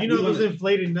 You know those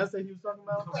inflated nuts that he was talking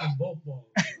about? From both balls.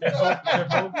 They're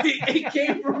both. It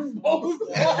came from both.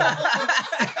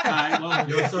 Alright, well,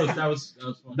 Yo, so that was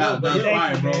fun. That was Thank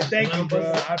fire, you, bro. man. Thank you, bro.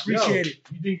 I appreciate it.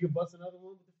 You think you can bust another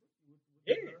one?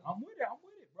 Yeah, I'm with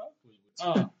it, bro.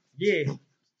 Yeah.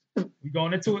 We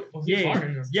going into it?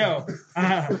 Yeah. Yo.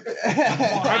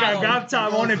 I got golf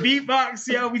time on the beatbox.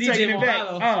 Yo, we DJ taking it back.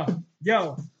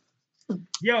 Mohalo.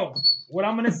 Yo. What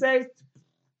I'm gonna say?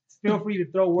 Feel free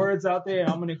to throw words out there.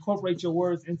 I'm gonna incorporate your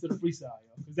words into the freestyle,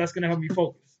 yo, because that's gonna help me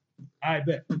focus. I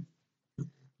bet.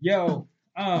 Yo.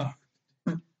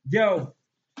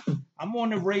 I'm on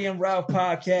the Ray and Ralph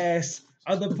podcast,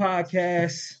 other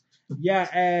podcasts, yeah,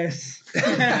 ass.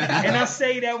 And I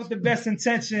say that with the best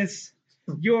intentions.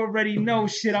 You already know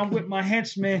shit. I'm with my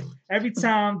henchmen. Every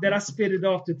time that I spit it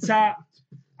off the top,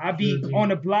 I be on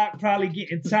the block, probably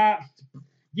getting top.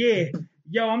 Yeah.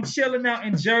 Yo, I'm chilling out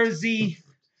in Jersey,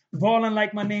 balling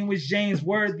like my name was James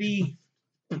Worthy.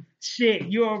 Shit,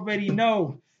 you already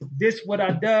know. This what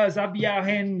I does. I be out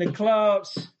here in the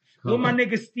clubs with my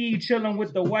nigga Steve chilling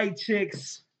with the white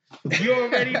chicks. You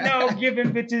already know,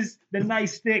 giving bitches the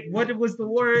nice stick. What was the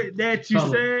word that you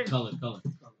said? Color.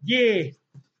 Yeah.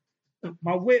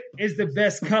 My whip is the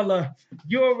best color.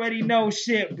 You already know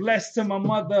shit. Blessed to my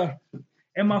mother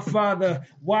and my father.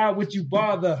 Why would you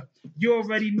bother? You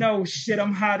already know shit.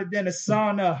 I'm hotter than a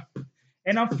sauna.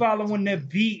 And I'm following the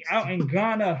beat out in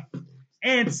Ghana.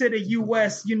 And to the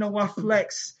US, you know I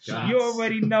flex. Shots. You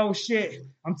already know shit.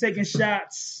 I'm taking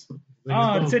shots.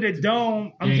 To the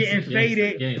dome. I'm getting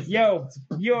faded. Yo,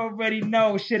 you already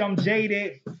know shit. I'm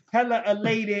jaded. Hella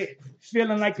elated.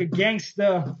 Feeling like a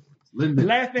gangster. Linden.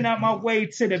 Laughing out my way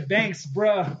to the banks,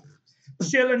 bruh.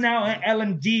 Chilling out in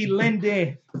L&D,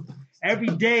 Linden. Every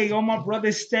day, all my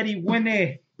brothers steady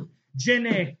winning.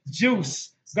 Gin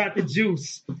juice, got the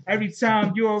juice. Every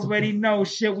time you already know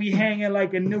shit, we hanging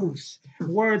like a noose.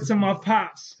 Word to my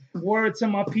pops, word to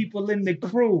my people in the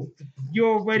crew. You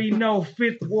already know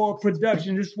Fifth Ward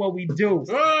Production, this is what we do.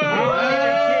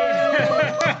 I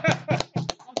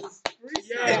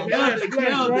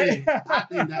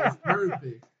think that's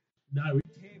perfect.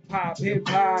 Hip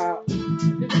hop,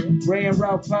 Ray and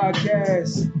Ralph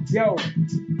podcast. Yo,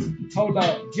 Hold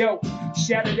up, yo,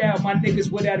 shout it out, my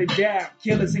niggas without a doubt.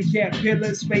 Killers and cat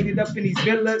pillars, faded up in these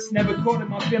villas. Never caught in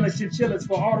my feelings, chinchillas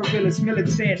for all the realest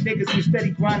militant niggas who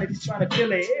steady grinding, just trying to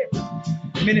feel it. Yeah.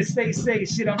 Minutes say,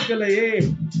 shit, I'm feeling it.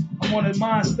 I'm on the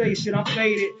mind state, shit, I'm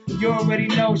faded. You already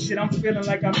know, shit, I'm feeling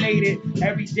like I made it.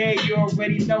 Every day, you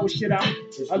already know, shit, I'm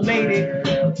elated.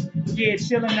 Yeah,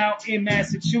 chilling out in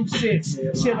Massachusetts,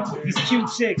 chilling with these cute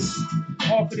chicks.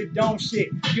 Off of the dome shit,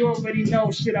 you already know,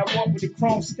 shit, I walk with the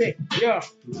chrome stick. Yeah,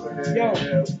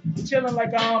 yo, chilling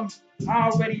like I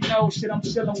already know, shit, I'm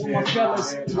chilling with my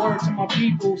fellas. Word to my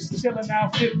peoples, chilling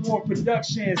out Fit for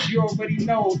Productions. You already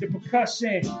know the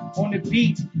percussion on the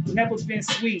beat, never been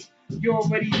sweet. You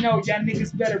already know, y'all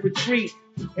niggas better retreat.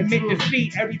 Admit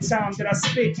defeat every time that I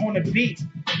spit on the beat.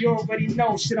 You already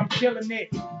know, shit, I'm killing it.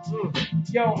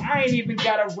 Yo, I ain't even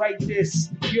gotta write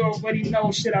this. You already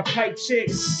know, shit, I pipe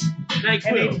chicks.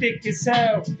 And they thick as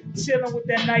hell. Chilling with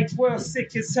that NyQuil,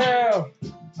 sick as hell.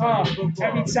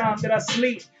 Every time that I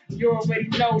sleep, you already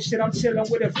know, shit, I'm chilling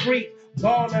with a freak.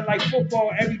 Balling like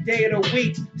football every day of the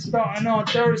week. Starting on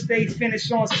Thursday, finish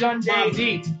on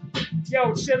Sunday.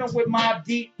 Yo, chilling with Mobb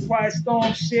Deep, Quiet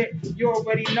Storm shit. You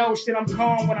already know, shit, I'm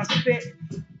calm when I spit.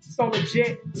 So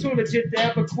legit, too legit to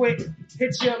ever quit.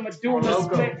 Hit your medulla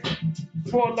split.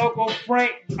 For Loco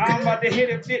Frank, I'm about to hit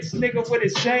a bitch nigga with a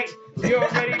shank. You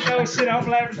already know, shit, I'm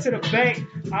laughing to the bank.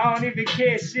 I don't even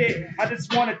care, shit. I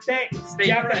just want to thank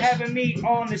y'all for having me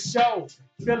on the show.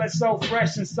 Feeling so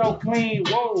fresh and so clean.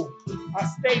 Whoa, I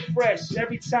stay fresh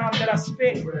every time that I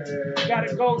spit.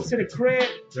 Gotta go to the crib,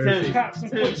 cop some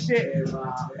quick shit.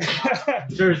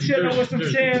 Chilling with some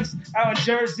Tims out in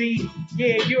Jersey.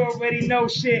 Yeah, you already know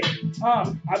shit.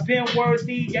 I've been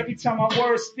worthy every time I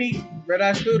word speak. Red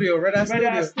Eye Studio.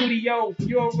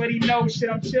 You already know shit.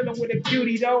 I'm chilling with a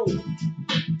cutie though.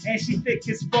 And she thick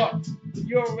as fuck.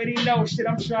 You already know shit.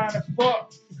 I'm trying to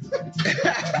fuck.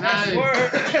 Nice.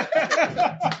 Word.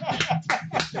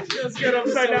 Let's get up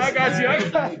right now. I got you.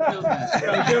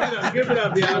 Give it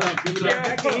up, y'all.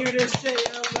 I can hear this shit,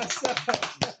 yo.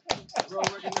 Bro,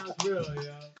 recognize real,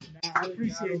 yo. I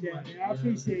appreciate that, man. I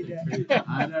appreciate that.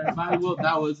 All right, everybody. Well,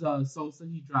 that was Sosa.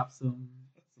 He dropped some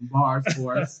bars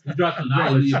for us. He dropped some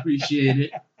Greatly knowledge. appreciate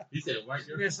it. He said white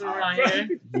girl. Listen around here.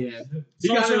 Yeah. He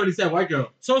got it when he said white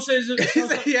girl. Sosa is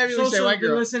say white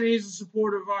girl. listening. He's a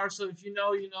supporter of ours. So if you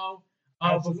know, you know.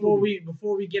 Before we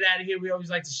get out of here, we always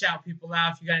like to shout people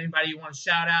out. If you got anybody you want to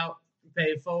shout out, pay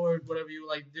it forward, whatever you would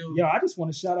like to do. Yo, I just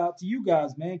want to shout out to you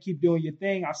guys, man. Keep doing your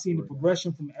thing. I've seen the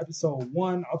progression from episode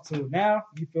 1 up to now.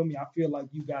 You feel me? I feel like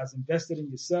you guys invested in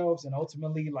yourselves, and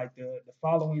ultimately, like the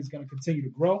following is going to continue to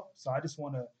grow. So I just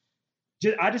want to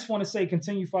say,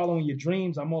 continue following your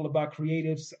dreams. I'm all about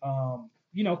creatives.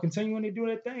 Continuing to do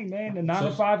their thing, man. The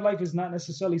 9-to-5 life is not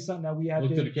necessarily something that we have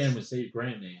Look to. to the camera, say your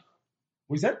brand name.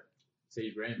 What's that? Say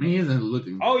your brand I mean, name. he isn't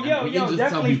looking. Oh, I mean, yo, just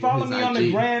definitely tell follow people me on his the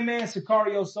IG. gram, man.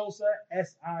 Sicario Sosa,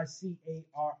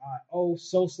 Sicario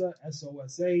Sosa,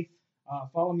 Sosa.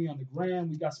 Follow me on the gram.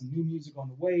 We got some new music on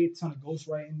the way. A ton of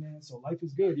ghostwriting, man. So life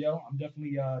is good, yo. I'm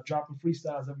definitely dropping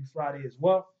freestyles every Friday as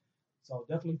well. So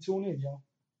definitely tune in, yo.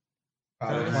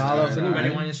 Follow.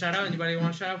 Anybody want to shout out? Anybody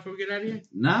want to shout out before we get out of here?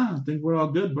 Nah, I think we're all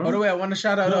good, bro. By the way, I want to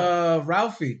shout out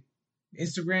Ralphie.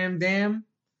 Instagram, damn.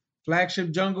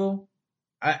 Flagship Jungle.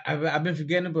 I've been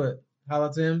forgetting it, but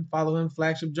holla to him. Follow him.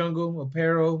 Flagship Jungle,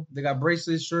 apparel. They got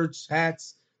bracelets, shirts,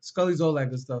 hats, Scully's, all that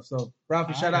good stuff. So,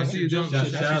 Ralphie, shout out to you, dude.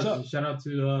 Shout out to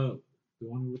the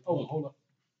one with hold up.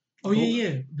 Oh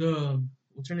yeah.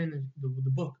 What's her name? The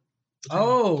book.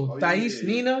 Oh, Thais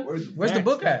Nina. Where's the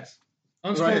book at?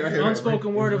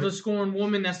 Unspoken Word of a Scorned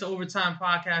Woman. That's the Overtime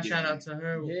Podcast. Shout out to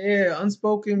her. Yeah,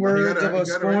 Unspoken Words of a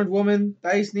Scorned Woman.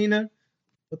 Thais Nina.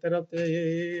 Put that up there.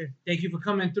 Yeah. Thank you for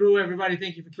coming through, everybody.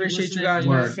 Thank you for Appreciate listening. you guys.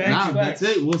 Word. Thank Nah, you. that's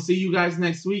it. We'll see you guys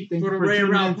next week. Thank For you the for Ray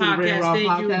tuning Raw in to the Ray Podcast. Raw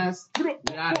Thank you. Podcast.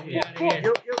 We out of here.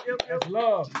 That's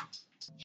love.